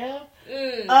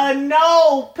 goddamn.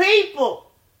 No, people.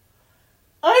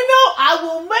 I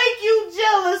will make you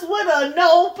jealous with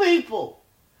no people.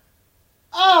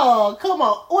 Oh, come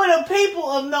on. With a people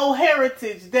of no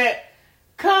heritage that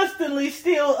constantly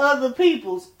steal other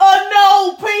people's.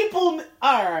 No people.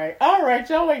 All right.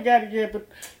 Y'all ain't got it yet, but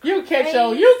you catch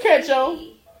on. That's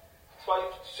why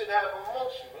you shouldn't have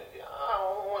emotion. I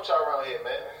don't want y'all around here,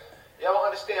 man. Y'all don't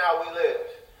understand how we live.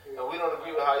 And we don't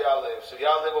agree with how y'all live. So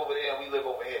y'all live over there and we live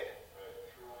over here.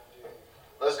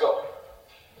 Let's go.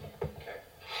 Okay.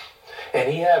 And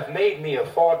he hath made me a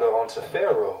father unto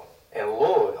Pharaoh, and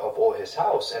Lord of all his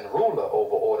house, and ruler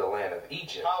over all the land of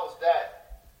Egypt. How's that?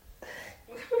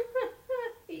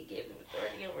 He gave him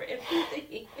authority over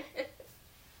everything.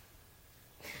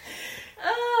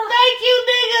 Thank you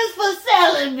niggas for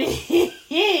selling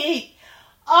me.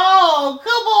 Oh,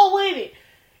 come on with it.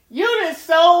 You done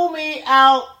sold me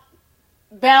out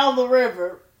down the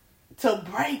river to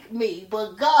break me,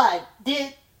 but God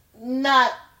did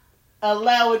not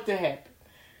allow it to happen.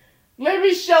 Let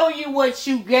me show you what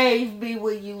you gave me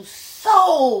when you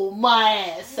sold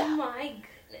my ass out. Oh my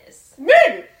goodness.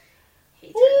 Nigga. He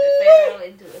turned the Pharaoh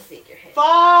into a figurehead.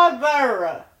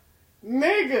 Father.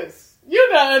 Niggas.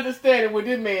 You not understanding what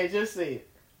this man just said.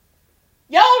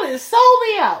 Y'all done sold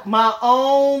me out. My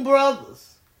own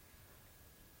brothers.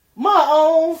 My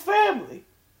own family.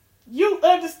 You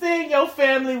understand your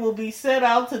family will be set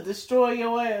out to destroy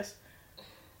your ass.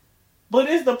 But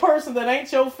it's the person that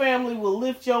ain't your family will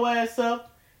lift your ass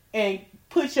up and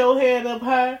put your head up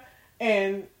high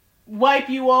and wipe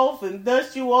you off and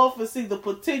dust you off and see the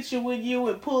potential in you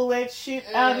and pull that shit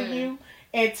out of you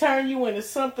and turn you into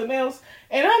something else.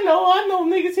 And I know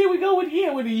niggas, here we go with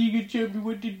you can tell me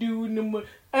what to do in the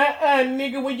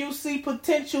nigga, when you see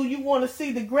potential, you want to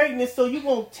see the greatness, so you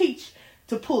won't teach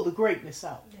to pull the greatness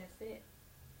out. That's it.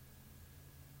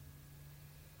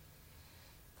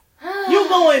 You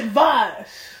gonna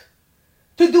advise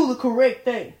to do the correct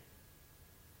thing,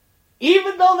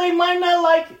 even though they might not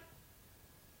like it,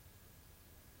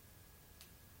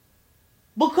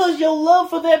 because your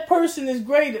love for that person is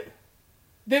greater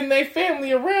than their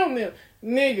family around them.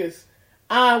 Niggas,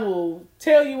 I will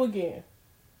tell you again,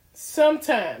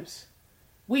 sometimes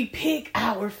we pick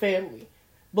our family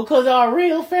because our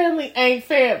real family ain't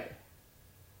family.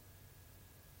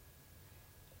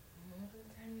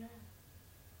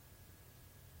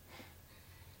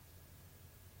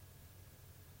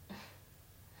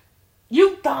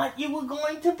 You thought you were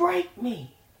going to break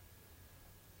me.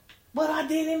 But I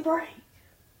didn't break.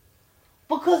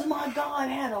 Because my God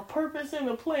had a purpose and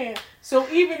a plan. So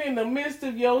even in the midst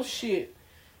of your shit,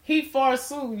 he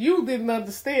foresaw you didn't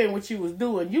understand what you was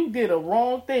doing. You did a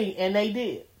wrong thing, and they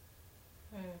did.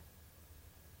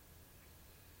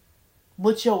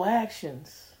 But your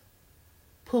actions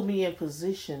put me in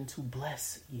position to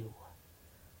bless you.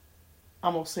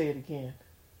 I'm going to say it again.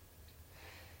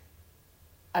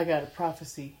 I got a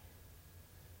prophecy,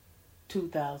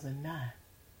 2009,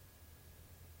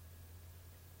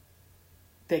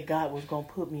 that God was going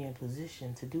to put me in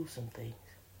position to do some things.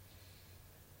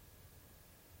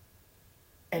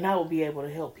 And I will be able to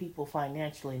help people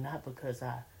financially, not because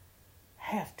I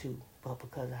have to, but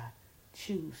because I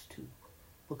choose to,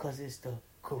 because it's the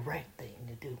correct thing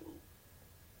to do.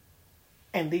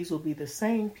 And these will be the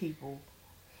same people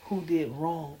who did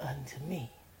wrong unto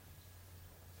me.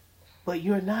 But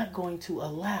you're not going to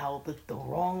allow the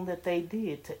wrong that they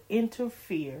did to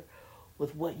interfere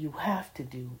with what you have to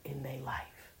do in their life.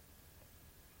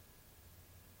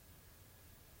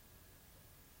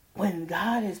 When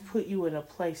God has put you in a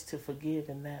place to forgive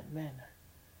in that manner,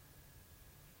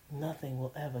 nothing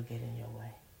will ever get in your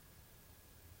way.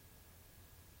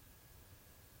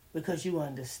 Because you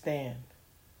understand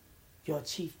your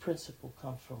chief principle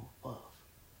comes from above.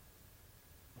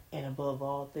 And above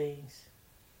all things,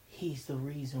 he's the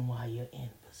reason why you're in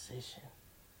position.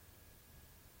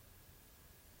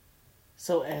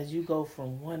 So as you go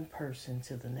from one person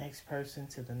to the next person,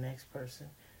 to the next person,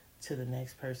 to the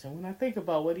next person, when I think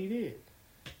about what he did,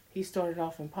 he started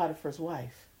off in Potiphar's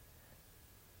wife.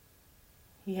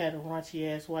 He had a raunchy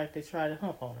ass wife that tried to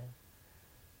hump on him.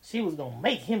 She was going to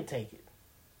make him take it.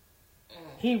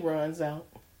 He runs out.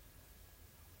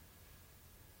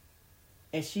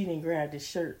 And she didn't grab his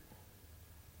shirt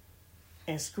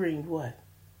and screamed what?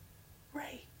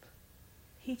 Rape.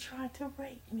 He tried to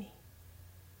rape me.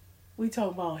 We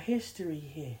talk about history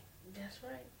here. That's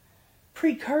right.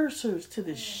 Precursors to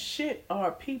the shit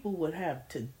our people would have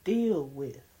to deal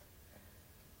with.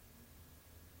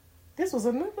 This was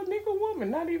another nigga woman,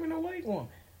 not even a white woman.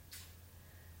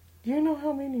 Do you know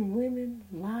how many women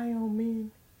lie on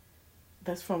men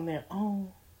that's from their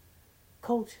own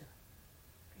culture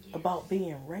about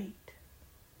being raped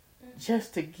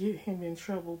just to get him in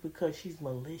trouble because she's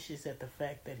malicious at the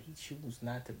fact that he chooses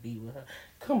not to be with her?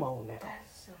 Come on now.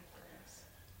 That's something else.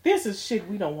 This is shit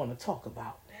we don't want to talk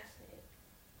about. That's it.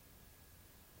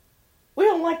 We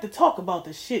don't like to talk about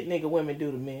the shit nigga women do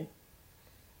to men.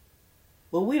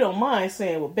 But we don't mind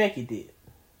saying what Becky did.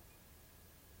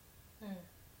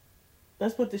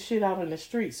 Let's put the shit out in the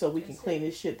street so we can clean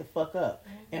this shit the fuck up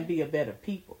and be a better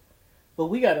people. But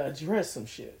we got to address some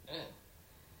shit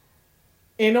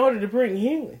in order to bring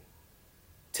healing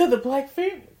to the black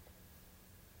family.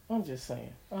 I'm just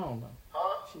saying. I don't know.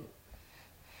 Huh? Shit.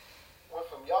 Went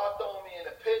from y'all throwing me in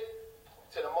the pit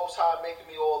to the Most High making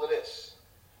me all of this.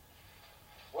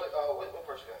 What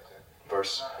verse you got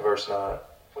there? Verse 9.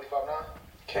 45:9?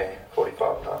 Okay,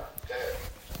 45:9. Go ahead.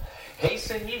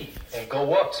 Hasten ye, and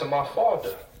go up to my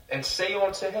father, and say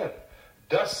unto him,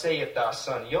 Thus saith thy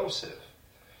son Joseph,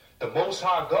 The Most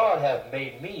High God hath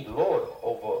made me Lord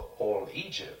over all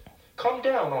Egypt. Come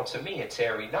down unto me, and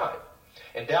tarry not.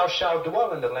 And thou shalt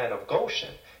dwell in the land of Goshen,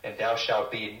 and thou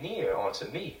shalt be near unto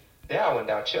me, thou and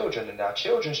thy children, and thy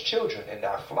children's children, and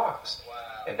thy flocks,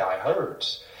 and thy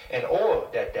herds, and all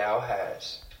that thou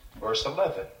hast. Verse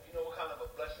 11. You know what kind of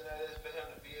a blessing that is for him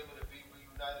to be able to be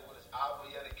reunited with his Abba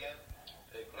yet again?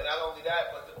 And not only that,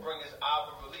 but to bring his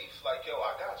Abba relief. Like, yo,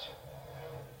 I got you.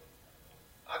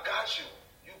 I got you.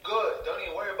 You good. Don't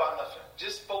even worry about nothing.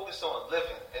 Just focus on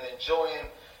living and enjoying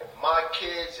my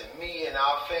kids and me and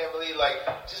our family. Like,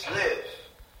 just live.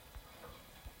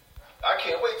 I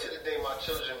can't wait till the day my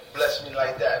children bless me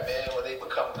like that, man, when they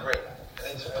become great. And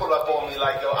they just pull up on me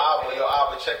like, yo,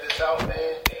 Abba, check this out,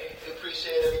 man. We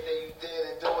appreciate everything you did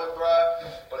and doing, bruh.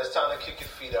 But it's time to kick your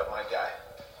feet up, my guy.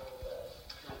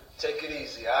 Take it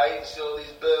easy, alright? See all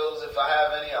these bills, if I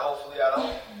have any, hopefully I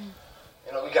don't.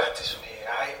 You know, we got this from here,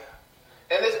 alright?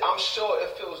 And I'm sure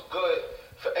it feels good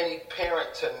for any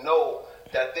parent to know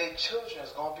that their children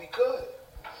is going to be good.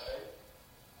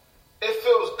 It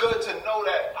feels good to know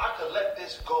that I could let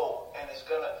this go and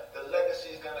the legacy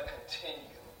is going to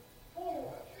continue.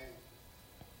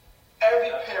 Every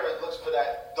parent looks for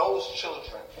those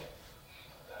children.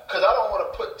 Because I don't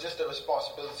want to put just the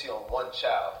responsibility on one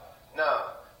child. Nah.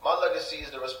 My legacy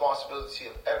is the responsibility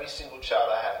of every single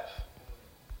child I have.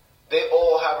 They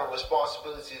all have a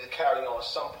responsibility to carry on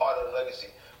some part of the legacy,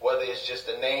 whether it's just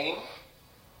a name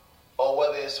or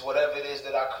whether it's whatever it is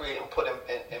that I create and put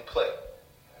in play.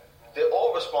 They're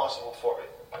all responsible for it.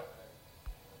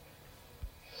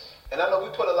 And I know we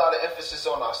put a lot of emphasis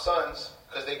on our sons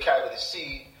because they carry the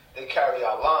seed, they carry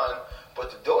our line, but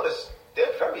the daughters,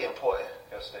 they're very important.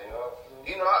 Yes, they are.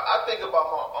 You know, I think about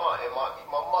my aunt and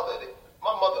my mother.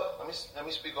 My mother, let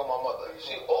me speak on my mother.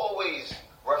 She always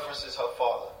references her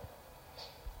father.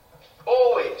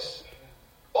 Always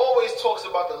talks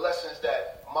about the lessons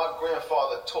that my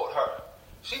grandfather taught her.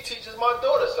 She teaches my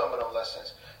daughter some of them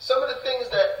lessons. Some of the things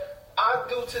that I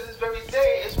do to this very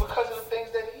day is because of the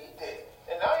things that he did.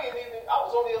 And I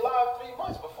was only alive 3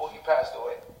 months before he passed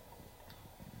away.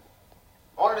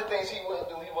 One of the things he wouldn't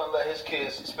do, he wouldn't let his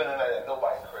kids spend the night at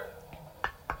nobody's crib.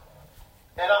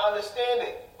 And I understand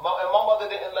it. And my mother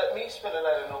didn't let me spend the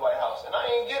night at nobody's house. And I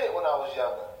didn't get it when I was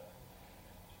younger.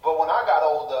 But when I got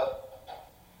older,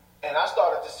 and I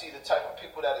started to see the type of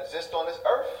people that exist on this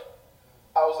earth,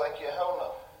 I was like, yeah, hell no.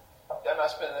 They're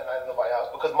not spending the night at nobody's house.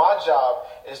 Because my job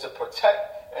is to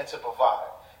protect and to provide.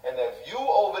 And if you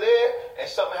over there and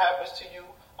something happens to you,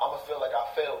 I'm going to feel like I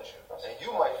failed you. And you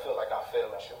might feel like I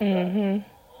failed you.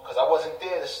 Because I wasn't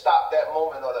there to stop that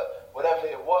moment or whatever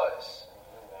it was.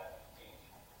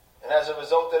 And as a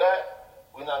result of that,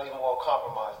 we're not even going to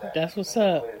compromise that. That's what's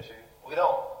up. We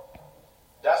don't.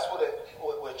 That's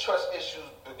where trust issues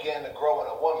begin to grow in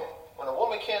a woman. When a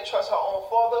woman can't trust her own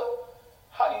father,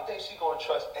 how do you think she gonna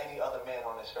trust any other man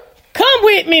on this earth? Come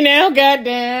with me now,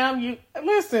 goddamn. You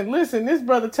listen. This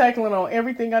brother tackling on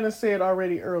everything I done said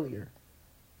already earlier.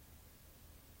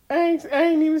 I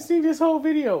ain't even seen this whole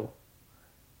video.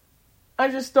 I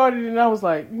just started and I was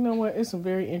like, you know what? It's some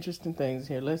very interesting things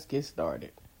here. Let's get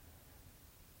started.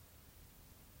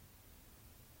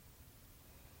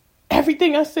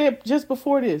 Everything I said just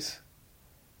before this.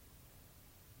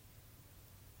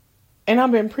 And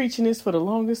I've been preaching this for the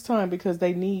longest time because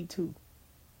they need to.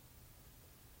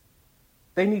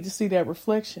 They need to see that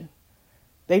reflection.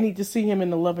 They need to see him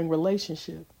in a loving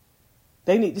relationship.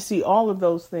 They need to see all of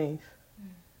those things.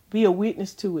 Be a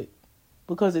witness to it.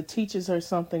 Because it teaches her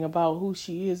something about who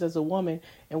she is as a woman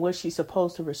and what she's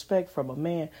supposed to respect from a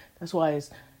man. That's why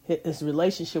his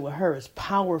relationship with her is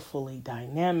powerfully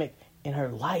dynamic in her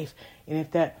life. And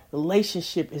if that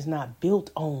relationship is not built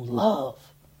on love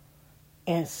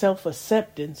and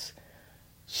self-acceptance,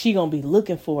 she gonna be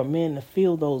looking for a man to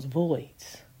fill those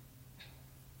voids.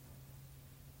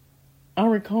 I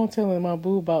recall telling my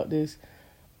boo about this.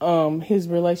 His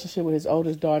relationship with his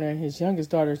oldest daughter and his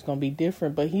youngest daughter is going to be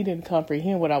different, but he didn't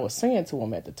comprehend what I was saying to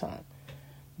him at the time.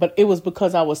 But it was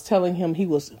because I was telling him he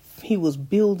was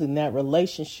building that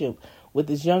relationship with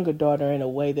his younger daughter in a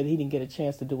way that he didn't get a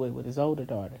chance to do it with his older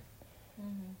daughter.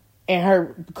 Mm-hmm.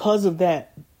 And because of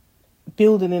that,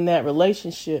 building in that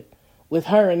relationship with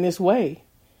her in this way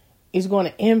is going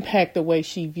to impact the way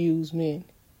she views men.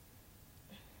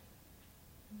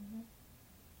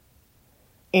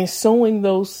 And sowing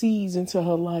those seeds into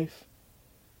her life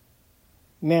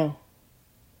now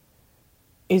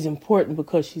is important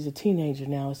because she's a teenager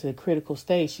now. It's a critical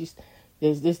stage.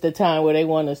 This the time where they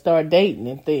want to start dating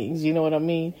and things. You know what I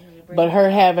mean? But her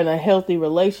having a healthy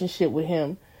relationship with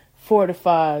him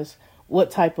fortifies what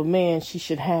type of man she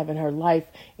should have in her life.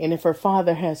 And if her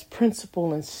father has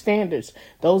principle and standards,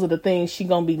 those are the things she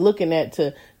gonna be looking at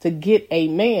to get a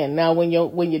man. Now, when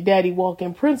your daddy walk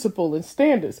in principle and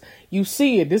standards, you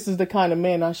see it. This is the kind of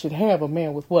man I should have. A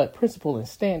man with what? Principle and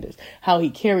standards. How he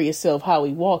carry himself, how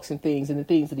he walks and the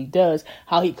things that he does,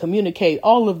 how he communicate.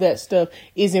 All of that stuff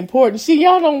is important. See,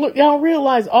 y'all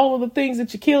realize all of the things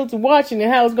that your kids are watching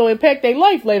and how it's gonna impact their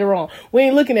life later on. We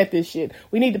ain't looking at this shit.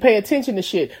 We need to pay attention to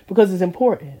shit because it's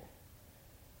important.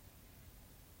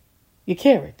 Your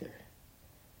character.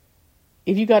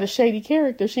 If you got a shady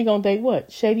character, she gonna date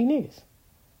what? Shady niggas.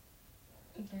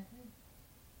 Exactly.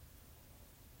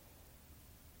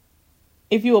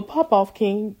 If you a pop-off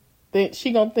king, then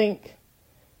she gonna think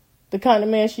the kind of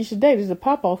man she should date is a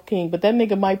pop-off king, but that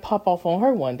nigga might pop off on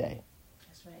her one day.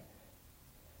 That's right.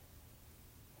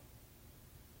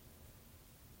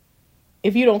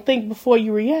 If you don't think before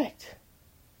you react,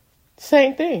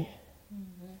 same thing.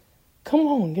 Mm-hmm. Come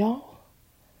on, y'all.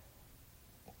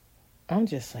 I'm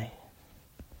just saying.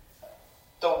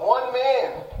 The one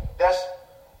man that's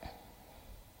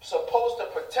supposed to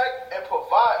protect and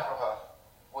provide for her,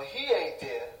 when he ain't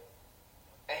there,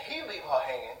 and he leave her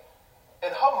hanging, in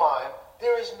her mind,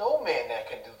 there is no man that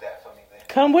can do that for me then.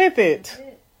 Come with it.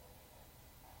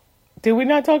 Did we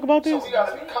not talk about this? So we got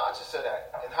to be conscious of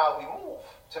that and how we move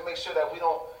to make sure that we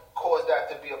don't cause that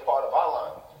to be a part of our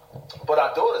line. But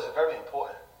our daughters are very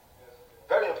important.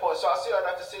 Very important. So I see I'd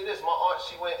have to say this. My aunt,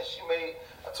 she went and she made,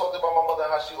 I talked about my mother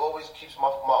and how she always keeps my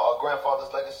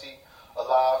grandfather's legacy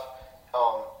alive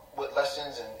with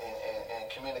lessons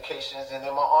and communications. And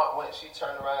then my aunt went, she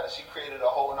turned around and she created a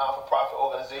whole not-for-profit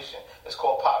organization. It's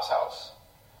called Pop's House.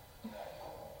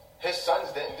 His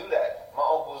sons didn't do that. My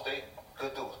uncles, they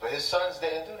good dudes. But his sons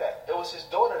didn't do that. It was his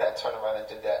daughter that turned around and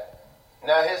did that.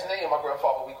 Now his name, my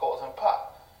grandfather, we called him Pop.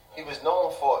 He was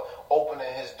known for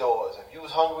opening his doors. If you was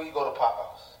hungry, you go to Pop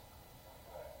House.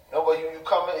 Nobody, you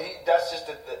come in, that's just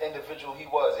the individual he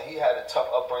was. And he had a tough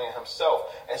upbringing himself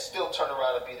and still turned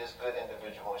around to be this good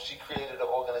individual. And she created an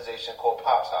organization called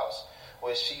Pop's House,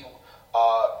 where she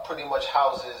pretty much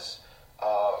houses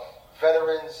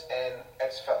veterans and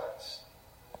ex-felons.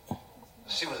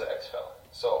 She was an ex-felon.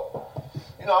 So,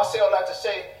 I say all that to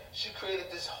say, she created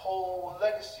this whole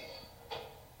legacy.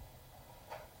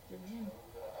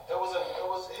 It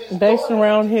was his based daughter.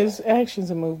 around his actions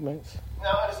and movements.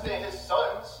 Now I understand his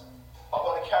sons are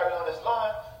going to carry on his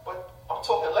line, but I'm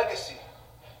talking legacy.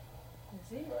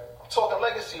 I'm talking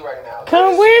legacy right now.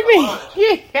 Come with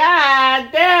me.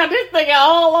 God damn, this nigga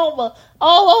all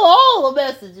over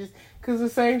messages. Because the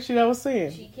same shit I was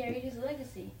saying. She carried his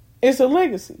legacy. It's a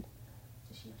legacy.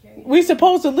 We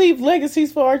supposed to leave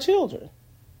legacies for our children.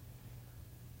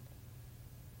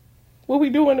 What we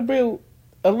doing to build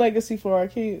a legacy for our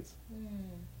kids?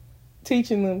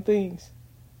 Teaching them things.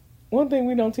 One thing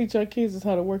we don't teach our kids is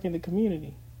how to work in the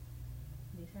community.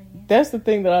 That's the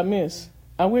thing that I miss.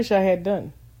 I wish I had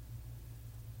done.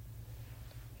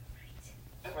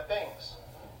 Different things.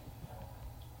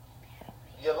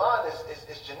 Your line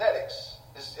is genetics.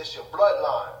 It's your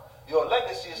bloodline. Your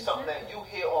legacy is something that you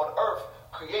here on earth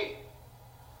create.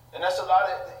 And that's a lot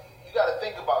of, you got to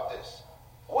think about this.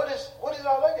 What is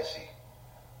our legacy?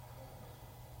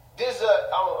 There's I'm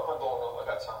not going on, I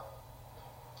got time.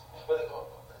 But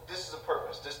this is a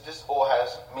purpose. This all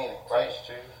has meaning, right?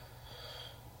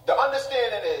 The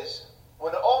understanding is,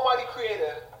 when the Almighty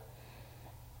Creator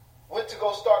went to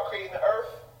go start creating the earth,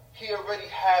 he already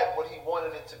had what he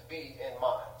wanted it to be in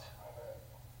mind.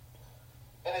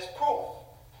 And it's proof.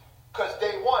 Because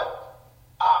day one,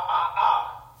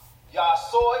 y'all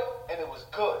saw it and it was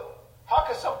good. How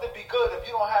can something be good if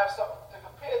you don't have something to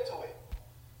compare to it?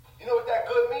 You know what that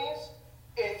good means?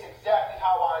 It's exactly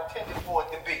how I intended for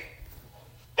it to be.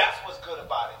 That's what's good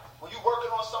about it. When you're working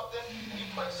on something, you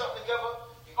put something together,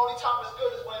 the only time it's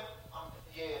good is when,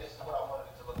 this is what I wanted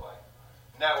it to look like.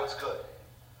 Now it's good.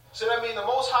 So that means the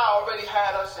Most High already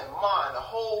had us in mind, the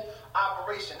whole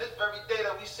operation. This very day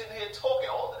that we sitting here talking,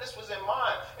 all of this was in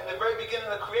mind in the very beginning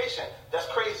of creation. That's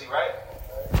crazy, right?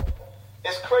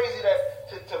 It's crazy that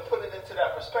to put it into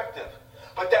that perspective.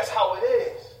 But that's how it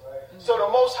is. So the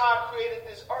Most High created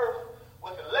this earth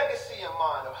with a legacy in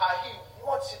mind of how he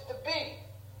wants it to be.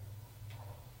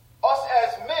 Us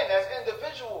as men, as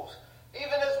individuals,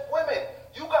 even as women,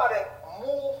 you got to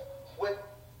move with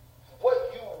what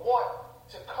you want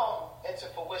to come into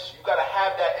fruition. You got to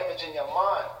have that image in your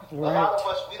mind. Right. A lot of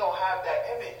us, we don't have that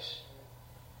image.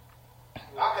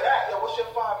 I could ask, what's your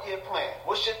 5-year plan?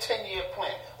 What's your 10-year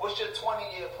plan? What's your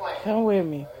 20-year plan? Come with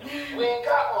me. We ain't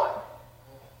got one.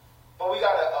 But we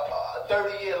got a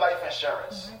 30-year life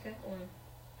insurance.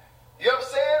 You know what I'm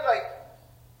saying?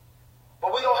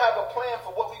 But we don't have a plan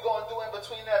for what we're going to do in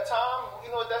between that time. You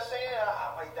know what that's saying?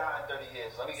 I might die in 30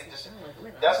 years. Let me get this.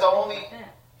 That's the only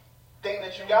thing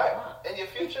that you got in your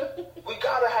future. We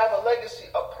got to have a legacy,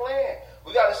 a plan.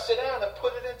 We got to sit down and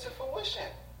put it into fruition.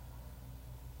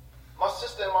 My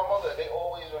sister and my mother, they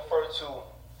always refer to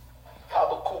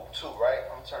Habakkuk 2, right?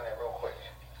 I'm going to turn that real quick.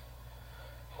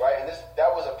 Right? And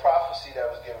that was a prophecy that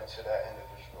was given to that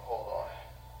individual. Hold on.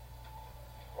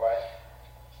 Right?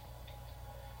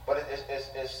 But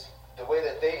it's the way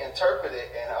that they interpret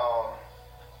it, and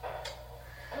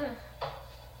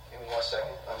give me 1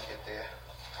 second, let me get there.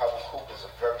 Habakkuk is a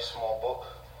very small book.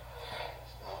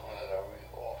 It's not one that I read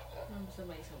often.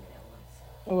 Somebody told me that once.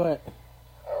 What?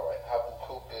 Alright,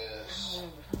 Habakkuk is... I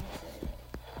don't remember who said it.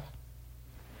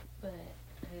 But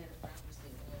I had a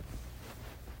prophecy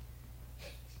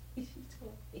once. She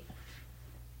told me.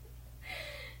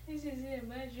 She said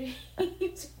my dreams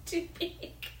are too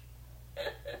big.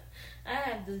 I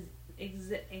have those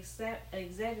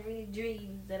exaggerated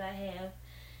dreams that I have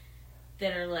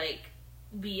that are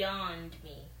beyond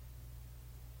me,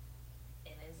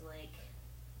 and it's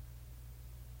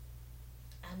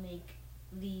I make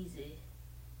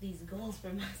these goals for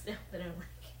myself that are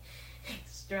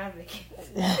extravagant.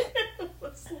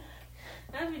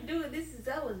 I've been doing this since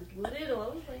I was little. I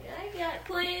was I got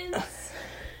plans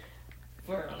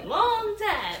for a long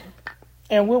time.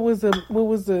 And what was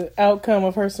the outcome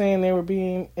of her saying they're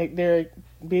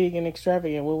big and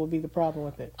extravagant? What would be the problem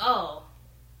with it? Oh,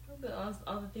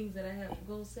 all the things that I have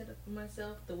goals set up for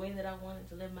myself, the way that I wanted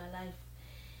to live my life,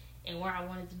 and where I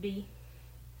wanted to be.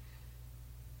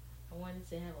 I wanted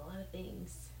to have a lot of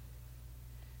things.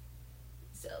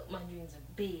 So my dreams are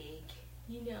big,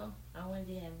 I wanted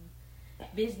to have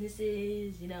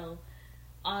businesses,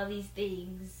 all these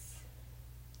things.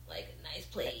 Like a nice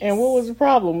place. And what was the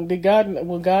problem?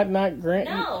 Will God not grant?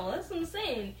 No, that's what I'm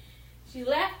saying. She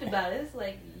laughed about it. It's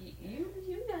you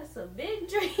got some big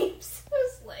dreams.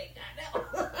 It's I know.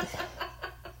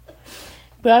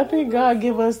 But I think God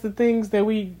give us the things that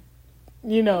we,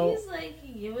 He's he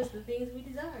give us the things we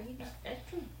desire. That's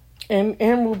true.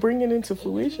 And will bring it into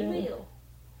fruition.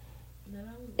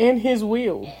 In His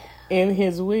will. Yeah. In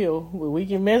His will. Well, we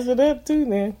can mess it up too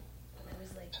then.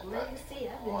 Let me see.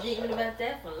 I've been dreaming about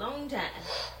that for a long time.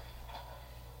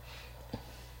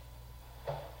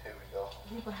 Here we go.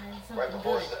 You're behind something right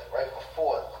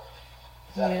before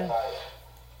Zephaniah.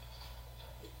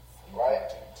 Yeah.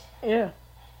 Right? Yeah.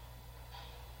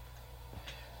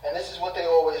 And this is what they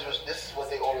always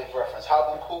reference.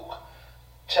 Habakkuk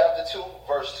chapter 2,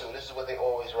 verse 2. This is what they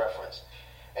always reference.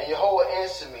 And Jehovah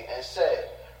answered me and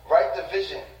said, write the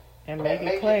vision and make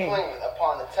it plain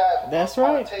upon the tables. That's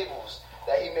right. Tables,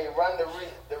 that he may run the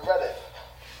readeth.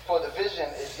 For the vision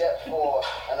is yet for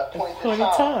an appointed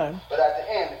time. But at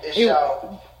the end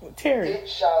it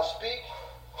shall speak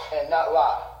and not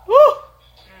lie. Woo!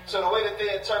 So the way that they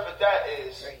interpret that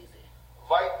is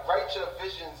Write your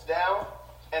visions down,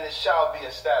 and it shall be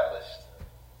established.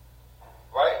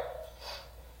 Right?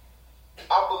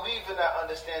 I believe in that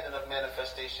understanding of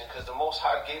manifestation because the Most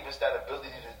High gave us that ability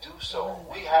to do so.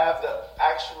 We have the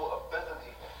actual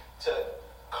ability to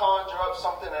conjure up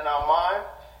something in our mind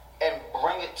and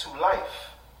bring it to life.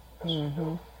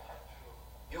 Mm-hmm.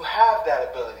 You have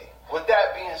that ability. With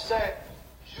that being said,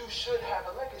 you should have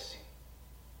a legacy.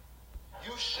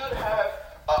 You should have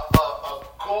a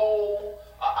goal,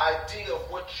 an idea of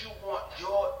what you want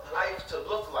your life to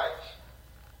look like.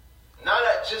 Not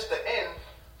at just the end,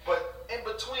 but in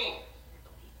between.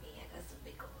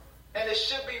 And it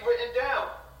should be written down.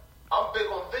 I'm big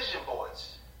on vision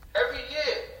boards. Every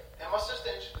year, and my sister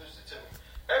introduced it to me.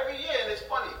 Every year, and it's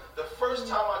funny, the first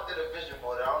time I did a vision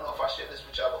board, I don't know if I shared this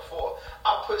with y'all before,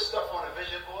 I put stuff on a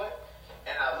vision board,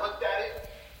 and I looked at it,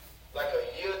 like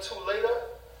a year or two later,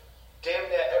 damn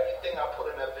near everything I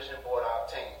put on that vision board I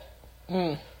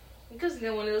obtained. Because he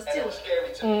got one of those And too. it was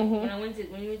scary to me.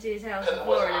 When you went to his house Because in it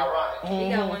wasn't Florida, ironic.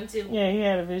 he got one too. Yeah, he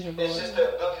had a vision board. It's just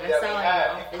the ability I that saw we it in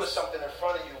have. the You put office. something in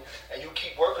front of you and you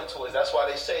keep working towards it. That's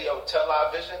why they say, yo, tell our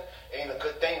vision ain't a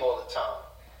good thing all the time.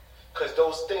 Because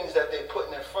those things that they're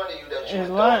putting in front of you that you It's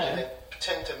indulge lying. in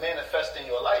tend to manifest in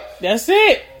your life. That's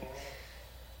it.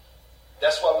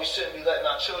 That's why we shouldn't be letting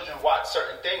our children watch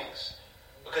certain things.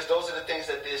 Because those are the things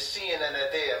that they're seeing and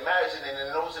that they're imagining, and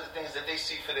those are the things that they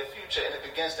see for their future, and it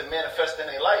begins to manifest in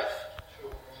their life.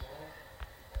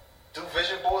 Do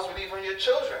vision boards with even your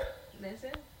children. That's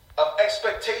it. Of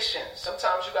expectations.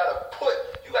 Sometimes you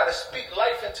gotta speak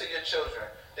life into your children.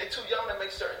 They too young to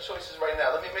make certain choices right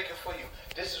now. Let me make it for you.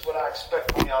 This is what I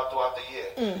expect from y'all throughout the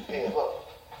year. Here, look.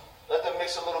 Let them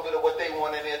mix a little bit of what they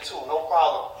want in there too. No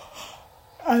problem.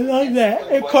 I like that.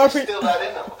 But Incorporate. instill that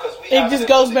in them because we It have just the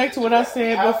goes ability back to do what I that. said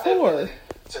We have the before. ability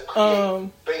to create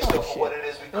based off of what it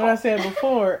is we What I said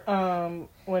before,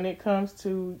 when it comes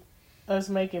to us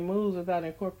making moves without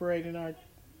incorporating our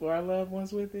loved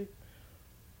ones with it,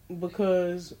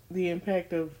 because the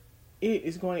impact of it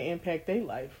is going to impact their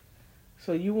life.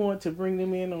 So you want to bring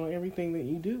them in on everything that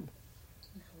you do.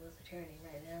 No wheels are turning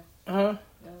right now. Huh?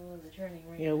 No wheels are turning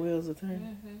right Yeah, now. wheels are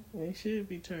turning. They should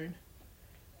be turning.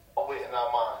 Always in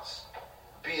our minds.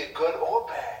 Be it good or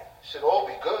bad. Should all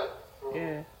be good.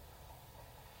 Yeah.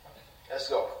 Let's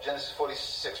go. Genesis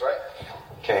 46, right?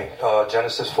 Okay,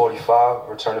 Genesis 45,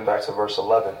 returning back to verse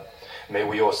 11. May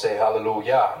we all say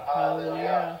hallelujah.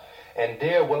 Hallelujah. And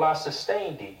there will I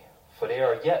sustain thee, for there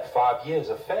are yet 5 years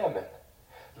of famine.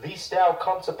 Lest thou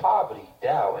come to poverty,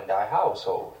 thou and thy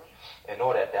household, and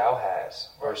all that thou hast.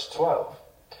 Verse 12.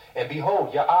 And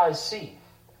behold, your eyes see,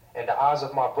 and the eyes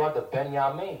of my brother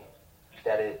Benjamin,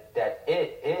 that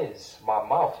it is my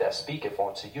mouth that speaketh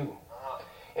unto you.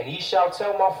 And ye shall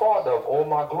tell my father of all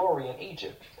my glory in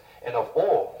Egypt, and of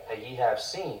all that ye have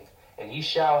seen, and ye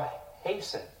shall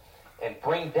hasten and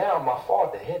bring down my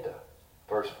father hither.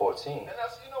 Verse 14. And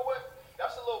that's, you know what?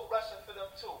 That's a little blessing for them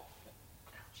too.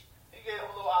 He gave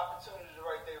them a little opportunity to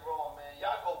right their wrong, man.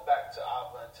 Y'all go back to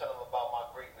Abba and tell him about my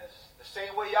greatness. The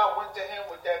same way y'all went to him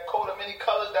with that coat of many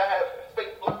colors that had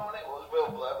fake blood on it. Well, it was real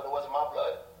blood, but it wasn't my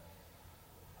blood.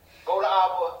 Go to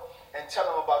Abba and tell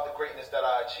him about the greatness that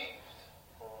I achieved.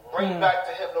 Bring back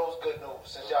to him those good news,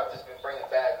 since y'all just been bringing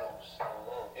bad news.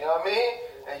 You know what I mean?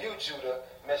 And you, Judah,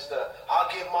 Mr. I'll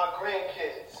give my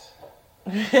grandkids.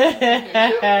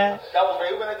 That was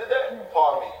Ray when I did that?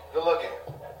 Pardon me. Good looking.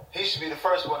 He should be the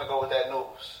first one to go with that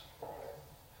news.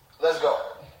 Let's go.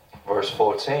 Verse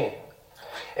 14.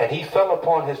 And he fell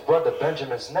upon his brother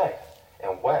Benjamin's neck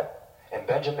and wept. And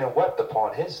Benjamin wept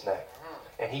upon his neck.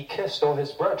 And he kissed all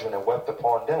his brethren and wept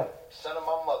upon them. Son of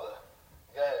my mother.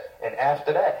 Go ahead. And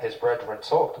after that his brethren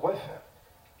talked with him.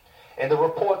 And the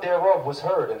report thereof was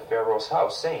heard in Pharaoh's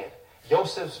house, saying,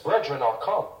 Joseph's brethren are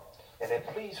come. And it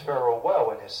pleased Pharaoh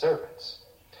well and his servants.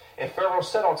 And Pharaoh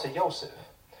said unto Joseph,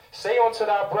 Say unto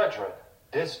thy brethren,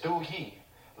 This do ye,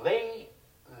 lade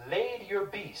your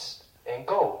beast, and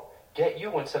go, get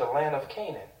you into the land of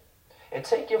Canaan. And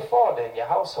take your father and your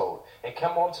household, and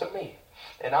come unto me.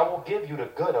 And I will give you the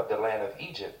good of the land of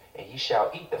Egypt, and ye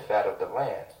shall eat the fat of the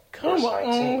land. Come Verse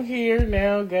 19. on here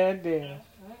now, goddamn.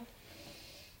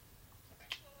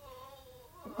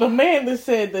 The man that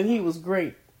said that he was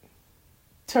greater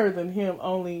than him,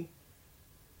 only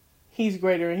he's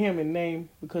greater than him in name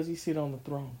because he sit on the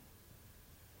throne.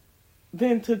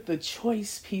 Then took the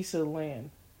choice piece of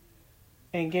land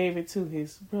and gave it to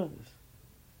his brothers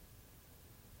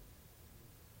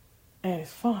and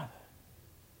his father.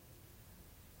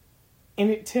 And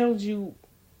it tells you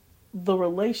the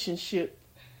relationship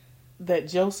that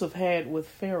Joseph had with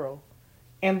Pharaoh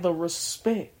and the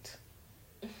respect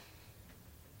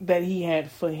that he had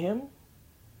for him.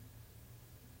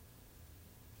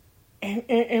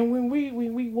 And when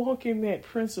we walk in that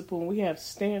principle and we have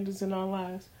standards in our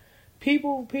lives,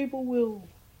 people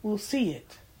will see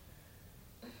it.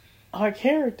 Our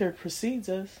character precedes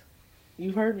us.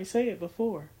 You've heard me say it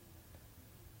before.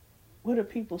 What are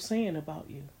people saying about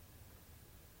you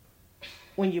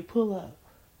when you pull up?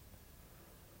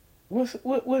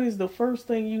 What is the first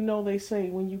thing you know they say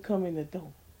when you come in the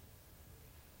door?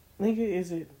 Nigga,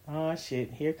 is it, oh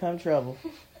shit, here come trouble.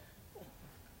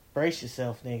 Brace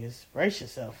yourself, niggas. Brace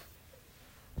yourself.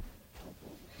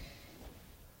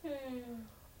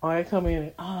 Or I come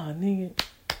in and, nigga,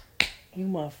 you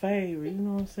my favorite. You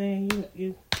know what I'm saying?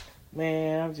 You,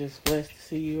 man, I'm just blessed to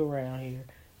see you around here.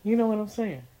 You know what I'm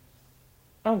saying?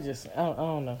 I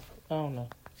don't know. I don't know.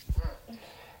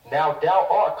 Now thou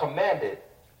art commanded,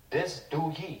 this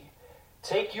do ye.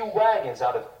 Take you wagons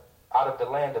out of the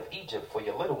land of Egypt for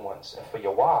your little ones and for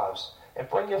your wives, and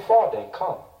bring your father and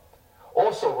come.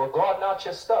 Also regard not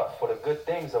your stuff, for the good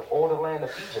things of all the land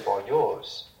of Egypt are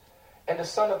yours. And the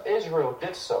son of Israel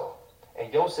did so,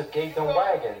 and Joseph gave them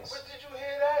wagons. But did you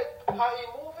hear that? How he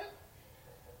moving?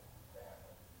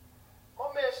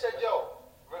 My man said, yo,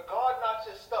 regard not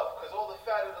your stuff, because all the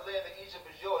fat of the land of Egypt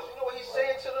is yours. You know what he's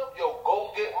saying to them? Yo,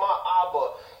 go get my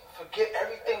Abba. Forget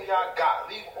everything y'all got.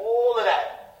 Leave all of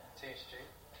that. Teach, G.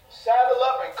 Saddle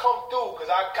up and come through, because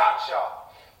I got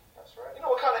y'all. That's right. You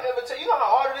know what kind of invitation? You know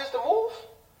how hard it is to move?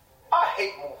 I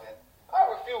hate moving. I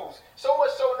refuse. So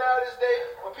much so now this day,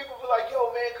 when people be like,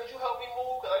 yo, man, could you help me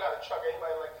move? Because I got a truck.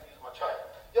 Anybody like to use my truck?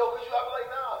 Yo, could you help me? Like,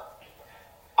 nah.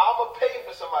 I'm going to pay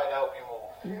for somebody to help you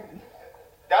move.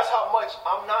 That's how much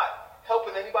I'm not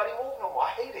helping anybody move no more.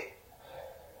 I hate it.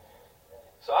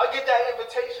 So I get that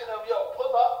invitation of, yo,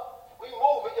 pull up. We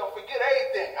moving. Yo, forget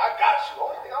everything. I got you.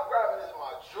 Only thing I'm grabbing is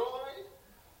my jewelry,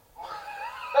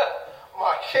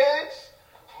 my kids,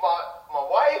 my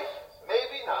wife,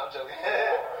 maybe. Nah, I'm joking.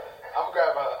 I'm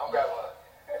grabbing her.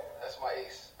 That's my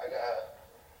ace. I got her.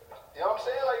 You know what I'm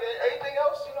saying? Like anything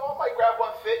else, you know, I might grab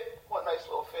one nice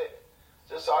little fit,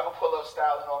 just so I can pull up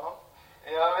styling on them.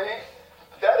 You know what I mean?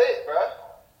 But that it, bruh.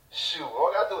 Shoot,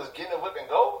 all I gotta do is get in the whip and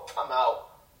go. I'm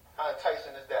out. How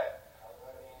enticing is that?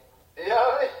 You know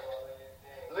what I mean?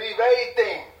 Leave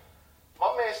everything. My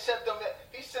man sent them.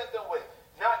 He sent them with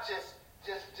not just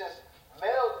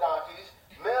male donkeys,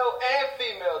 male and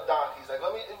female donkeys. Like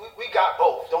we got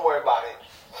both. Don't worry about it.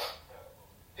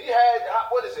 He had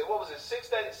what was it? Six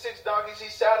donkeys he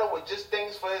saddled with just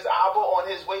things for his Abba on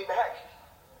his way back.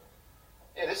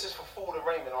 Yeah, this is for food and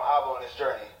raiment on Abba on his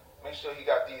journey. Make sure he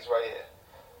got these right here.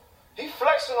 He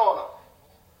flexing on them.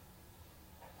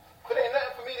 But ain't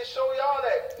nothing for me to show y'all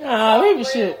that. Leave the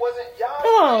shit.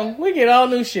 Come on, we get all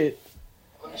new shit.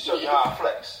 Let me show you how I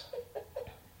flex.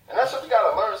 And that's what we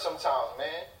gotta learn sometimes,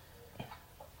 man.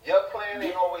 Your plan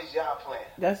ain't always your plan.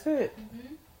 That's it.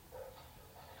 Mm-hmm.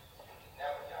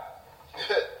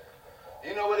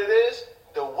 You know what it is?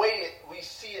 The way we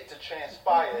see it to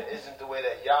transpire isn't the way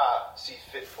that Yah sees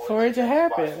fit for it to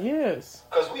happen. Yes.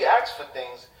 Because we ask for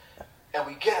things and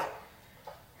we get them.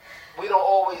 We don't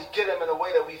always get them in a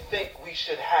way that we think we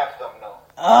should have them, though.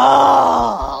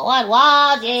 Oh, what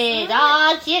was it?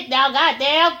 Oh, shit, now,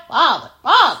 goddamn. Father.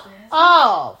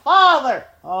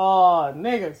 Oh,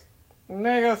 niggas.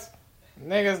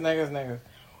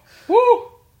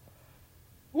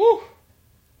 Woo.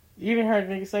 You done heard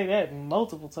niggas say that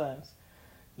multiple times.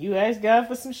 You ask God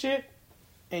for some shit,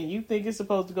 and you think it's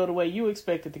supposed to go the way you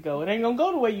expect it to go. It ain't gonna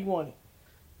go the way you want it.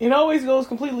 It always goes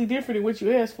completely different than what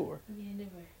you asked for. Yeah,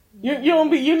 never. You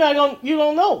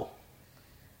don't know.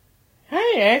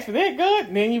 I ain't asked for that, God.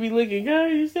 And then you be looking,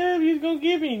 God, you said you was gonna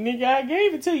give me, nigga. I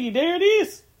gave it to you. There it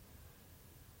is.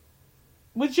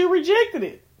 But you rejected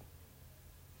it.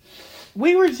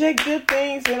 We reject good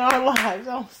things in our lives.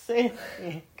 I'm saying,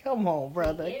 come on,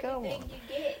 brother. Come on.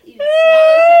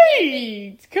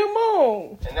 Hey, come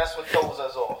on. And that's what throws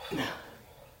us off.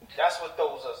 That's what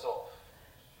throws us off.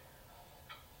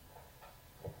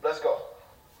 Let's go.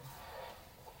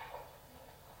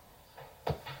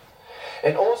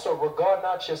 And also regard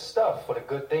not your stuff, for the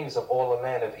good things of all the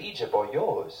land of Egypt are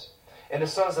yours. And the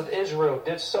sons of Israel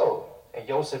did so. And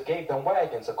Joseph gave them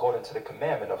wagons according to the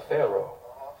commandment of Pharaoh,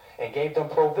 and gave them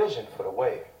provision for the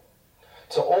way.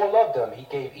 To all of them he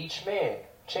gave each man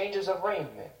changes of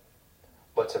raiment.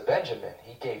 But to Benjamin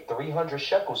he gave 300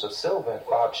 shekels of silver and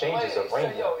 5 changes of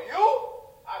raiment. Yo,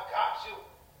 I got you.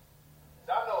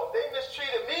 I know if they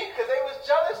mistreated me because they was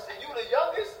jealous and you the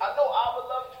youngest, I know I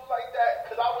would love you like that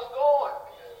because I was gone.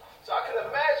 So I could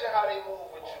imagine how they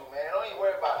move with you, man. Don't even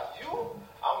worry about it.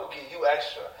 I'm going to give you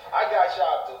extra. I got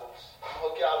y'all dudes. I'm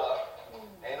going to hook y'all up.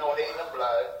 Ain't no hate in the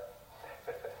blood.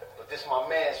 This is my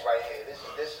man's right here.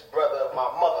 This is brother of my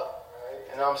mother.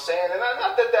 You know what I'm saying? And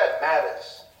not that that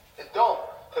matters. It don't.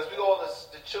 Because we all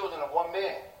the children of one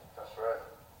man. That's right.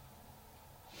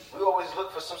 We always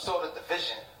look for some sort of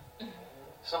division.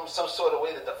 Some sort of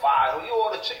way to divide. You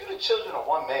the children of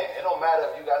one man. It don't matter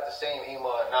if you got the same Ema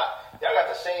or not. Y'all got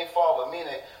the same father,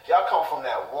 meaning y'all come from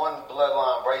that one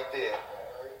bloodline right there.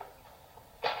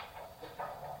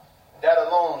 That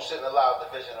alone shouldn't allow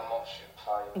division amongst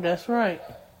you. That's right.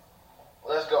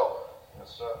 Let's go.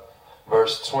 Yes, sir.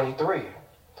 Verse 23.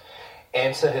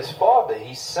 And to his father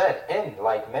he sent in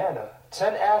like manna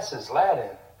 10 asses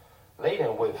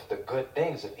laden with the good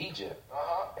things of Egypt,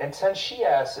 and 10 she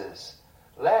asses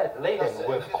laden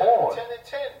with corn. 10 and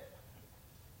 10.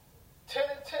 10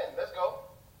 and 10. Let's go.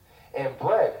 And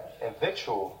bread and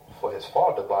victual for his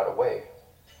father by the way.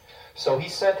 So he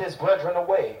sent his brethren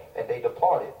away, and they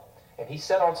departed. And he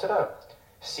said unto them,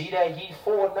 see that ye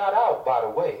fall not out by the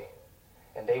way.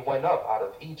 And they went up out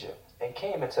of Egypt, and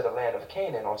came into the land of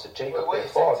Canaan unto Jacob their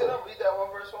father. Read that one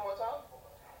verse one more time.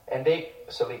 And they,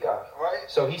 Salika. Right.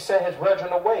 So he sent his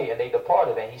brethren away, and they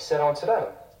departed. And he said unto them,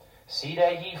 see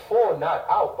that ye fall not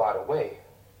out by the way.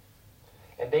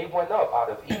 And they went up out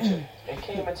of Egypt, and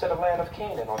came into the land of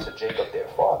Canaan unto Jacob their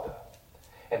father.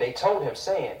 And they told him,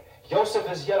 saying,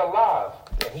 Joseph is yet alive,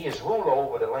 and he is ruler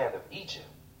over the land of Egypt.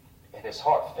 And his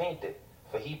heart fainted,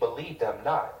 for he believed them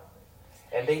not.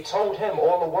 And they told him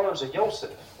all the words of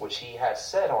Joseph, which he had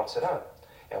said unto them.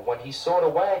 And when he saw the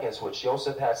wagons which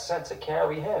Joseph had sent to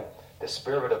carry him, the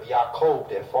spirit of Jacob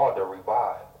their father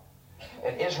revived.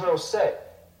 And Israel said,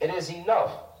 it is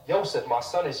enough. Joseph, my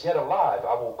son, is yet alive.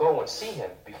 I will go and see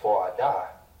him before I die.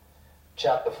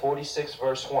 Chapter 46,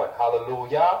 verse 1.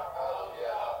 Hallelujah.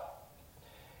 Hallelujah.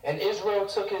 And Israel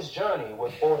took his journey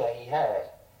with all that he had,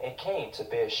 and came to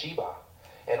Beersheba,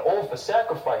 and offered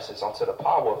sacrifices unto the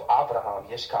power of Abraham,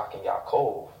 Yitzchak, and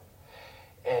Yaakov.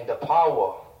 And the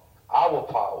power, our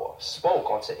power, spoke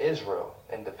unto Israel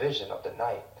in the vision of the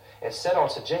night, and said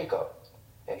unto Jacob,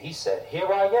 and he said, here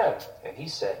I am. And he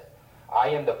said, I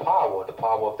am the power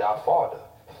of thy father.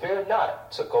 Fear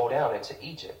not to go down into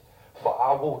Egypt, for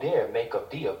I will there make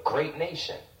of thee a great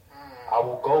nation. I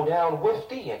will go down with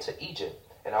thee into Egypt,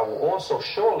 and I will also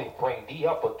surely bring thee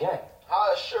up again.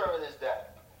 How assuring is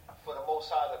that for the Most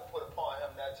High to put upon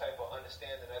him that type of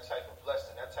understanding, that type of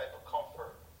blessing, that type of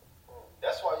comfort?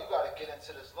 That's why you got to get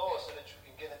into this law so that you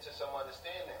can get into some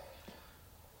understanding.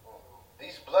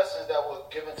 These blessings that were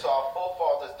given to our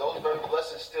forefathers, those very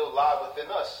blessings still lie within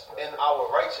us in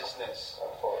our righteousness.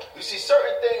 You see,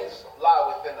 certain things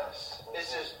lie within us.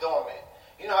 It's just dormant.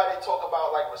 You know how they talk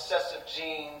about like recessive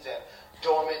genes and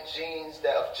dormant genes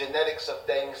that of genetics of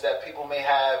things that people may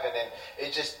have, and then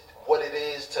it's just what it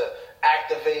is to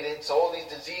activate it. So all these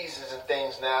diseases and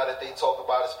things now that they talk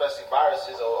about, especially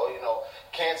viruses or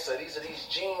cancer, these are these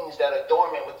genes that are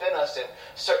dormant within us, and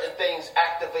certain things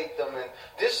activate them, and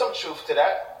there's some truth to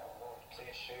that.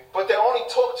 But they only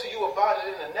talk to you about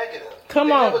it in the negative. They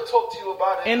never talk to you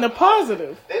about it in the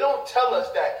positive. They don't tell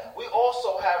us that we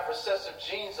also have recessive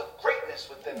genes of greatness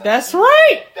within us. That's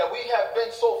right. That we have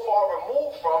been so far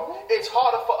removed from, it's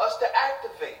harder for us to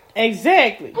activate.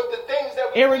 Exactly. But the things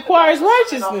that it requires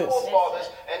righteousness. Our forefathers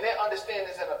and their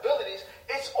understandings and abilities,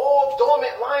 it's all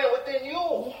dormant lying within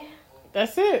you.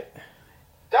 That's it.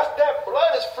 That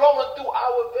blood is flowing through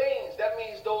our veins. That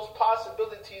means those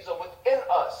possibilities are within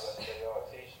us.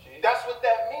 That's what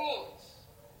that means.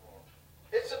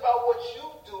 It's about what you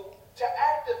do to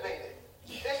activate it.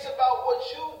 It's about what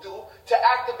you do to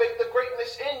activate the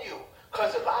greatness in you,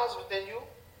 because it lies within you.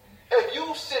 If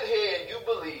you sit here and you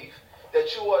believe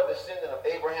that you are a descendant of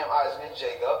Abraham, Isaac, and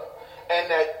Jacob, and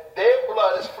that their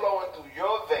blood is flowing through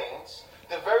your veins,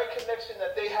 the very connection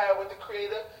that they have with the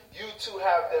Creator, you too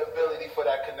have the ability for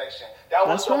that connection. That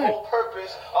was the whole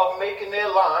purpose of making their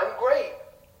line great.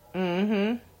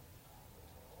 Mm-hmm.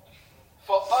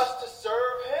 For us to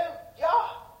serve him, Yah.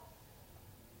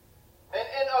 And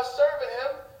in us serving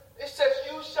him, it says,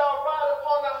 you shall ride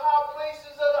upon the high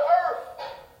places of the earth.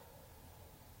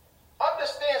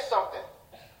 Understand something.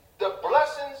 The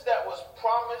blessings that was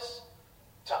promised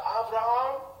to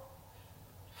Abraham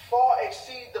far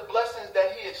exceed the blessings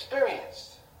that he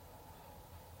experienced.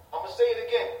 I'm going to say it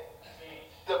again.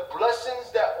 The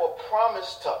blessings that were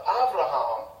promised to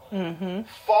Abraham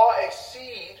far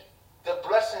exceed the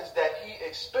blessings that he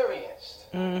experienced.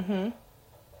 Mm-hmm.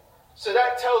 So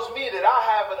that tells me that I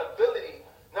have an ability,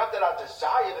 not that I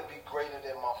desire to be greater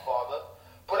than my father,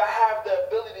 but I have the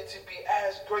ability to be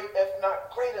as great, if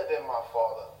not greater than my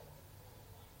father.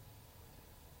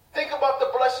 Think about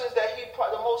the blessings that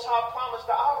the Most High promised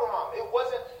to Abraham. It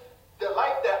wasn't the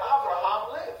life that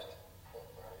Abraham lived.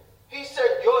 He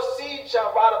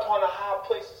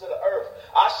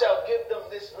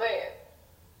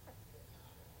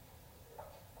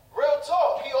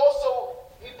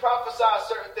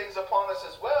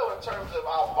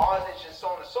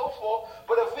so forth.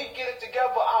 But if we get it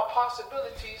together, our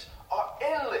possibilities are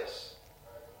endless.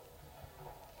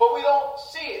 But we don't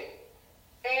see it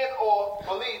and or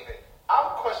believe it.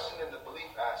 I'm questioning the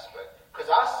belief aspect because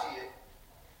I see it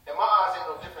and my eyes ain't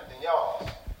no different than y'all's.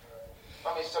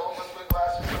 I mean, some of us wear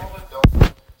glasses, some of us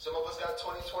don't. Some of us got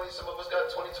 20/20, some of us got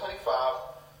 20/25.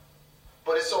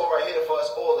 But it's all right here for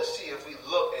us all to see if we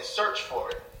look and search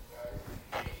for it.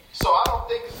 So I don't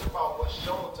think it's about what's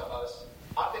shown to us.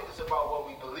 I think it's about what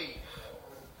we believe.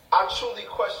 I truly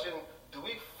question, do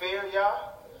we fear Yah?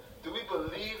 Do we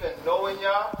believe in knowing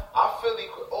Yah? I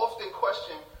often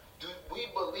question, do we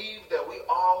believe that we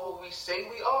are who we say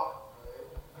we are?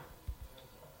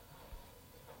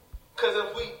 Because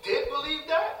if we did believe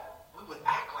that, we would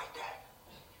act like that.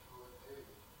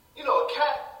 You know, a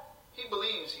cat, he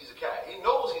believes he's a cat. He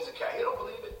knows he's a cat. He don't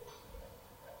believe it.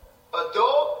 A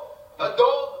dog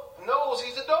knows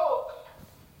he's a dog.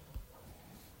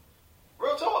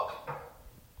 Real talk.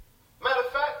 Matter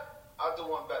of fact, I'll do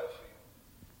one better for you.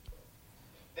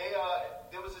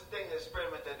 There was this thing, an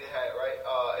experiment that they had, right?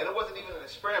 And it wasn't even an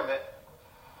experiment.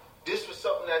 This was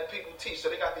something that people teach. So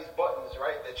they got these buttons,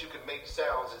 right, that you can make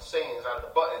sounds and sayings out of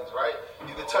the buttons, right?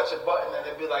 You can touch a button and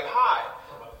it'd be like, hi,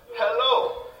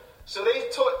 hello. So they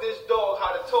taught this dog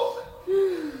how to talk.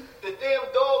 The damn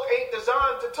dog ain't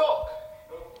designed to talk.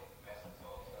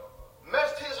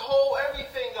 Messed his whole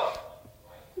everything up.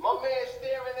 My man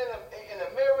staring in the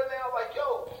mirror now like,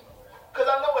 yo. Because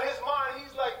I know in his mind,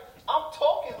 he's like, I'm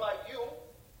talking like you.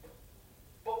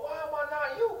 But why am I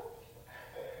not you?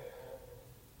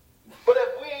 But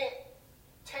if we ain't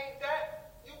taint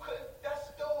that, you couldn't, that's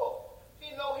the dog.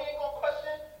 He know he ain't gonna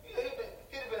question. He'd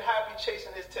have been happy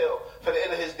chasing his tail for the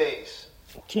end of his days.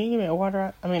 Can you give me a water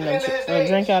out? I mean, a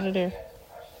drink out of there?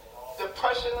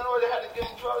 Depression and all, they had to give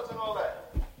him drugs and all that.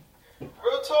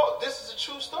 Real talk, this is a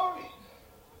true story.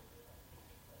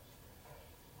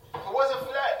 If it wasn't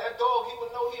for that dog, he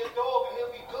would know he a dog and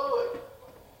he'll be good.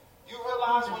 You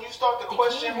realize when you start to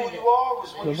question who you are,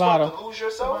 was when you start to lose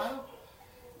yourself?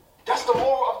 That's the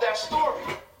moral of that story.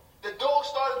 The dog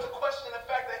started to question the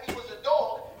fact that he was a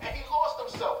dog and he lost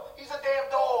himself. He's a damn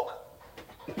dog.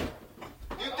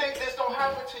 You think this don't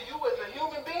happen to you as a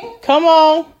human being? Come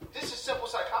on. This is simple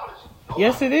psychology.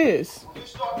 Yes, it is. When you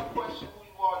start to question who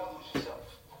you are, you lose yourself.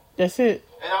 That's it.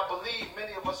 And I believe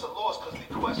many of us are lost because we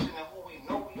question who we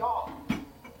know we are.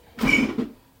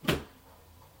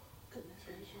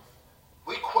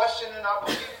 We questioning our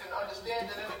belief and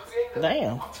understanding in the Creator.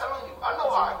 Damn. I'm telling you, I know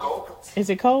how it go. Is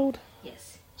it cold?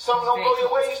 Yes. Something don't go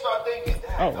your way, you start thinking,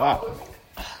 oh, wow.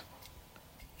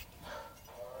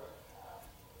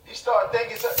 You start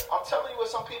thinking, I'm telling you what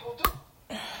some people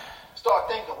do. Start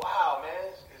thinking, wow,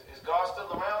 man, is God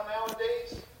still around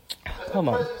nowadays? Because the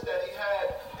presence that he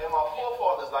had in my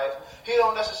forefather's life, he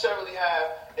don't necessarily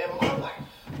have in my life.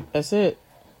 That's it.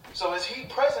 So is he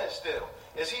present still?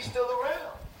 Is he still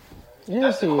around? Yes,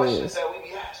 that's the he questions is. that we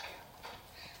be asking.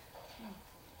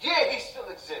 Yeah, he still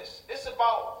exists. It's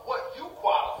about what you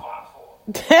qualify for.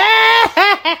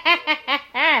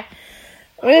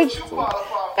 What you qualify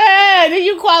for. Hey, do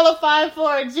you qualify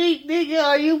for a Jeep, nigga,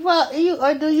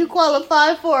 or do you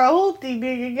qualify for a hoopty,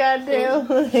 nigga?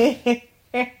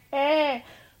 Goddamn.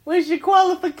 What's your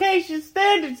qualification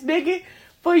standards, nigga,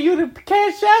 for you to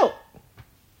cash out?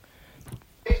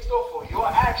 Based off of your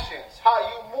actions, how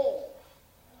you move,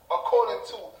 according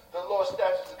to the law,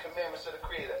 statutes, and commandments of the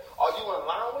Creator. Are you in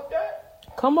line with that?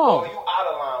 Come on. Or are you out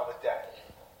of line with that?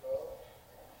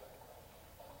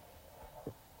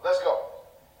 Let's go.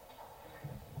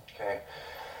 Okay.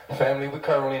 Family, we're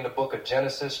currently in the book of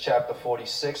Genesis, chapter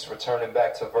 46, returning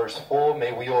back to verse 4.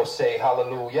 May we all say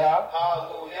hallelujah.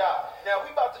 Hallelujah. Now,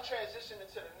 we're about to transition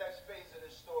into the next phase of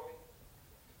this story.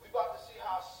 We're about to see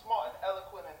how smart and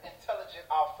eloquent and intelligent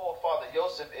our forefather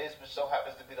Joseph is, which so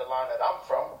happens to be the line that I'm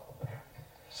from.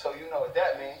 So you know what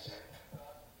that means.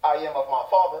 I am of my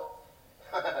father.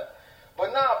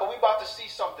 But we about to see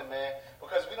something, man,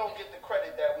 because we don't get the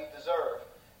credit that we deserve.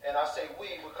 And I say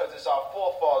we because it's our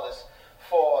forefathers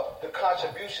for the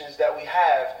contributions that we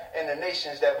have in the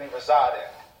nations that we reside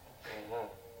in. Mm-hmm.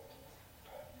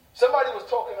 Somebody was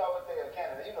talking the other day in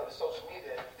Canada, you know, the social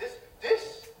media. This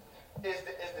is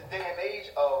the day and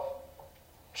age of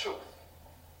truth.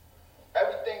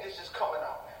 Everything is just coming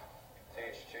out now.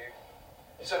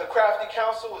 So the crafty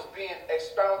counsel is being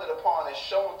expounded upon and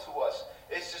shown to us.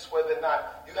 It's just whether or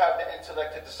not you have the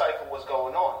intellect to decipher what's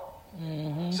going on.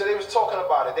 Mm-hmm. So they was talking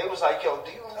about it. They was like, yo,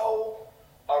 do you know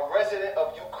a resident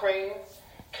of Ukraine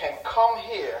can come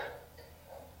here?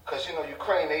 Because, you know,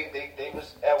 Ukraine, they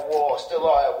was at war, still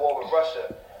are at war with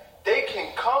Russia. They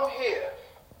can come here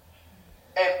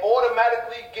and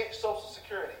automatically get Social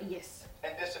Security.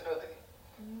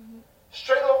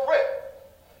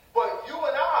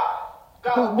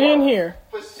 not Been work here.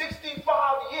 for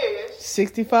 65 years.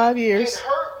 65 years. Get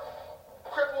hurt,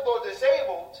 crippled, or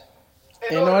disabled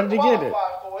In order to get it.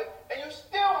 qualify for it, and you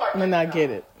still might Not get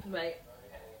it. Right.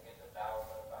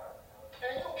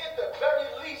 And you get the very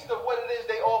least of what it is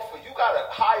they offer. You gotta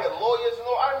hire lawyers and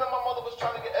all. I remember my mother was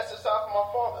trying to get SSI for my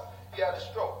father. He had a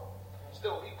stroke.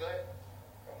 Still, he good.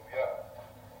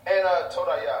 Yeah. And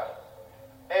Todaya.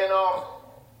 And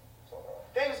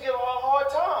they was giving her a hard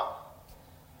time.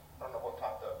 I don't know what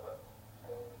popped up, but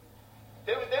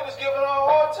they was giving her a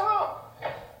hard time.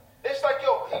 It's like,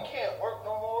 yo, he can't work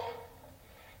no more.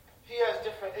 He has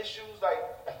different issues, like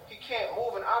he can't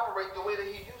move and operate the way that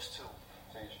he used to.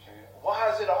 Why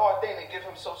is it a hard thing to give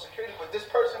him Social Security? But this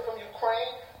person from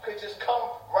Ukraine could just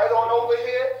come right on over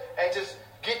here and just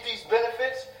get these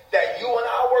benefits that you and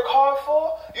I work hard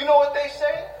for. You know what they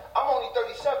say? I'm only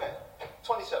 27,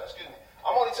 excuse me.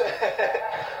 I'm only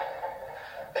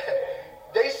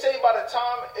They say by the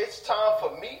time it's time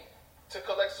for me to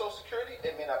collect Social Security,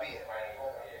 it may not be it.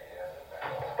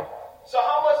 So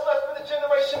how much left for the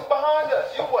generation behind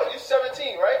us? You what? You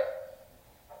 17, right?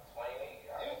 28.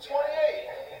 You 28.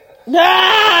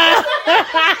 Ah!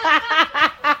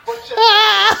 But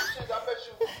I bet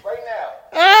you right now.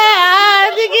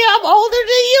 I think I'm older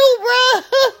than you, bro.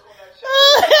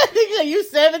 You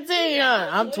 17, huh?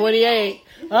 I'm 28.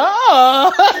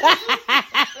 Oh.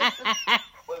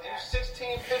 Whether you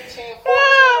 16, 15, 14,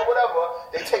 or whatever,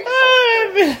 they take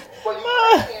it. But you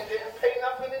didn't pay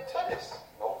nothing into this.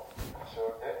 Nope.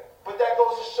 Sure did. But that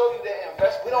goes to show you that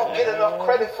we don't get enough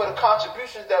credit for the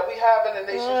contributions that we have in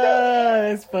the nation.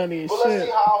 That's funny as but shit. let's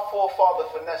see how our forefather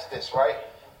finessed this, right?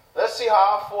 Let's see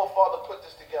how our forefather put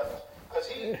this together. Because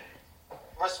he,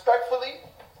 respectfully,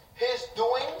 his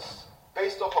doings,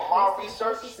 based off of my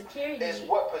research, is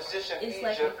what positioned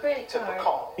Egypt to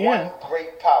become one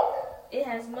great power. It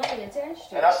has money attached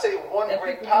to it. And I say one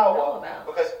great power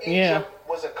because Egypt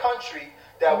was a country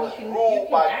that was ruled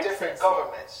by different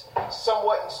governments,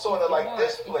 somewhat and sort of like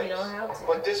this place.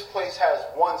 But this place has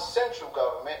one central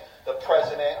government, the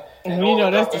president. And you know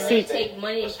that's the secret. Take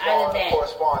money out of that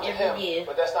correspond to him. year.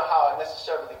 But that's not how it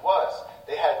necessarily was.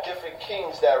 They had different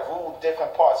kings that ruled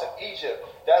different parts of Egypt.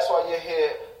 That's why you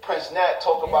hear Prince Nat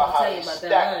talk about how he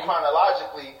stacked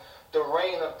chronologically the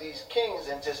reign of these kings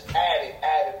and just added.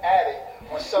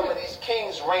 When some of these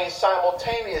kings reigned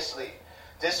simultaneously.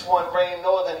 This one reigned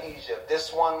northern Egypt.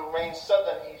 This one reigned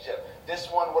southern Egypt. This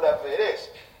one, whatever it is.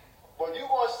 But you're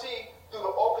going to see through the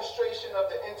orchestration of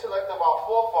the intellect of our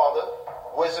forefather,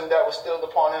 wisdom that was stilled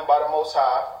upon him by the Most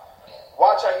High,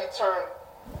 watch how he turned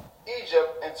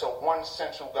Egypt into one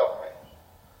central government.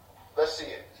 Let's see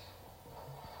it.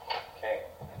 Okay.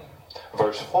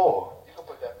 Verse 4. You can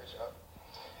put that picture up.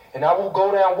 And I will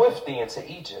go down with thee into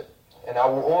Egypt, and I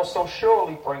will also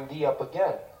surely bring thee up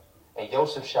again. And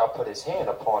Joseph shall put his hand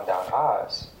upon thine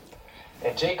eyes.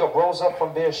 And Jacob rose up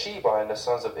from Beersheba, and the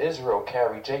sons of Israel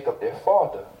carried Jacob their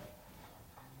father,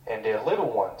 and their little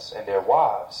ones, and their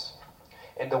wives,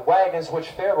 and the wagons which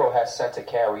Pharaoh had sent to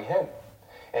carry him.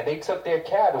 And they took their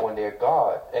cattle and their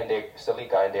and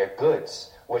their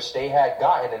goods, which they had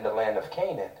gotten in the land of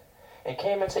Canaan, and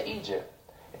came into Egypt.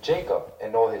 And Jacob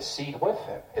and all his seed with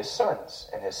him, his sons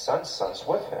and his sons' sons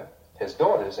with him, his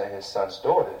daughters and his sons'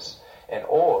 daughters, and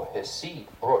all his seed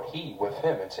brought he with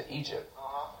him into Egypt.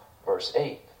 Verse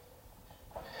 8.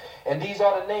 And these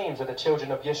are the names of the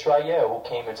children of Yisrael who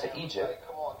came into Egypt. Like,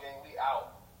 come on, gang, we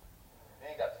out. You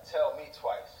ain't got to tell me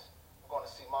twice. I'm going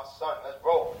to see my son. Let's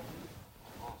roll.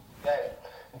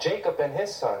 Jacob and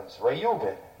his sons,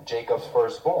 Reuben, Jacob's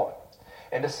firstborn.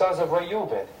 And the sons of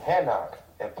Reuben, Hanok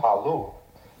and Palu,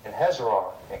 and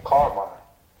Hezron and Carmine.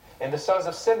 And the sons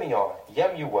of Simeon,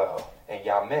 Yemuel and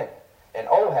Yamin, and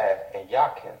Ohad and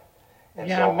Yakin, and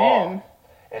Zohar,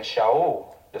 and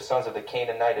Shaul, the sons of the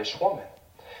Canaanitish woman.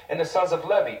 And the sons of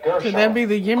Levi, Gershon. Could that be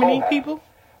the Yemeni Kohath, people?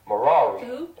 Merari,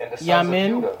 and the sons of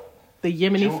Judah. The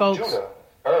Yemeni folks. Judah,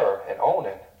 and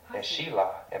Onan, and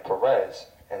Shelah, and Perez,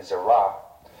 and Zerah.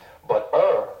 But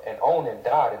and Onan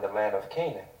died in the land of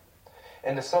Canaan.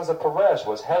 And the sons of Perez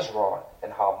was Hezron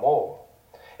and Hamor.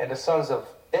 And the sons of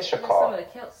Issachar,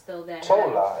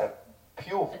 Tola, and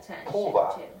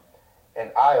Puvah,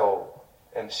 and Io,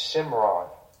 and Shimron.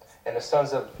 And the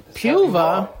sons of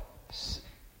Puvah.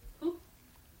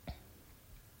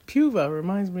 Puvah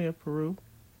reminds me of Peru.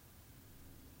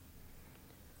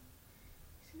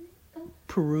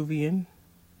 Peruvian.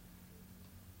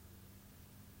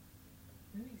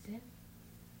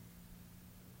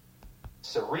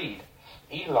 Sarid,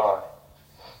 Elon,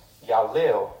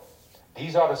 Yalil.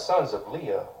 These are the sons of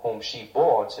Leah, whom she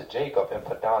bore unto Jacob in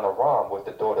Padan Aram with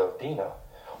the daughter of Dinah,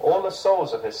 All the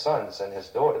souls of his sons and his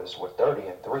daughters were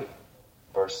 33.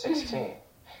 Verse 16.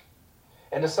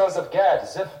 And the sons of Gad,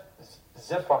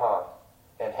 Ziphahan,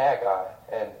 and Haggai,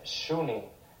 and Shuni,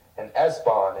 and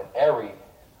Esbon, and Eri.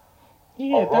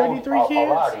 He had 33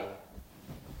 kids. Aradi,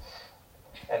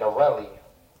 and Areli.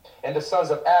 And the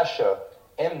sons of Asher,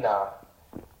 Imnah,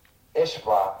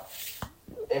 Ishva,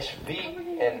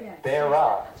 Ishvi, and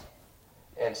Berah,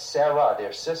 and Sarah,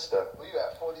 their sister. Where you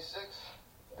at, 46?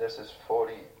 This is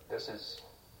 40, this is,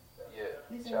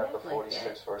 chapter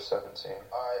 46, verse 17.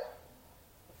 All right.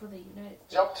 For the United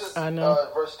States. Jump to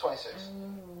verse 26.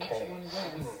 Okay.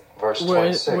 Verse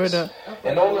 26.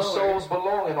 And all the souls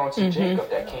belonging unto Jacob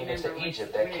that came into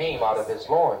Egypt, that came out of his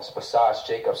loins, besides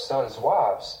Jacob's sons'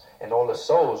 wives, and all the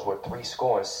souls were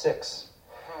 66.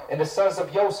 And the sons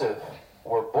of Joseph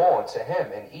were born to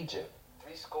him in Egypt.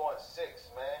 66,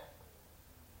 man.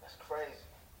 That's crazy.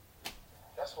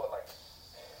 That's what, like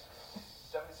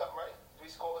 70 something, right?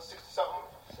 60 something?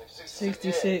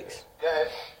 66. Yeah. Go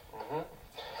ahead.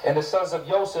 And the sons of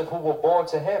Joseph who were born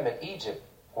to him in Egypt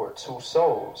were 2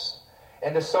 souls.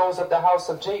 And the souls of the house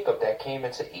of Jacob that came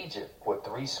into Egypt were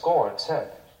 10.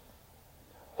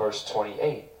 Verse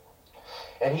 28.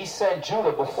 And he sent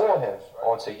Judah before him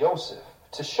unto Joseph,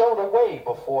 to show the way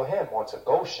before him unto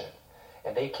Goshen.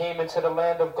 And they came into the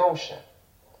land of Goshen.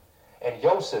 And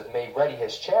Joseph made ready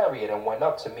his chariot and went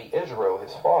up to meet Israel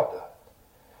his father.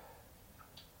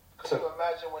 Could you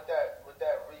imagine what that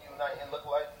reuniting looked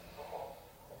like?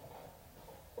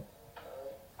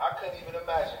 I couldn't even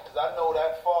imagine, because I know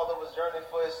that father was yearning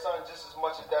for his son just as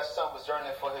much as that son was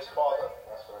yearning for his father.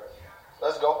 That's right.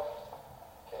 Let's go.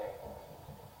 Okay.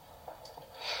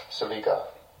 Salika.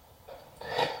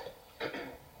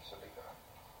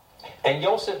 And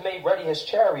Joseph made ready his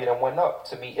chariot and went up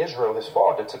to meet Israel his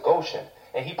father to Goshen.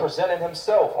 And he presented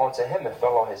himself unto him and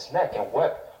fell on his neck and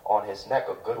wept on his neck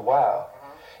a good while.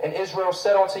 And Israel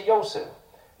said unto Joseph,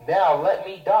 Now let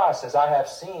me die, since I have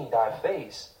seen thy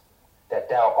face, that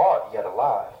thou art yet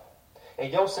alive.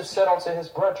 And Joseph said unto his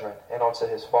brethren and unto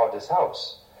his father's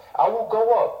house, I will go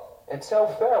up and tell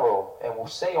Pharaoh, and will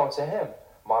say unto him,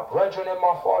 My brethren in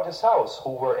my father's house,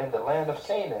 who were in the land of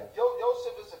Canaan.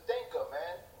 Joseph is a thinker,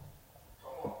 man.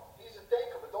 He's a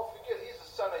thinker, but don't forget, he's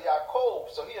the son of Jacob,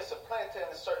 so he is supplanted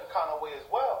in a certain kind of way as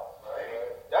well.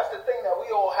 Right. That's the thing that we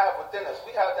all have within us.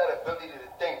 We have that ability to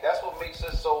think. That's what makes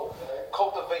us so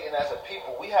cultivating as a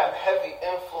people. We have heavy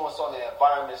influence on the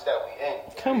environments that we in.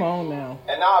 Come on now.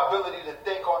 And our ability to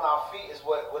think on our feet is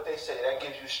what they say. That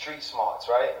gives you street smarts,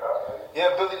 right?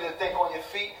 Your ability to think on your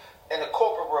feet in the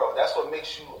corporate world, that's what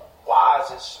makes you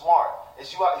wise and smart.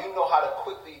 Is you know how to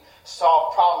quickly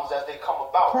solve problems as they come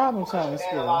about. Problem solving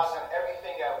skills. Analyzing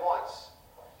everything at once.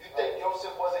 You think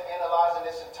Joseph wasn't analyzing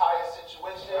this entire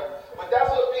situation? But that's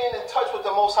what being in touch with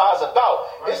the Most High is about.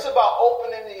 Right. It's about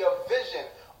opening your vision,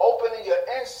 opening your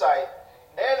insight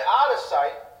and out of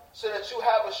sight, so that you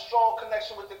have a strong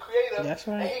connection with the Creator. That's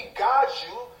right. And He guides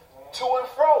you to and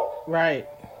fro. Right.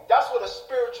 That's what a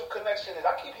spiritual connection is.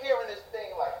 I keep hearing this thing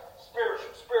like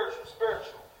spiritual.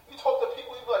 You talk to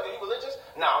people, you be like, are you religious?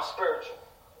 Nah, I'm spiritual.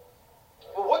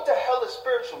 But what the hell does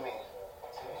spiritual mean?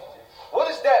 What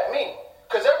does that mean?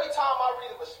 Because every time I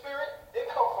read of a spirit,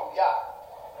 it comes from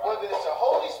Yah. Whether it's a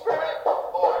Holy Spirit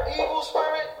or an evil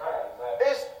spirit,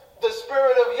 it's the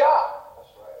spirit of Yah.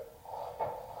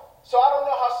 So I don't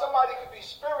know how somebody could be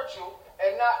spiritual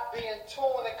and not be in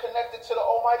tune and connected to the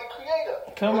Almighty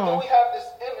Creator. Come on. We have this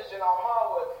image in our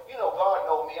mind where, God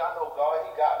know me, I know God,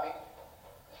 He got me.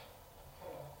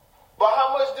 But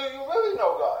how much do you really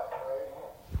know God?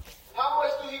 How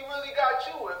much do He really got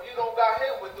you if you don't got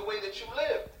Him with the way that you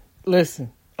live?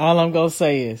 Listen, all I'm going to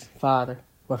say is, Father,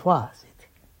 what was it?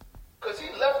 Because He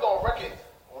left on record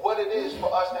what it is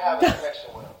for us to have a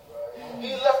connection with Him.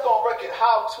 He left on record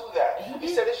how to that. He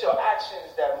said it's your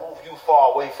actions that move you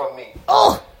far away from me.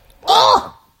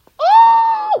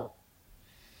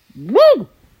 Woo!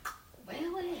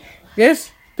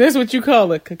 Yes, this is what you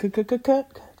call it.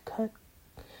 Cut.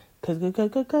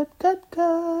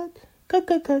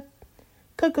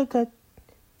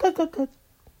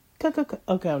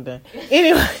 Okay, I'm done.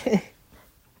 Anyway,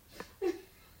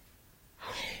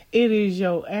 it is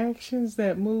your actions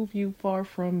that move you far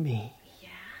from me. Yeah.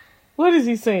 What is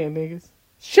he saying, niggas?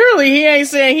 Surely he ain't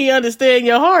saying he understand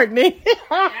your heart, nigga.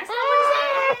 That's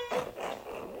what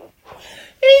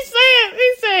he's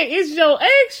saying it's your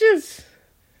actions.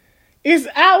 It's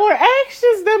our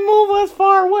actions that move us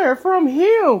far away from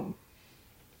him.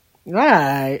 All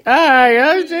right.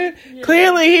 Yeah.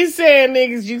 Clearly he's saying,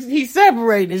 niggas, he's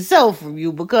separating himself from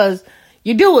you because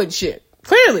you're doing shit.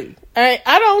 Clearly. I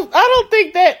don't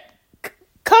think that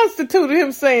constituted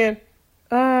him saying,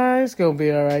 It's gonna be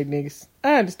all right, niggas.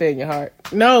 I understand your heart.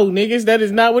 No, niggas, that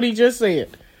is not what he just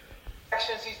said.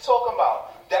 Actions he's talking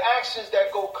about. The actions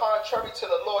that go contrary to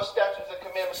the law, statutes, and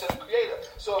commandments of the Creator.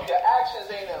 So if your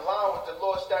actions ain't in line with the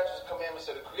law, statutes, and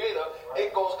commandments of the Creator,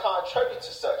 it goes contrary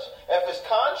to such. If it's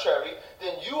contrary,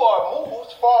 then you are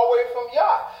moved far away from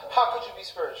Yah. How could you be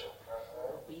spiritual?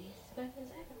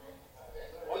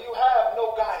 Well, you have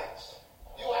no guidance.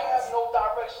 You have no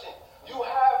direction. You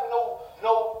have no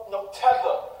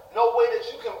tether. No way that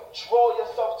you can draw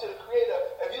yourself to the Creator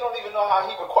if you don't even know how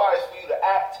He requires for you to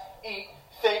act, eat,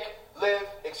 think, live,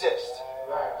 exist.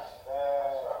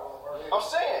 I'm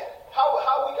saying, how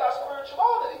we got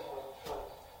spirituality?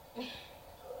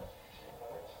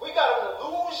 We got an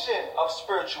illusion of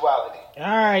spirituality. All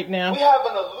right, now. We have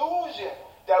an illusion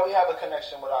that we have a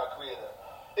connection with our Creator.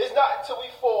 It's not until we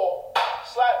fall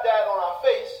slap dab on our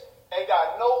face and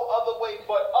got no other way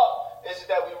but up is it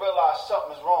that we realize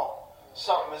something is wrong.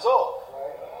 Something is off.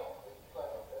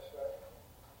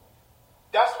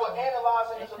 That's what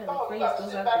analyzing is about. You got to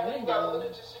sit back and you got to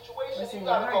look at your situation. You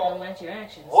got to go,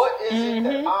 what is it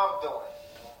that I'm doing?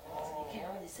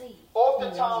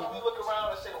 Oftentimes we look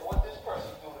around and say, well, what this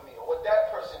person do to me, or what that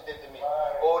person did to me,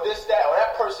 or this, that, or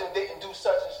that person didn't do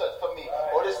such and such for me,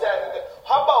 or this, that, and that.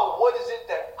 How about what is it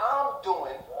that I'm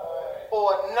doing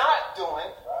or not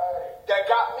doing that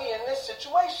got me in this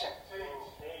situation?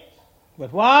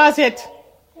 What was it?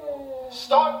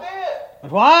 Start there.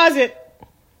 What was it?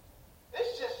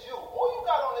 It's just you. All you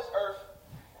got on this earth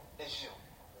is you.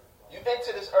 You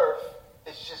enter this earth,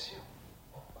 it's just you.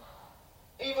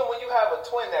 Even when you have a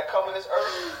twin that come in this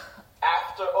earth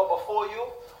after or before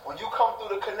you, when you come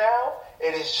through the canal,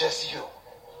 it is just you.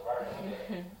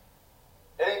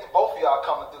 It ain't both of y'all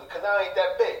coming through the canal, ain't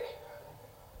that big.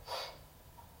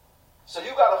 So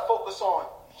you got to focus on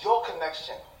your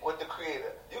connection with the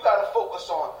Creator. You got to focus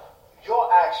on your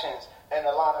actions and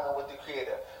aligning them with the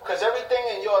Creator. Because everything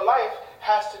in your life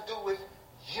has to do with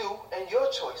you and your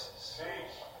choices.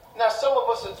 Now, some of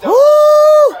us are dealt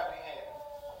with crappy hands.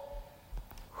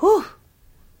 Whew.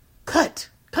 Cut.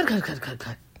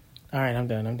 All right, I'm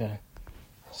done.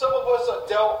 Some of us are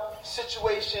dealt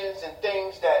situations and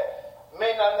things that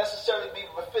may not necessarily be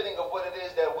befitting of what it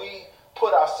is that we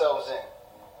put ourselves in.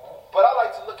 But I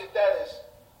like to look at that as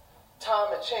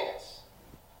time and chance.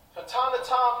 From time to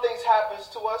time, things happen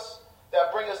to us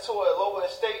that bring us to a lower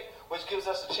estate, which gives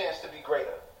us a chance to be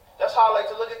greater. That's how I like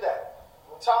to look at that.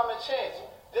 Time and chance.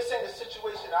 This ain't the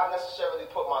situation I necessarily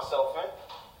put myself in.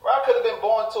 Or I could have been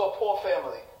born to a poor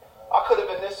family. I could have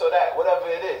been this or that, whatever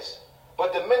it is.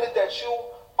 But the minute that you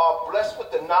are blessed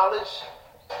with the knowledge,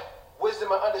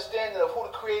 wisdom, and understanding of who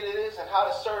the Creator is and how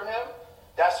to serve Him,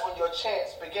 that's when your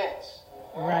chance begins.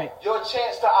 Right. Your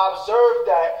chance to observe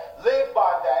that, live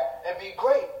by that, and be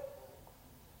great.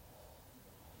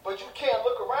 But you can't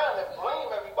look around and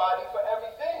blame everybody for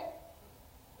everything.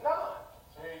 Nah.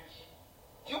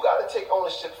 You got to take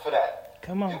ownership for that.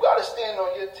 Come on. You got to stand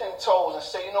on your 10 toes and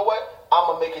say, you know what? I'm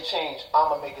going to make a change. I'm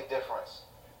going to make a difference.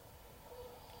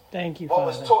 Thank you, What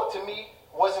Father. was taught to me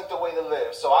wasn't the way to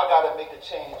live. So I got to make a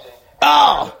change.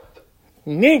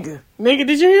 Nigga,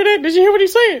 did you hear that? Did you hear what he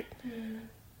said?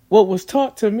 What was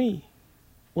taught to me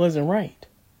wasn't right.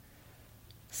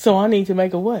 So I need to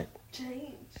make a what?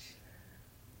 Change.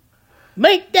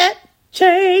 Make that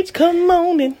change. Come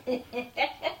on in.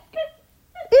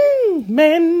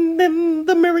 Man in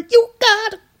the mirror. You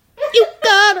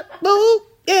gotta move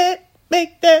it.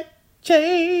 Make that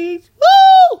change.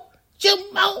 Woo!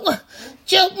 Jump on.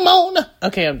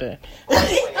 Okay, I'm done. And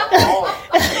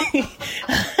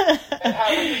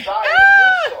have a desire to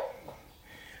do so.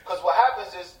 Because what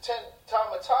happens is,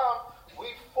 time to time, we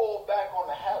fall back on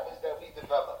the habits that we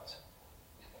developed.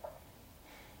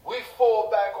 We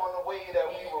fall back on the way that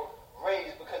we were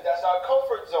raised because that's our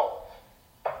comfort zone.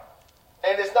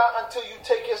 And it's not until you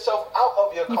take yourself out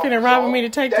of your comfort zone. You finna rob me to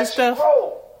take this stuff?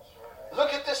 Grow.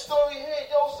 Look at this story here,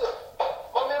 Joseph.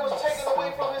 My man was taken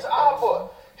away from his Abba.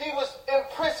 He was in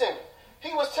prison.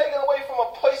 He was taken away from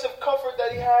a place of comfort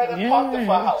that he had in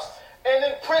Potiphar's house. And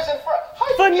in prison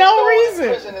for no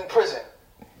reason. In prison.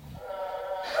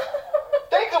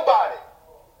 Think about it.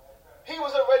 He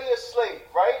was already a slave,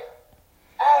 right?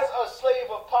 As a slave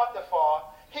of Potiphar,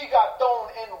 he got thrown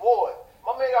in ward.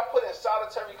 My man got put in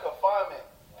solitary confinement.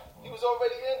 He was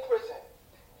already in prison.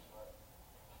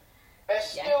 And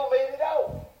still made it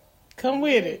out. Come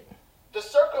with it. The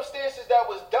circumstances that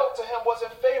was dealt to him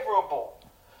wasn't favorable.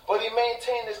 But he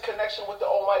maintained his connection with the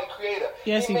Almighty Creator.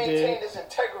 Yes, he maintained did. his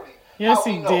integrity. Yes,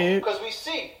 he did. Because we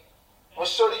see, when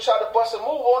Shorty tried to bust a move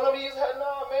on him, he said,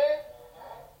 nah, man.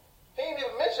 He didn't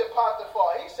even mention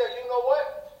Potiphar. He said, you know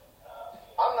what?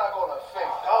 I'm not going to offend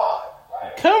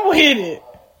with it.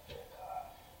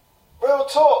 Real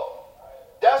talk.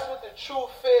 That's what the true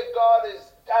fear of God is.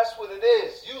 That's what it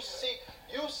is. You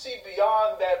see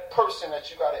beyond that person that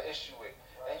you got an issue with.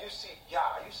 And you see, you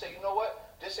say, you know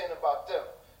what? This ain't about them.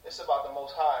 It's about the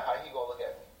Most High and how he gonna look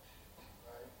at me.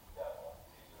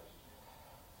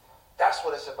 That's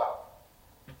what it's about.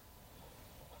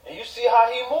 And you see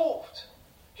how he moved.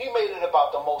 He made it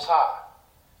about the Most High.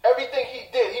 Everything he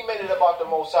did, he made it about the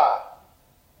Most High.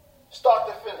 Start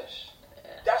to finish.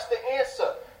 That's the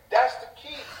answer. That's the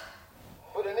key.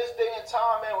 But in this day and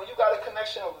time, man, when you got a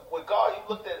connection with God, you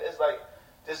looked at it as like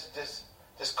this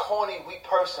corny, weak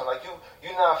person. Like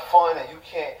you're not fun and you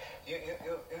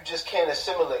just can't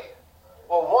assimilate.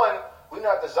 Well, one, we're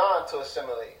not designed to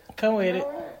assimilate. Come with it.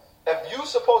 If you're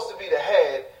supposed to be the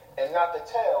head and not the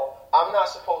tail, I'm not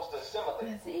supposed to assimilate.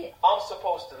 That's it. I'm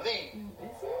supposed to lead.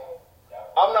 That's it.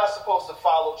 I'm not supposed to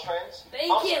follow trends.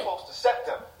 I'm supposed to set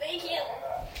them. Thank you.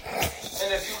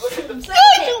 And if you look at the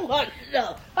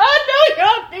I know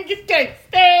y'all niggas can't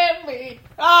stand me.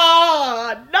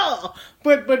 Oh no.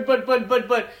 But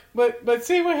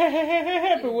see what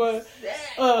happened was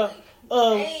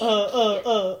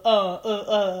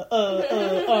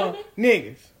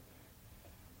niggas.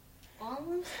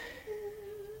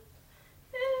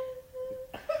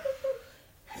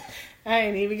 I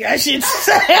ain't even got shit to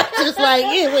say. I'm just like,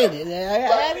 yeah, with it.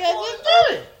 I just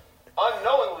do it.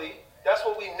 Unknowingly, that's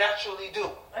what we naturally do.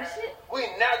 That's it. We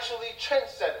naturally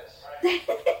trendsetters.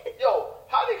 Yo,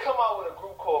 how they come out with a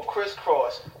group called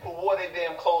Crisscross who wore their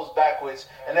damn clothes backwards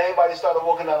and everybody started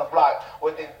walking down the block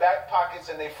with their back pockets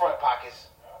and their front pockets?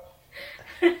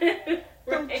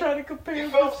 I'm trying to compare. You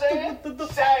feel what I'm saying?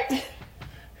 Saggy.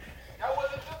 That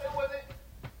wasn't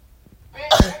big,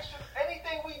 extra,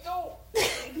 anything we do.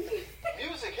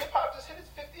 Music, hip-hop just hit its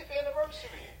 50th anniversary.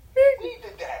 We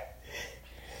did that.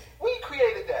 We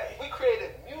created that. We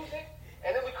created music,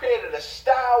 and then we created a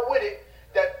style with it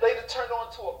that later turned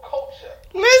on to a culture.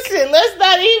 Listen, let's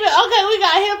not even. Okay, we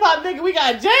got hip-hop, nigga. We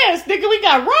got jazz, nigga. We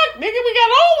got rock, nigga. We got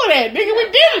all of that, nigga. We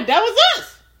did it. That was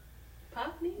us.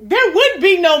 Pop nigga? There would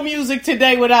be no music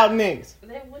today without niggas.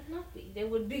 There would not be. There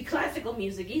would be classical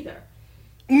music either.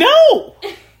 No.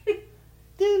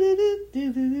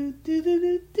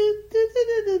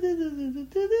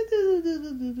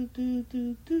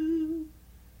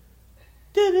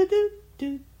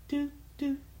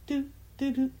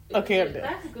 Okay, I'm done.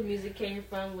 Classical music came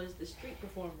from was the street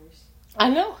performers. I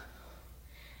know.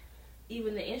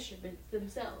 Even the instruments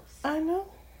themselves. I know.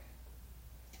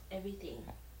 Everything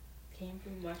came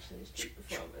from watching the street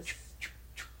performers.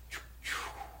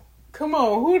 Come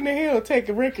on, who in the hell take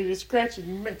a record and scratch it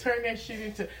and turn that shit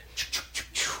into...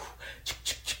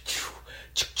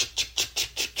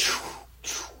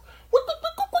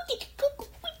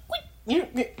 You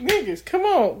niggas, come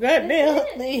on, goddamn.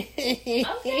 Okay.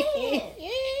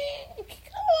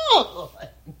 Come on.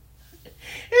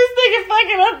 This nigga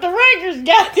fucking up the records,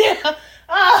 goddamn.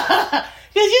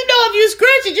 Cause you know if you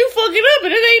scratch it, you fuck it up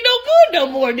and it ain't no good no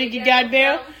more, nigga,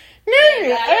 goddamn.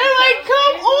 Nigga, I'm like,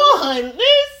 come on,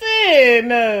 listen.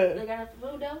 They got the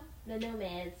Voodoo, the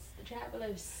nomads, the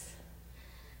travelers.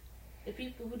 The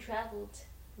people who traveled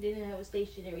didn't have a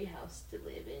stationary house to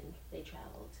live in. They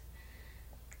traveled.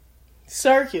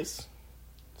 Circus.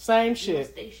 Same No shit.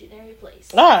 stationary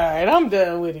place. Alright, I'm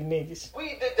done with it, niggas.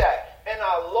 We did that in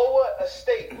our lower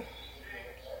estate.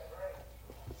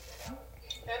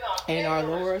 In our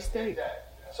lower ancestors estate. did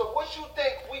that. So what you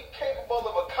think we capable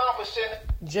of accomplishing?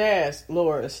 Jazz,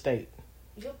 lower estate.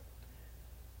 Yep.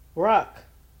 Rock,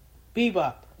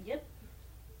 bebop, Yep.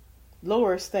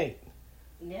 lower estate.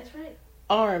 That's right.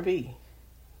 R&B,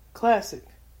 classic,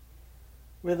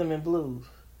 rhythm and blues,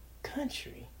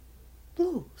 country,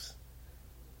 blues,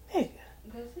 nigga,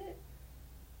 That's it.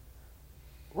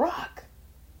 rock,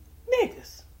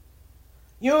 niggas.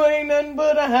 You ain't nothing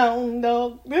but a hound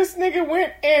dog. This nigga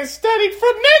went and studied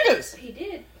from niggas He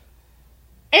did.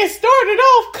 and started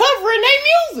off covering their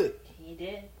music. He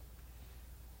did.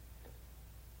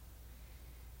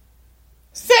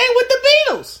 Same with the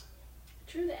Beatles.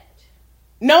 True that.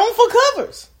 Known for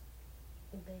covers.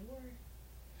 They were.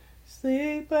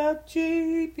 Sleep up,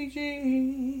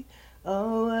 GPG.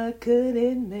 Oh, I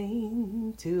couldn't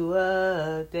mean to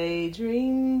a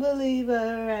daydream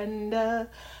believer and a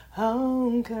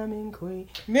homecoming queen.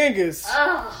 Niggas.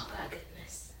 Oh, my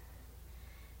goodness.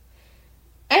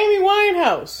 Amy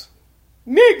Winehouse.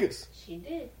 Niggas. She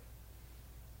did.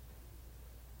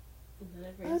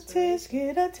 A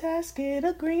tasket,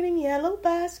 a green and yellow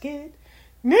basket.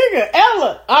 Nigga,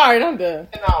 Ella. Alright, I'm done.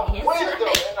 In our Yes, wisdom,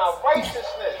 right. in our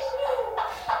righteousness.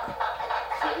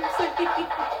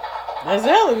 That's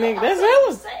Ella, nigga. That's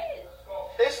Ella.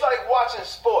 It's It's like watching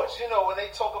sports. You know, when they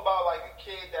talk about like a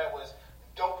kid that was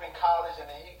dope in college and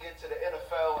then he get to the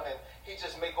NFL and then he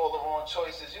just make all the wrong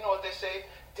choices. You know what they say?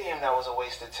 Damn, that was a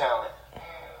waste of talent.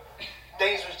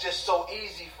 Things was just so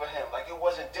easy for him. Like it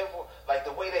wasn't difficult. Like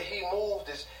the way that he moved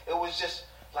it was just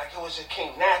like it just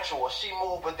came natural. Or she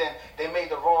moved, but then they made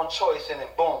the wrong choice and then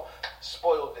boom,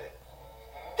 spoiled it.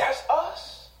 That's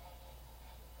us.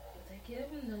 But they give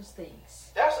him those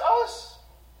things. That's us.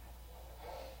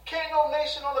 Can't no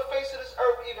nation on the face of this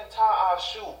earth even tie our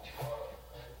shoe.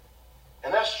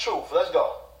 And that's truth. Let's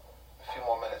go. A few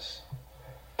more minutes.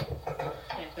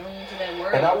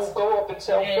 And I will go up and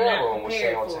tell Pharaoh and will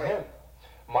say unto him,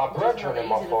 my brethren in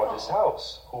my father's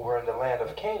house, who were in the land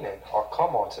of Canaan, are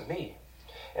come unto me.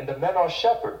 And the men are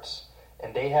shepherds,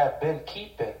 and they have been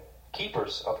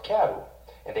keepers of cattle,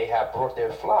 and they have brought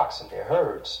their flocks and their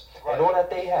herds, and all that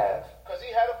they have. Because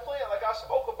he had a plan, like I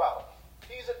spoke about.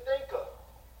 He's a thinker.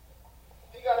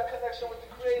 He got a connection with the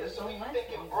Creator, so he's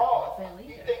thinking broad.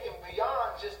 He's thinking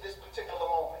beyond just this particular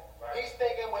moment. He's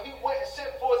thinking when he went and sent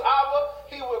for his Abba,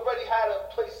 he already had a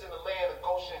place in the land of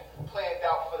Goshen planned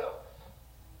out for them.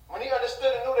 When he understood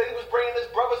and knew that he was bringing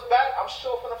his brothers back, I'm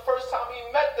sure from the first time he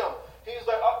met them, he was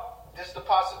like, oh, this is the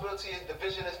possibility. The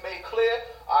vision is made clear.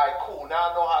 All right, cool. Now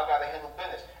I know how I got to handle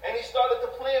business. And he started to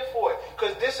plan for it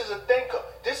because this is a thinker.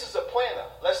 This is a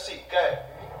planner. Let's see. Go ahead.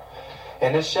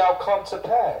 And it shall come to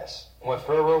pass, when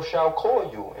Pharaoh shall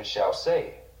call you and shall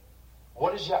say,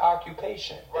 what is your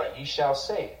occupation? Right. And ye shall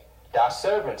say, thy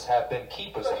servants have been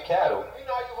keepers of cattle. You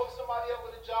know how you hook somebody up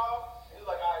with a job? You're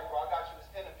like, all right, bro, I got you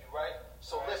this interview, right?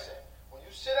 So listen, when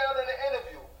you sit down in the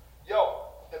interview,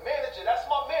 yo, the manager, that's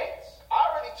my mans. I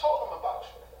already told him about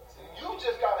you. You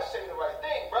just got to say the right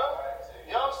thing, bro.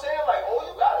 You know what I'm saying? Like, all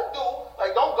you got to do,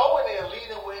 like, don't go in there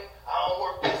leading with, I don't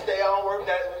work this day, I don't work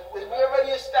that. We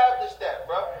already established that,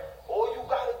 bro. All you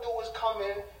got to do is come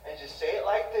in and just say it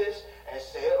like this and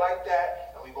say it like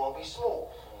that, and we're going to be smooth.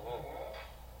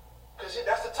 Because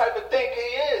that's the type of thinker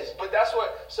he is. But that's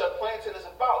what supplanting is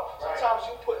about. Sometimes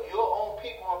you put your own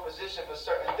people in position for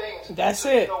certain things. That's so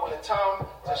it. You know, when the time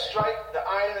to strike, the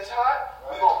iron is hot,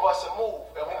 we're going to bust a move.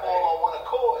 And we're going on one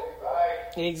accord.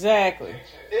 Exactly.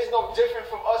 There's no different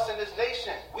from us in this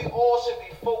nation. We all should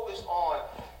be focused on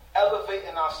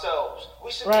elevating ourselves.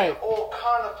 We should be in all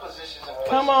kind of positions and places.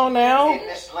 Come on now. In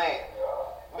this land.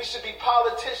 We should be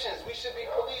politicians. We should be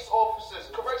police officers,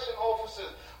 correction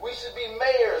officers. We should be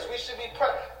mayors. We should be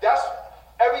that's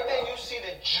everything you see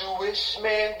the Jewish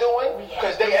man doing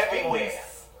because they everywhere.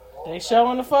 They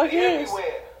showing the fuck is.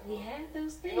 Everywhere. We have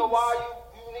those things. You know why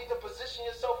you need to position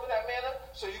yourself in that manner?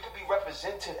 So you can be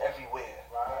represented everywhere.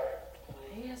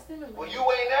 Yes, When you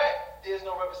ain't at, there's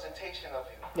no representation of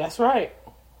you. That's right.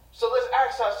 So let's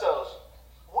ask ourselves,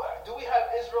 do we have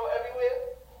Israel everywhere?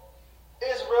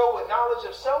 Israel with knowledge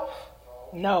of self?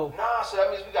 No. Nah, so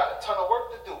that means we got a ton of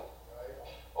work to do.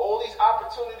 All these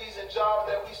opportunities and jobs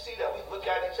that we see that we look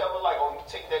at each other like, oh, you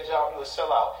take that job, you're a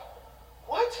sellout.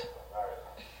 What?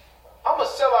 I'm a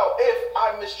sellout if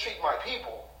I mistreat my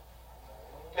people.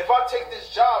 If I take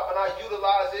this job and I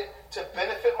utilize it to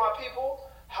benefit my people,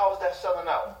 how is that selling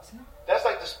out? That's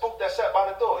like the spook that sat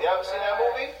by the door. You ever seen that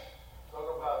movie? Talk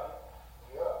about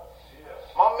it.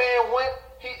 Yeah. My man went,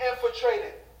 he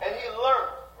infiltrated, and he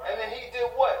learned. And then he did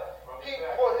what? He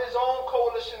brought his own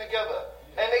coalition together.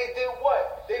 And they did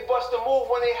what? They bust a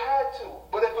move when they had to.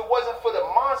 But if it wasn't for the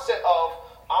mindset of,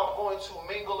 I'm going to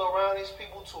mingle around these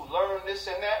people to learn this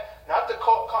and that, not to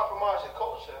compromise your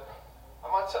culture.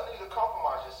 I'm not telling you to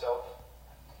compromise yourself.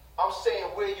 I'm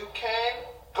saying where you can,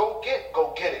 go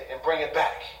get it and bring it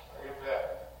back.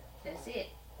 That's it.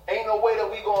 Ain't no way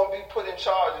that we going to be put in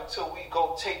charge until we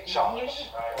go take charge.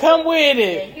 Come with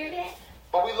it. You hear that?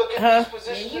 But we look at these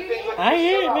positions and things like I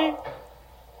hear it, man.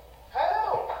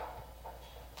 How?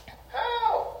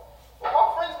 When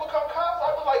my friends become cops, I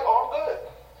be like, oh, I'm good.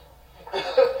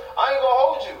 I ain't gonna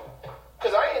hold you.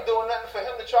 Because I ain't doing nothing for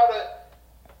him to try to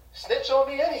snitch on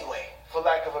me anyway, for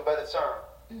lack of a better term.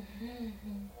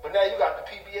 But now you got the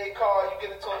PBA card, you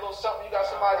get into a little something, you got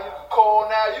somebody you can call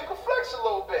now, you can flex a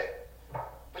little bit.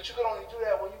 But you can only do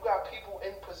that when you got people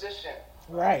in position.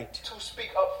 Right. To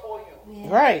speak up for you.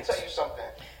 Right. Tell you something.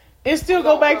 It still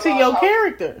go back to your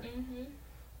character.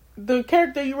 The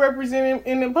character you represent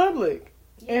in the public.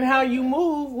 And how you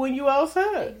move when you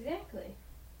outside. Exactly.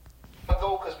 I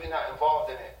go because we're not involved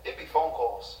in it. It'd be phone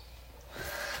calls.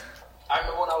 I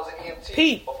remember when I was an EMT.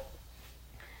 Pete.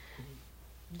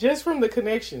 Just from the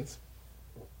connections.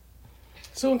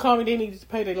 Someone called me, they needed to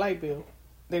pay their light bill.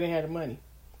 They didn't have the money.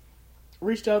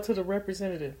 Reached out to the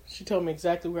representative. She told me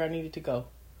exactly where I needed to go.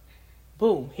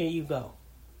 Boom, here you go.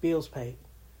 Bills paid.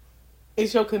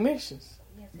 It's your connections.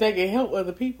 that can help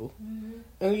other people. Mm-hmm.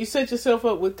 And you set yourself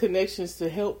up with connections to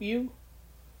help you.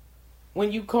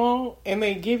 When you call and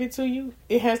they give it to you,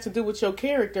 it has to do with your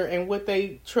character and what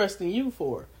they trust in you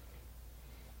for.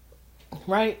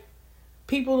 Right?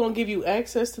 People don't give you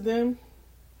access to them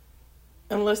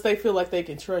unless they feel like they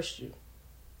can trust you.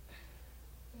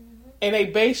 Mm-hmm. And they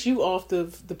base you off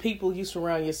the people you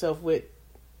surround yourself with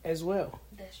as well.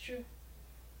 That's true.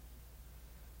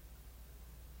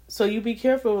 So you be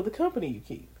careful with the company you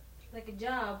keep. Like a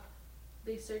job,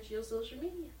 they search your social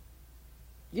media.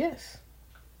 Yes.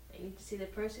 They need to see the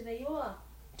person that you are.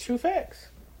 True facts.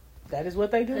 That is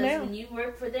what they do now. When you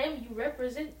work for them, you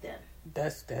represent them.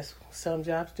 That's some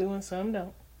jobs do and some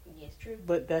don't. Yes, true.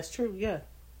 But that's true, yeah.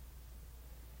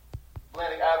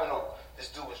 Atlantic Avenue, this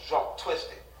dude was drunk,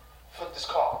 twisted, flipped his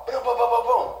car. Boom, boom, boom, boom,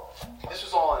 boom. This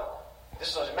was on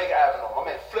Jamaica Avenue. My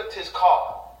man flipped his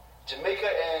car. Jamaica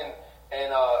and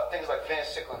things like Van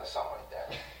Sicklen or something like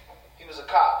that. He was a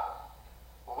cop.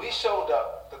 When we showed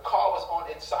up, the car was on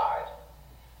its side.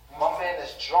 My man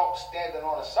is drunk, standing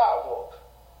on the sidewalk,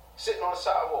 sitting on the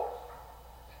sidewalk.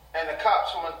 And the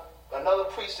cops from another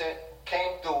precinct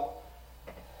came through,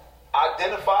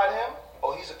 identified him.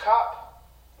 Oh, he's a cop.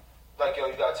 Like, yo,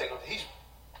 you gotta take him. He's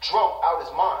drunk out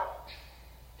his mind.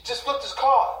 He just flipped his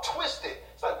car, twisted.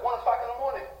 It's like 1 o'clock in the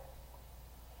morning.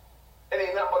 It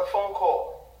ain't nothing but a phone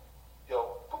call.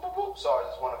 Yo, boop, boop, boop. Sorry,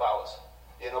 it's one of ours.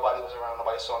 Yeah, nobody was around.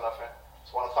 Nobody saw nothing.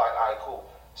 It's 1 o'clock. All right, cool.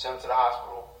 Send him to the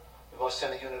hospital. We're going to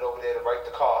send a unit over there to write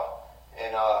the car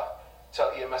and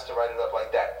tell EMS to write it up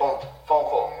like that. Boom. Phone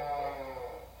call.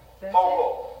 Phone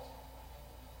call.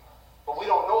 But we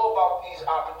don't know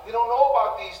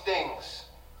about these things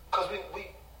because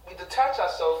we detach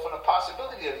ourselves from the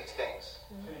possibility of these things.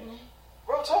 Mm-hmm.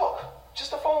 Real talk.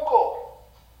 Just a phone call.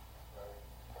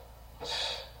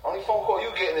 Only phone call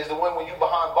you getting is the one when you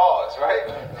behind bars, right?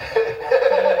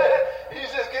 You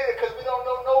just get it because we don't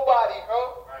know nobody,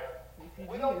 bro.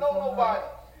 We don't know nobody.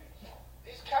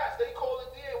 These cats, they call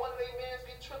the DA. One of their mans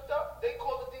get tripped up, they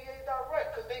call the DA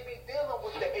direct because they be dealing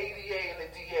with the ADA and the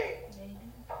DA.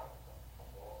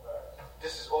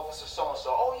 This is Officer so-and-so.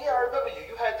 Oh, yeah, I remember you.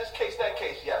 You had this case, that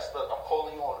case. Yes, look, I'm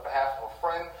calling you on behalf of a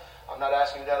friend. I'm not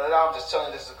asking you that. I'm just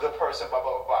telling you this is a good person, blah,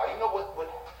 blah, blah, blah. You know what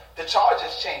the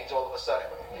charges change all of a sudden.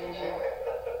 Mm-hmm.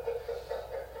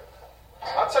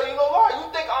 I'll tell you no lie. You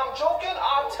think I'm joking?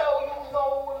 I'll tell you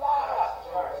no lie.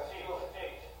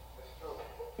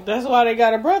 That's why they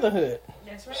got a brotherhood.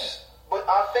 That's right. But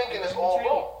our thinking is all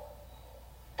wrong.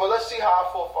 But let's see how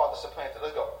our forefathers supplanted.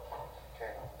 Let's go.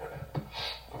 Okay.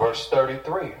 Verse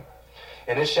 33.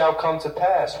 And it shall come to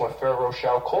pass when Pharaoh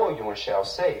shall call you and shall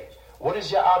say, what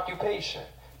is your occupation?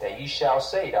 That ye shall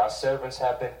say, thy servants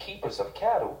have been keepers of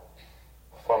cattle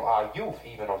from our youth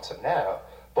even unto now,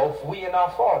 both we and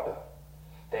our father,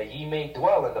 that ye may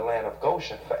dwell in the land of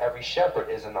Goshen, for every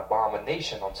shepherd is an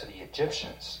abomination unto the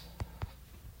Egyptians.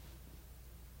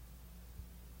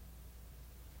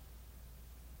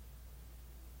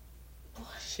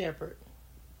 Shepherd.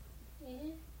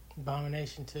 Mm-hmm.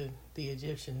 Abomination to the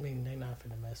Egyptians, meaning they're not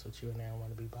finna mess with you and they don't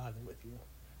want to be bothered with you.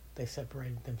 They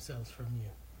separated themselves from you.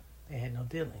 They had no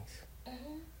dealings.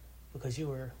 Mm-hmm. Because you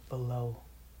were below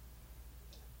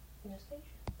your station.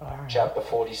 All right. Chapter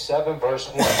 47, verse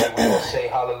 1. And we will say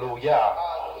hallelujah.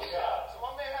 Hallelujah. So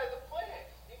my man had the plan.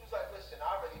 He was like, listen,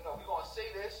 I already know. We're going to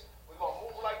say this. We're going to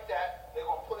move like that. They're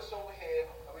going to put us over here.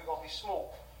 And we're going to be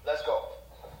smooth. Let's go.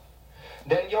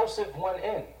 Then Joseph went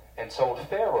in and told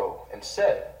Pharaoh and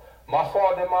said, my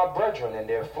father and my brethren and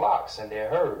their flocks and their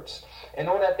herds, and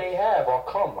all that they have are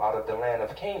come out of the land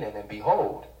of Canaan, and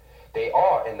behold, they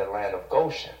are in the land of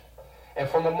Goshen. And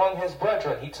from among his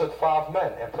brethren he took 5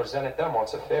 men and presented them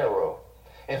unto Pharaoh.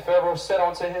 And Pharaoh said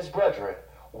unto his brethren,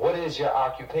 what is your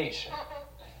occupation?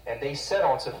 And they said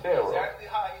unto Pharaoh, exactly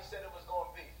how he said it was going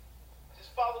to be.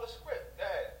 Just follow the script. Go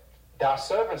ahead. thy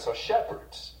servants are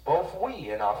shepherds, both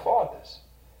we and our fathers.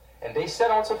 And they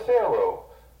said unto Pharaoh,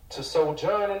 to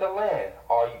sojourn in the land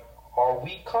are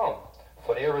we come,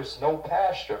 for there is no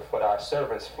pasture for thy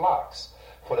servants' flocks,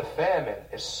 for the famine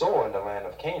is sore in the land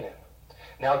of Canaan.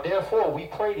 Now therefore we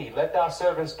pray thee, let thy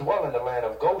servants dwell in the land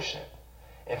of Goshen.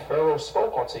 And Pharaoh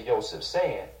spoke unto Joseph,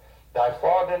 saying, thy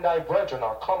father and thy brethren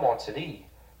are come unto thee.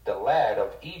 The land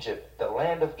of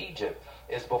Egypt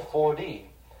is before thee.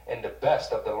 In the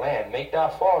best of the land make thy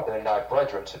father and thy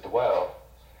brethren to dwell.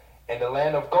 In the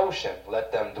land of Goshen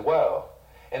let them dwell.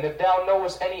 And if thou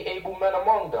knowest any able men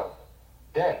among them,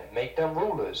 then make them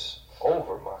rulers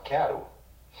over my cattle.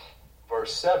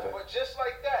 Verse 7. But just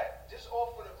like that, just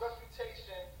off of the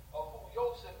reputation of who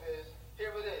Joseph is,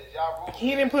 here it is. Y'all rulers. He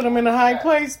didn't put them in a high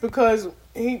place because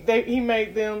he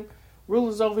made them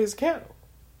rulers over his cattle.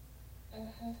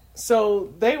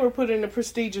 So they were put in a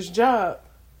prestigious job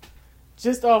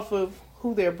just off of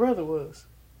who their brother was.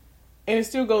 And it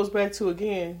still goes back to,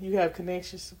 again, you have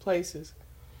connections to places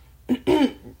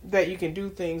that you can do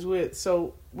things with.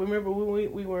 So remember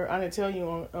when we were, I didn't tell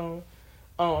you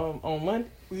on Monday,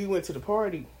 we went to the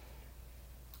party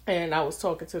and I was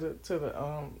talking to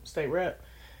the state rep,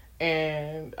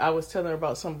 and I was telling her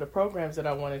about some of the programs that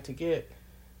I wanted to get.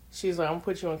 She's like, I'm gonna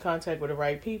put you in contact with the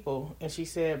right people. And she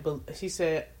said,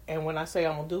 and when I say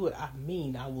I'm gonna do it, I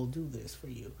mean I will do this for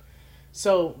you.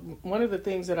 So one of the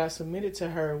things that I submitted to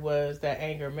her was that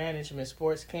anger management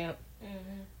sports camp.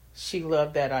 Mm-hmm. She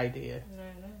loved that idea.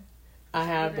 Mm-hmm. I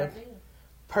have the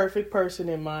perfect person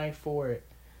in mind for it.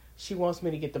 She wants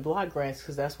me to get the block grants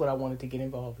because that's what I wanted to get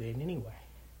involved in anyway.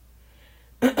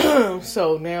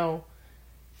 So now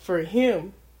for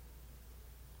him,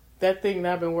 that thing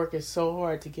that I've been working so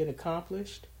hard to get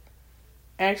accomplished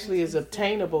actually is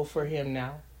obtainable for him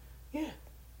now. Yeah.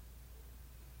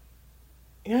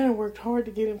 And I worked hard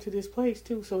to get him to this place,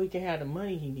 too, so he can have the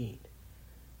money he needs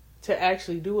to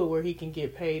actually do it where he can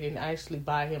get paid and actually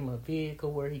buy him a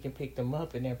vehicle where he can pick them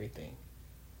up and everything.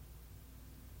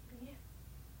 Yeah.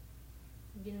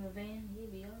 Get him a van, he'll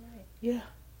be all right. Yeah.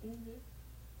 Mm-hmm.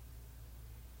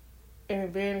 And the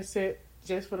van is set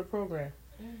just for the program.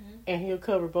 Mm-hmm. And he'll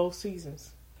cover both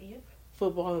seasons. Yep.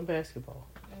 Football and basketball.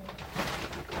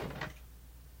 Mm-hmm.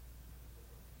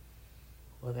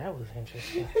 Well, that was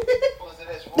interesting.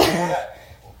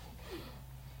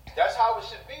 That's how it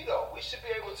should be, though. We should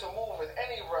be able to move in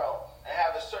any realm and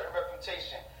have a certain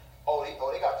reputation. Oh, they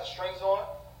got the strings on?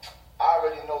 I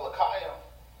already know Lakayim.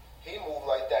 He moved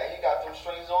like that. He got them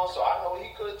strings on, so I know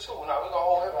he could too. Now we're going to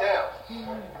hold him down.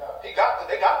 They got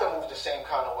to move the same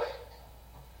kind of way.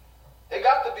 They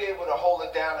got to be able to hold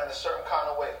it down in a certain kind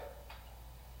of way.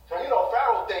 So,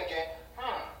 Pharaoh thinking,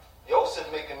 Yosef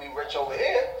making me rich over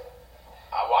here.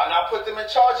 Why not put them in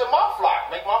charge of my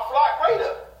flock? Make my flock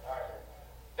greater.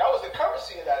 That was the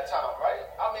currency at that time, right?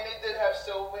 I mean, they did have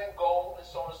silver and gold and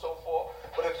so on and so forth.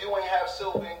 But if you ain't have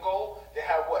silver and gold, they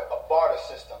have what? A barter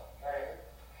system.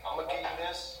 I'm going to give you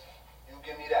this, you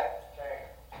give me that.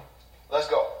 Let's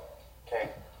go. Okay.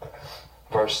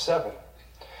 Verse 7.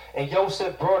 And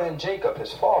Joseph brought in Jacob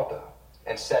his father,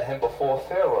 and set him before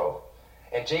Pharaoh.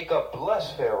 And Jacob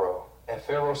blessed Pharaoh. And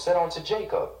Pharaoh said unto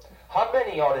Jacob, How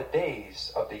many are the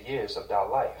days of the years of thy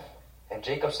life? And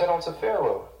Jacob said unto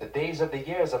Pharaoh, The days of the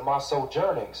years of my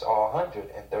sojournings are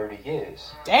 130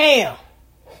 years. Damn!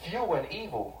 Few and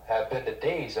evil have been the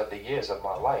days of the years of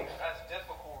my life. That's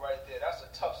difficult right there. That's a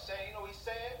tough saying. You know what he's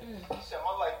saying? He said,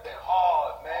 my life been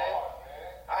hard, man.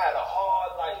 I had a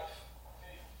hard life.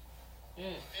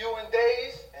 Few in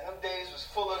days, and them days was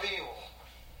full of evil.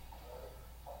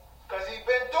 Because he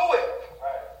been through it.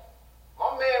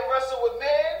 My man wrestled with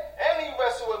man, and he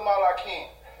wrestled with Malakim.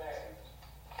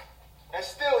 And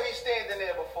still he's standing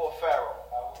there before Pharaoh.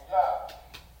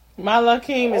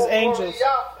 Malakim is angels.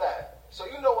 So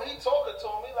when he talking to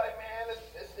me, like, man,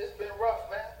 it's been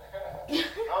rough, man. You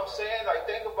know what I'm saying? Like,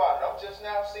 think about it. I'm just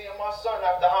now seeing my son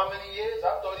after how many years?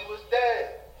 I thought he was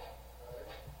dead.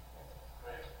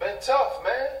 Been tough,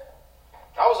 man.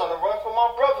 I was on the run from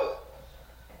my brother.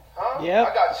 Huh? Yep.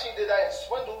 I got cheated at and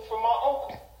swindled from my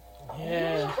uncle.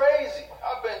 Yeah. It was crazy.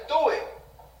 I've been through it.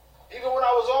 Even when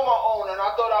I was on my own and I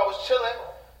thought I was chilling,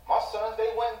 my sons, they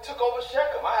went and took over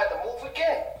Shechem. I had to move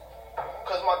again.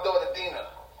 Because my daughter Dina,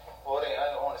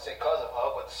 I don't want to say because of her,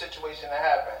 but the situation that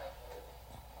happened.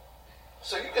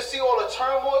 So you can see all the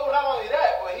turmoil. Not only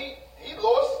that, but he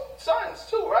lost sons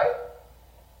too, right?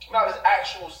 Not his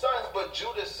actual sons, but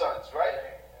Judah's sons, right?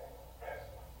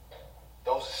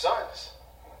 Those are sons.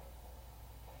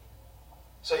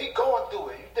 So he going through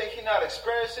it. You think he not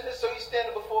experiencing it? So he's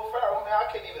standing before Pharaoh. Man,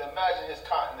 I can't even imagine his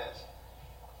countenance.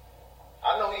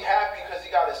 I know he happy because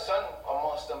he got his son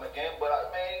amongst them again, but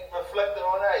reflecting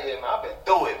on that, man, I've been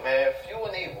through it, man. Few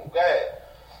and evil. Go ahead.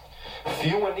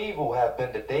 Few and evil have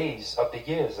been the days of the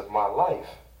years of my life,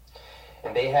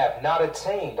 and they have not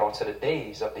attained unto the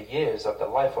days of the years of the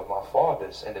life of my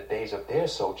fathers in the days of their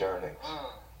sojournings.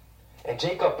 And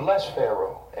Jacob blessed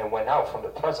Pharaoh and went out from the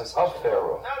presence of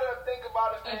Pharaoh. Now that I think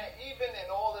about it, man, even in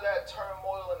all of that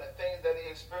turmoil and the things that he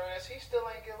experienced, he still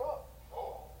ain't give up.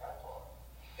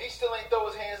 He still ain't throw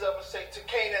his hands up and say, to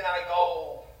Canaan I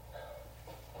go.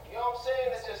 You know what I'm saying?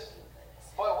 It's just,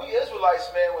 but we Israelites,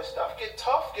 man, when stuff get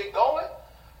tough, get going,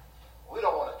 we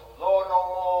don't want to do law no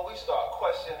more. We start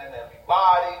questioning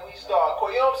everybody. You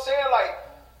know what I'm saying? Like,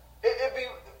 it be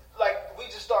like we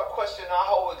just start questioning our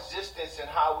whole existence and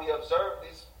how we observe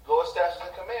these law, statutes,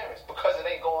 and commandments because it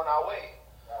ain't going our way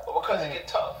or because it get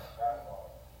tough.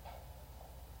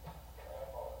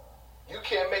 you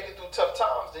can't make it through tough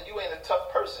times, then you ain't a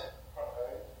tough person.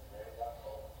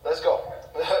 Let's go.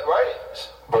 Right?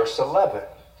 Verse 11.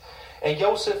 And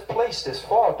Joseph placed his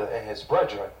father and his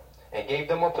brethren, and gave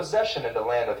them a possession in the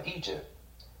land of Egypt,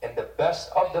 and the best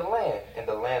of the land in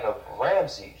the land of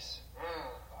Ramses,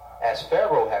 as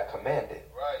Pharaoh had commanded.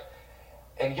 Right.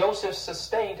 And Joseph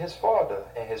sustained his father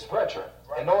and his brethren,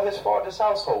 and all his father's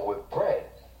household with bread,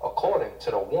 according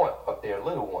to the want of their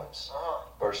little ones.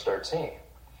 Verse 13.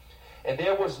 And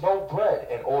there was no bread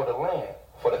in all the land,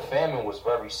 for the famine was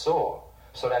very sore,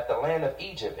 so that the land of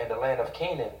Egypt and the land of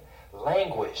Canaan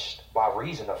languished by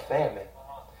reason of famine.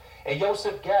 And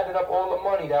Joseph gathered up all the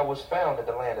money that was found in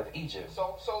the land of Egypt.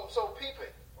 So peep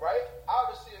it, right?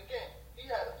 Obviously, again, he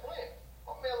had a plan.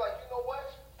 My man, like, you know what?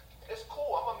 It's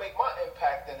cool. I'm gonna make my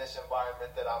impact in this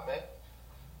environment that I'm in.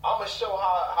 I'm gonna show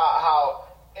how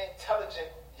intelligent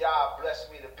Yah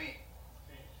blessed me to be.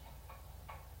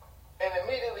 And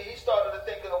immediately he started to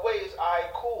think of the ways, all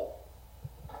right, cool.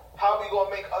 How are we going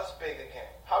to make us big again?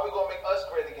 How are we going to make us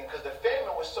great again? Because the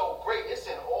famine was so great. It's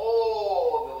in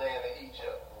all the land of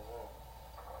Egypt.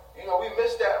 You know, we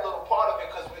missed that little part of it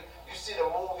because you see the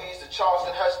movies, the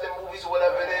Charleston Heston movies or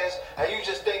whatever it is, and you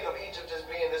just think of Egypt as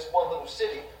being this one little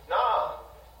city. Nah,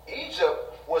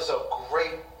 Egypt was a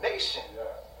great nation.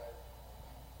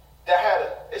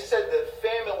 It said the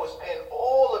famine was in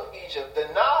all of Egypt. The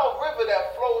Nile River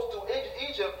that flows through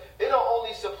Egypt, it don't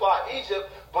only supply Egypt,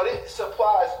 but it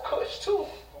supplies Kush too.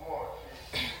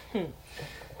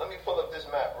 Let me pull up this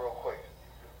map real quick.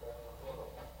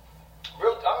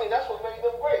 That's what made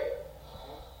them great.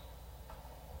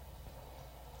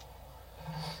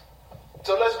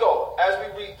 So let's go. As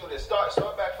we read through this, start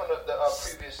back from the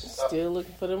previous. Still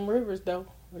looking for them rivers, though.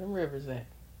 Where them rivers at?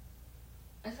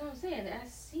 That's what I'm saying. I've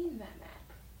seen that map.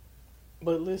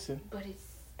 But listen, But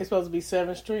it's supposed to be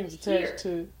 7 streams attached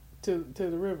to the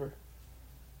river.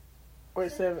 Or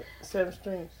 7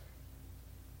 streams.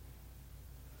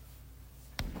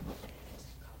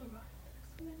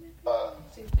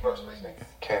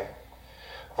 Okay.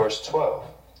 Verse 12.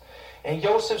 And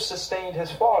Joseph sustained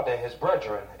his father and his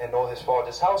brethren, and all his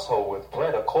father's household with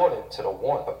bread according to the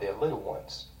want of their little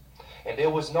ones. And there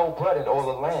was no bread in all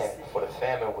the land, for the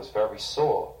famine was very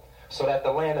sore, so that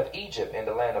the land of Egypt and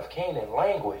the land of Canaan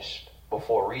languished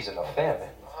before reason of famine.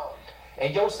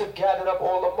 And Joseph gathered up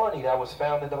all the money that was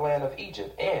found in the land of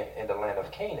Egypt and in the land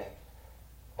of Canaan.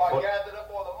 By gathered up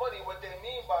all the money, what they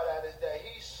mean by that is that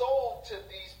he sold to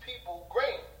these people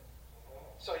grain.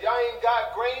 So y'all ain't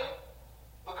got grain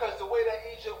because the way that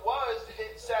Egypt was,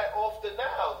 it sat off the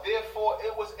Nile. Therefore,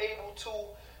 it was able to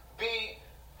be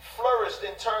flourished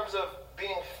in terms of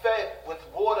being fed with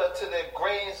water to their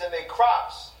grains and their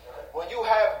crops. When you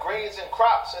have grains and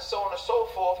crops and so on and so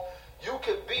forth, you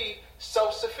could be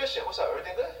self-sufficient. What's up?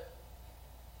 Everything good?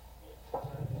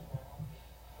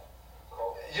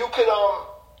 You could,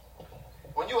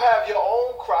 when you have your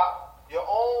own crop, your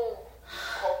own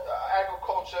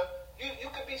agriculture, you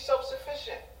could be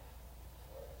self-sufficient.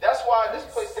 That's why in this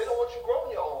place, they don't want you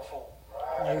growing your own food.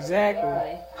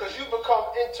 Exactly. Because you become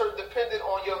interdependent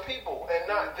on your people and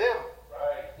not them.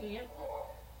 Yep.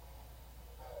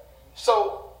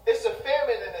 So it's a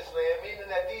famine in this land, meaning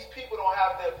that these people don't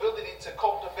have the ability to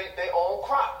cultivate their own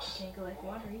crops. Can't collect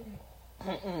water either.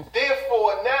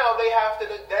 Therefore, now they have to,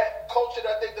 that culture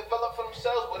that they developed for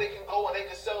themselves, where they can go and they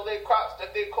can sell their crops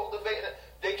that they cultivate,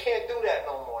 they can't do that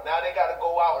no more. Now they got to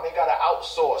go out and they got to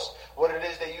outsource what it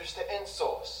is they used to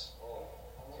insource.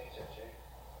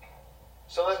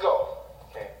 So let's go.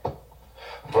 Okay.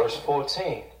 Verse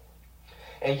 14.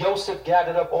 And Joseph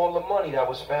gathered up all the money that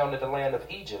was found in the land of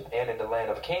Egypt and in the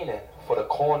land of Canaan for the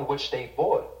corn which they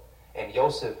bought. And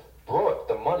Joseph brought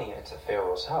the money into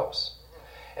Pharaoh's house.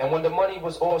 And when the money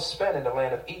was all spent in the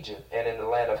land of Egypt and in the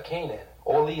land of Canaan,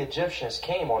 all the Egyptians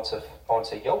came unto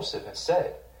Joseph and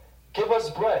said, Give us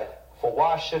bread, for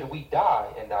why should we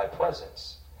die in thy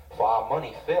presence? For our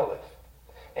money faileth.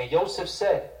 And Joseph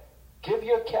said, Give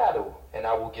your cattle, and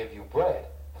I will give you bread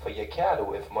for your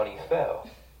cattle if money fail.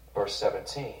 Verse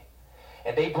 17.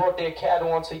 And they brought their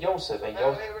cattle unto Joseph. And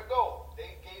now there we go.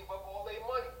 They gave up all their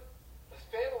money. This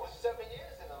famine was 7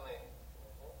 years in the land.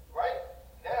 Right?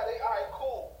 Now all right,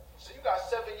 cool. So you got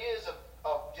 7 years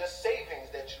of your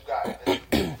savings that you got.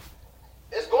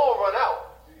 It's going to run out.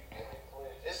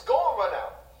 It's going to run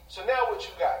out. So now what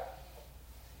you got?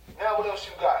 Now what else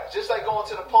you got? Just like going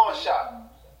to the pawn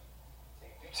shop.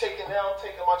 You taking, now I'm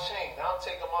taking my chain. Now I'm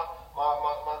taking my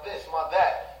this, my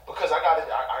that. Because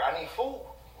I need food.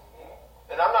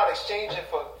 And I'm not exchanging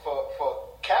for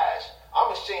cash.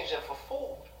 I'm exchanging for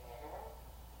food.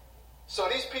 So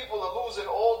these people are losing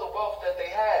all the wealth that they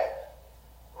had.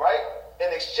 Right?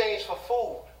 in exchange for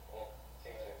food.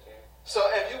 So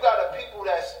if you got a people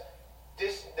that's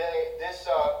this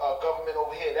government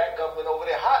over here, that government over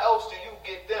there, how else do you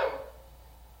get them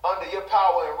under your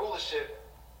power and rulership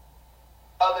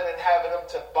other than having them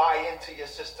to buy into your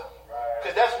system?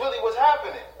 Because that's really what's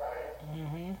happening.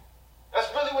 Mm-hmm.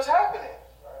 That's really what's happening.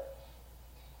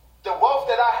 The wealth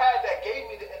that I had that gave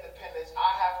me the independence, I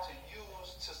have to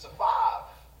use to survive.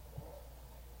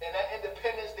 And that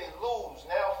independence they lose.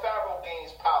 Now Pharaoh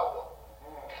gains power.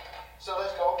 So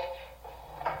let's go.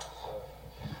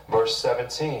 Verse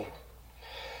 17.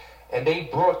 And they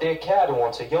brought their cattle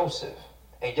unto Joseph,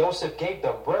 and Joseph gave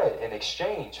them bread in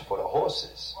exchange for the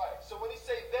horses. Right. So when he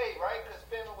say they, right, because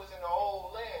famine was in the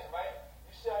whole land, right?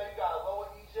 You see how you got Lower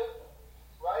Egypt,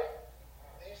 right?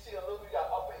 Then you see a little, you got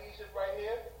Upper Egypt right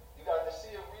here. You got the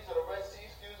Sea of Reeds, or the Red Sea,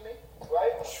 excuse me,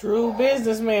 right? True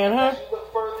businessman, huh? As you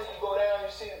look further, you go down,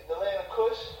 you see the land of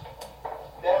Cush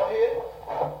down here.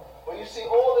 But you see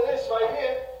all of this right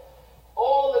here.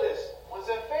 All of this was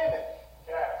in famine.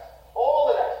 All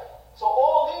of that. So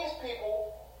all these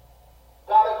people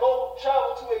gotta go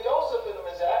travel to where Joseph and them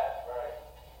is at,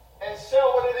 and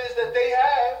sell what it is that they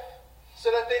have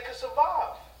so that they could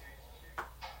survive.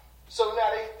 So now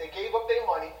they gave up their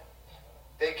money,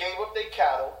 they gave up their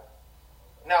cattle.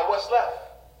 Now what's left?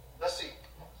 Let's see.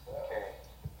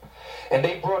 And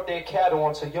they brought their cattle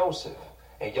unto Joseph,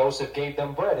 and Joseph gave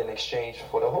them bread in exchange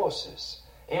for the horses,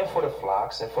 and for the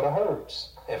flocks, and for the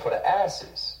herds, and for the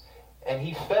asses. And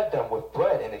he fed them with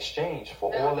bread in exchange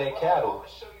for all their cattle. I'm going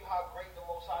to show you how great the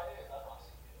Most High is.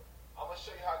 I'm going to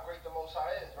show you how great the Most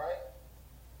High is, right?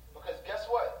 Because guess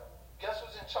what? Guess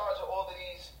who's in charge of all of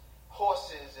these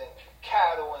horses and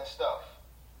cattle and stuff?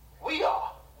 We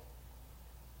are.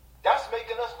 That's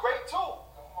making us great too.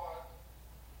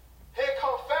 Here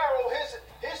come Pharaoh,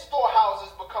 his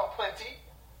storehouses become plenty,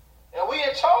 and we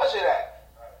in charge of that.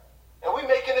 And we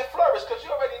making it flourish, because you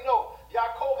already know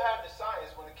Yaakov had the science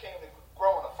when it came to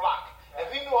growing a flock. If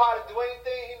he knew how to do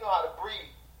anything, he knew how to breed.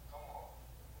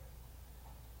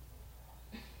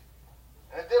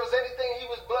 And if there was anything he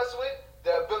was blessed with,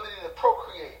 the ability to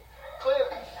procreate.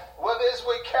 Clearly, whether it's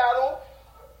with cattle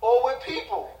or with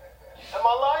people. Am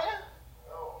I lying?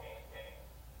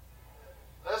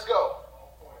 Let's go.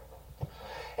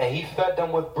 And he fed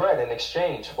them with bread in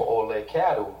exchange for all their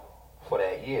cattle for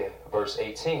that year. Verse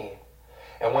 18.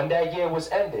 And when that year was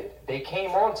ended, they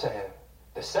came unto him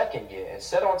the second year, and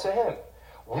said unto him,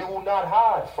 We will not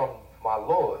hide from my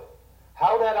Lord,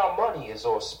 how that our money is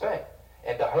all spent,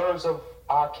 and the herds of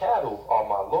our cattle are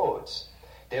my Lord's.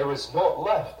 There is naught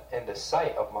left in the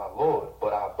sight of my Lord,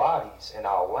 but our bodies and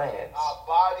our lands. Our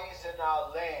bodies and our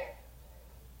land.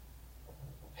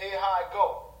 Here how I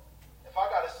go. If I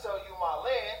got to sell you my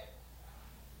land,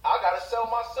 I got to sell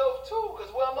myself too,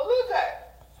 because where I'm going to live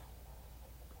at.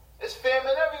 It's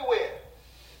famine everywhere.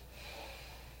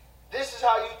 This is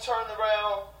how you turn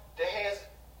around the hands.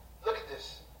 Look at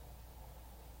this.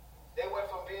 They went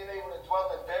from being able to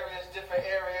dwell in various different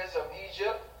areas of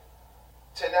Egypt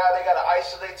to now they got to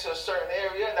isolate to a certain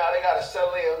area. Now they got to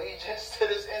sell their allegiance to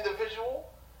this individual.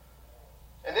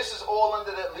 And this is all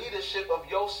under the leadership of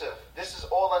Joseph. This is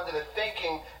all under the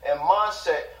thinking and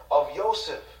mindset of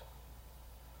Joseph.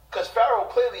 Because Pharaoh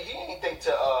clearly he didn't think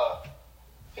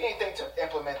to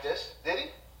implement this, did he?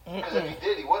 Because if he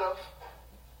did, he would have.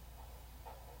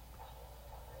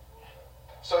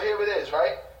 So here it is,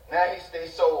 right? Now they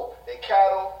sold their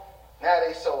cattle. Now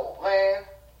they sold land.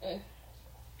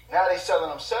 Now they selling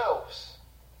themselves.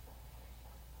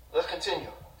 Let's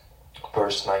continue.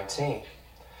 Verse 19.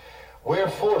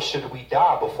 Wherefore should we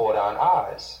die before thine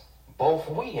eyes, both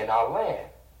we and our land?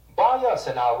 Buy us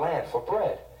and our land for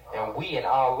bread, and we and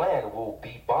our land will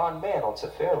be bondmen unto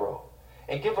Pharaoh.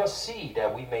 And give us seed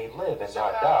that we may live and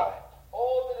not die.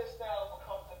 All of this now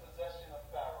becomes the possession of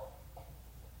Pharaoh.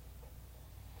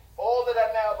 All of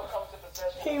that now becomes the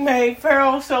possession. He made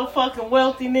Pharaoh so fucking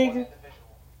wealthy, nigga.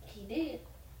 He did.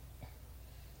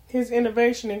 His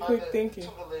innovation and quick thinking.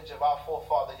 Under the tutelage of our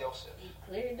forefather Joseph. He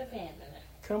cleared the famine.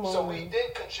 Come on. So we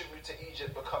did contribute to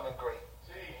Egypt becoming great.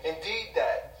 Indeed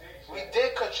that. We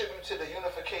did contribute to the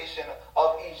unification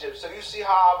of Egypt. So you see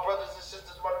how our brothers and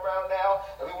sisters run around now,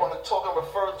 and we want to talk and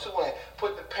refer to and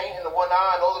put the paint in the one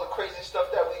eye and all of the crazy stuff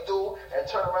that we do, and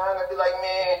turn around and be like,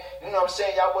 man, you know what I'm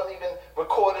saying? Y'all wasn't even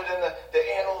recorded in the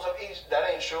annals of Egypt. That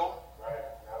ain't true.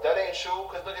 That ain't true,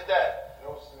 because look at that.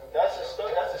 That's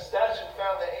a statue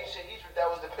found in ancient Egypt that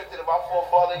was depicted of our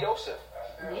forefather Joseph.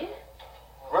 Yeah.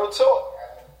 Real talk.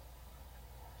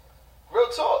 Real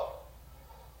talk.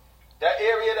 That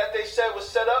area that they said was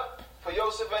set up for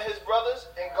Joseph and his brothers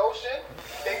in Goshen,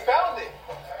 they found it.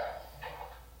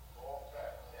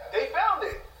 They found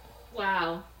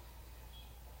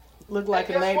Look like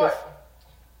And a guess native. what?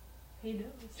 He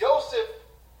does. Joseph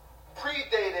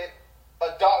predated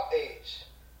a dark age,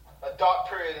 a dark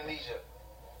period in Egypt.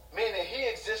 Meaning he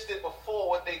existed before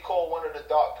what they call one of the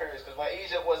dark periods. Because when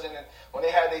Egypt wasn't in, when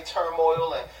they had their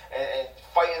turmoil and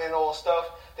fighting and all stuff,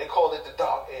 they called it the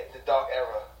dark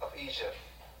era of Egypt.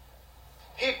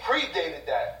 He predated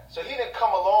that. So he didn't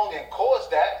come along and cause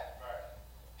that.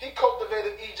 He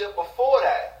cultivated Egypt before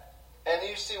that. And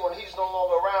you see when he's no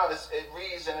longer around, it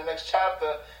reads in the next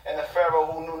chapter, and the Pharaoh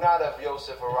who knew not of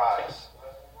Joseph arise.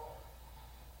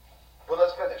 But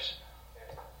let's finish.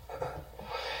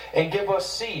 And give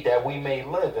us seed that we may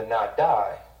live and not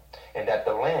die, and that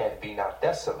the land be not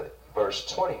desolate. Verse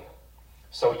 20.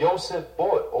 So Joseph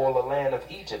bought all the land of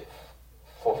Egypt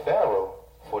for Pharaoh,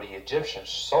 for the Egyptians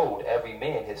sold every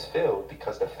man his field,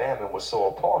 because the famine was so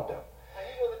upon them. And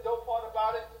you know the dope part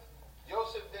about it?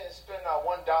 Joseph didn't spend not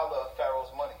 $1 of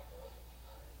Pharaoh's money.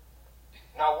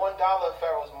 Not $1 of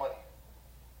Pharaoh's money.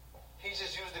 He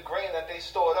just used the grain that they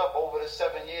stored up over the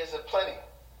 7 years of plenty.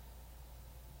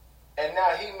 And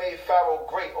now he made Pharaoh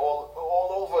great all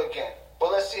over again.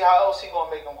 But let's see how else he gonna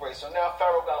make him great. So now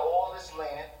Pharaoh got all this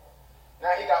land.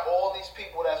 Now he got all these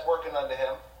people that's working under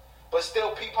him. But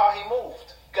still peep how he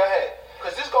moved. Go ahead.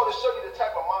 Because this goes to show you the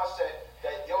type of mindset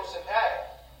that Joseph had.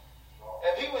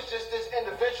 If he was just this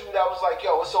individual that was like,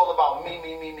 yo, it's all about me,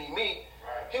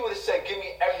 he would have said, give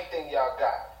me everything y'all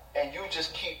got. And you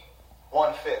just keep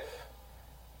 1/5.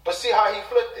 But see how he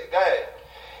flipped it. Go ahead.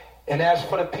 And as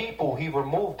for the people, he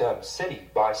removed them city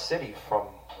by city from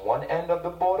one end of the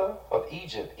border of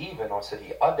Egypt, even unto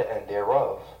the other end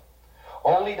thereof.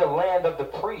 Only the land of the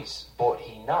priests bought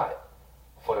he not,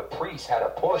 for the priests had a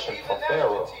portion Even from that's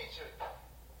Pharaoh. your teacher.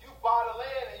 You buy the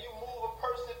land and you move a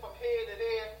person from here to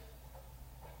there.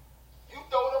 You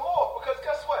throw them off. Because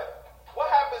guess what? What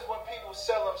happens when people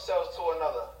sell themselves to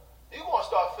another? You're going to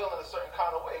start feeling a certain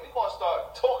kind of way. We're going to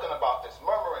start talking about this,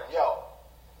 murmuring, yo,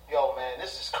 man,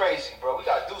 this is crazy, bro. We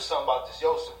got to do something about this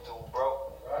Joseph dude,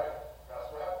 bro. Right. That's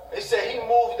right. They said he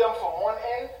moved them from one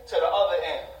end to the other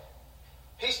end.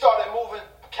 He started moving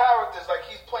characters like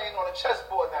he's playing on a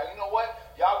chessboard now. You know what?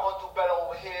 Y'all going to do better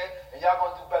over here, and y'all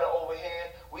going to do better over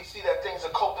here. We see that things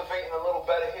are cultivating a little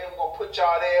better here. We're going to put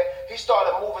y'all there. He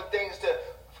started moving things to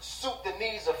suit the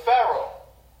needs of Pharaoh.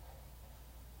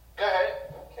 Go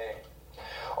ahead. Okay.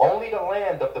 Only the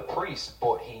land of the priests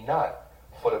bought he not,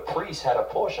 for the priests had a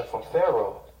portion from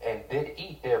Pharaoh, and did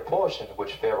eat their portion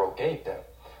which Pharaoh gave them.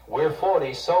 Wherefore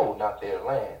they sold not their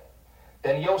land.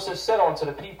 Then Joseph said unto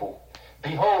the people,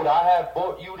 Behold, I have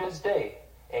bought you this day,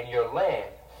 and your land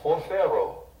for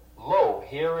Pharaoh. Lo,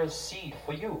 here is seed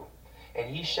for you,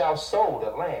 and ye shall sow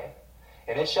the land.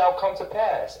 And it shall come to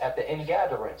pass at the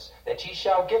ingatherings, that ye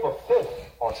shall give 1/5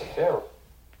 unto Pharaoh.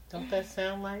 Don't that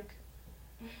sound like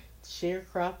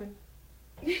sharecropping?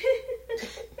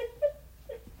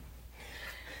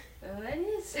 Well, that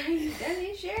is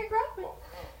sharecropping.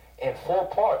 And 4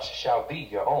 parts shall be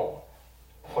your own.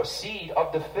 For seed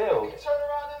of the field, He turned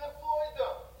around and employed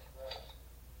them.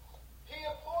 He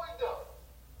employed them.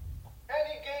 And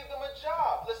he gave them a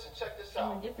job. Listen, check this The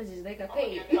out. difference is they got I'm going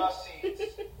paid. to give y'all seeds.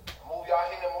 Move y'all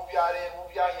here, move y'all there,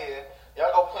 move y'all here.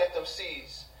 Y'all go plant them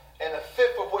seeds. And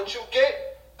 1/5 of what you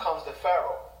get comes to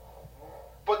Pharaoh.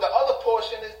 But the other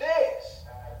portion is theirs.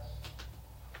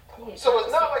 Yeah, So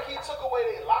it's not like he took away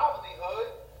their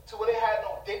livelihood to where they had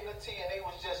no dignity and they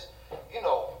was just,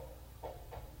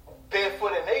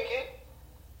 barefoot and naked.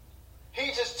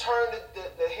 He just turned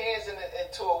the hands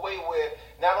into a way where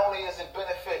not only does it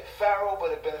benefit Pharaoh,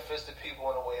 but it benefits the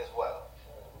people in a way as well.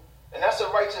 And that's a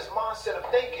righteous mindset of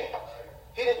thinking.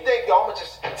 He didn't think, yo, I'm going to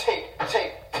just take.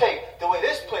 The way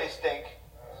this place think.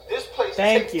 This place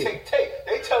take.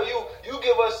 They tell you, you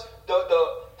give us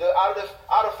the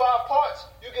out of 5 parts,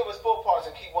 you give us 4 parts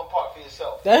and keep 1 part for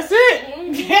yourself. That's it.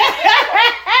 You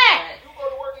go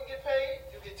to work and get paid,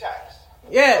 you get taxed.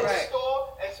 Yes. Go to the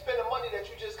store and spend the money that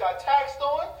you just got taxed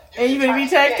on, And you're going to be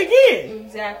taxed again. again.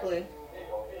 Exactly.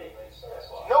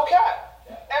 No cap.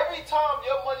 Every time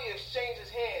your money exchanges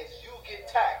hands, you get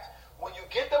taxed. When you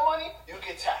get the money, you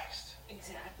get taxed.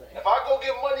 Exactly. If I go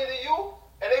give money to you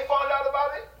and they found out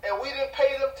about it and we didn't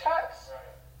pay them tax,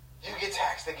 you get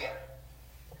taxed again.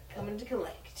 Coming to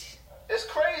collect. It's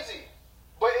crazy.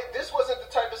 But this wasn't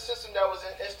the type of system that was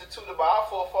instituted by our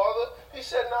forefather. He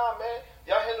said, nah, man,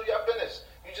 y'all handle your business.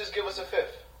 You just give us 1/5.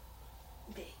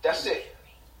 That's it.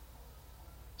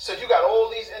 So you got all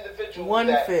these individuals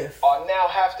 1/5 are now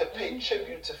have to pay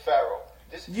tribute to Pharaoh.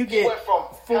 You he get went from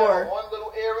 4 having one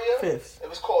little area, fifths. it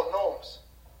was called nomes,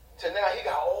 to now he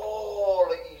got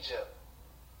all of Egypt.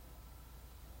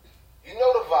 You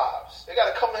know the vibes. They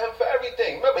got to come to him for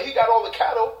everything. Remember, he got all the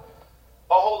cattle,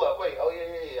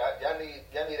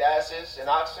 y'all need asses and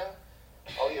oxen?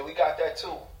 Oh yeah, we got that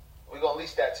too. We're gonna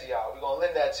lease that to y'all. We're gonna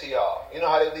lend that to y'all. You know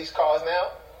how they lease cars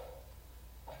now?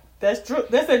 That's true.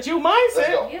 That's a Jew mindset. Let's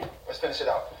go. Yeah. Let's finish it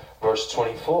out. Verse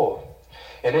 24.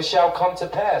 And it shall come to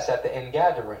pass at the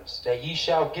ingatherings that ye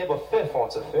shall give a fifth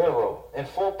unto Pharaoh, and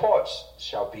 4 parts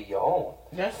shall be your own.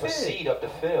 That's for it. seed of the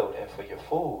field, and for your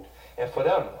food, and for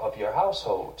them of your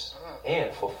households,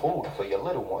 and for food for your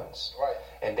little ones. Right.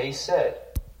 And they said,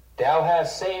 Thou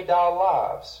hast saved our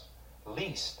lives,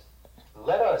 least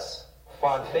let us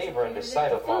find favor in the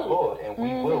sight of my Lord, and we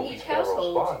will be Each Pharaoh's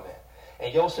household. bondmen.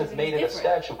 And Joseph Because made it's it a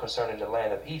different. statute concerning the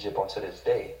land of Egypt unto this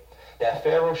day, that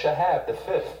Pharaoh shall have the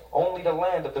fifth. Only the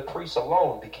land of the priests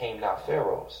alone became not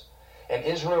Pharaoh's. And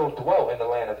Israel dwelt in the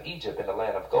land of Egypt, in the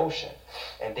land of Goshen.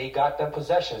 And they got them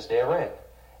possessions therein,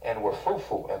 and were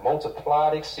fruitful and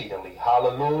multiplied exceedingly.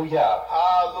 Hallelujah.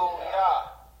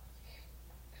 Hallelujah.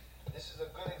 This is a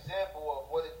good example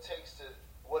of what it takes to,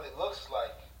 what it looks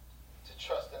like to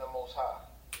trust in the Most High.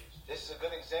 This is a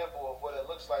good example of what it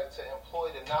looks like to employ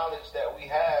the knowledge that we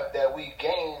have, that we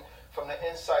gain from the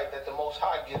insight that the Most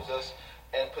High gives us,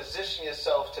 and position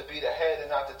yourself to be the head and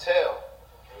not the tail.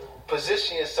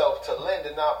 Position yourself to lend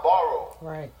and not borrow.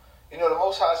 Right. You know, the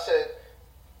Most High said,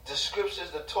 the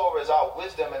scriptures, the Torah is our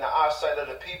wisdom in the eyesight of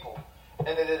the people.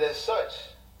 And it is such.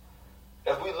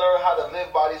 If we learn how to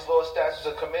live by these laws, statutes,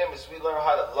 and commandments, we learn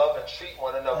how to love and treat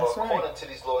one another That's right. according to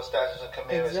these laws, statutes, and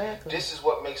commandments. Exactly. This is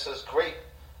what makes us great.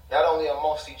 Not only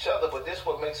amongst each other, but this is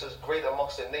what makes us great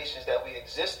amongst the nations that we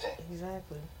exist in.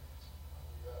 Exactly.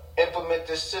 Implement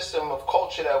this system of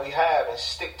culture that we have and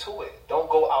stick to it. Don't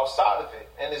go outside of it.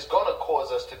 And it's going to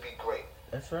cause us to be great.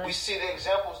 That's right. We see the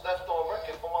examples left on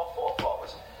record from our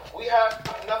forefathers. We have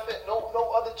nothing,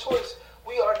 no other choice.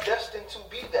 We are destined to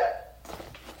be that.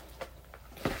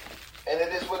 And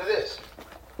it is what it is.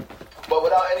 But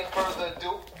without any further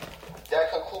ado,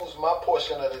 that concludes my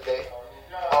portion of the day.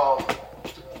 I'm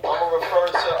going to refer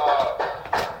to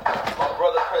my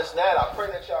brother Prince Nat. I pray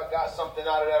that y'all got something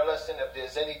out of that lesson. If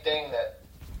there's anything that...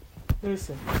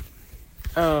 Listen.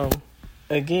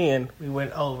 Again, we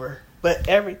went over. But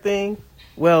everything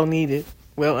well needed,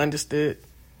 well understood.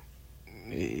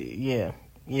 Yeah,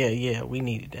 we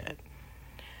needed that.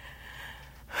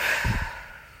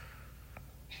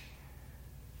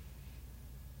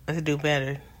 Let's do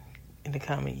better in the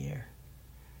coming year.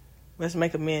 Let's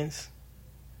make amends.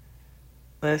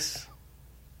 Let's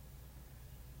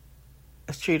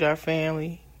treat our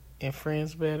family and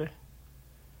friends better.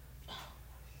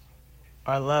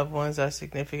 Our loved ones, our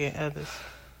significant others.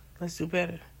 Let's do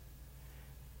better.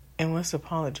 And let's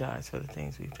apologize for the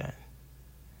things we've done.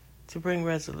 To bring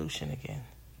resolution again.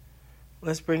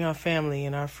 Let's bring our family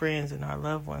and our friends and our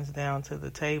loved ones down to the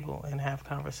table and have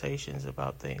conversations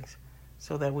about things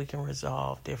so that we can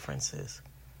resolve differences.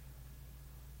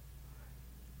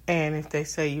 And if they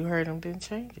say you hurt them, then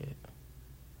change it.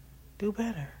 Do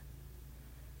better.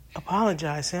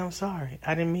 Apologize. Say, I'm sorry.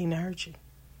 I didn't mean to hurt you.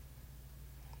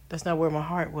 That's not where my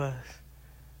heart was.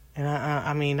 And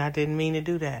I didn't mean to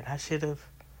do that. I should have,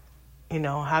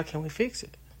 how can we fix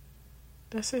it?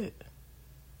 That's it.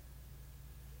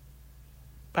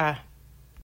 Bye.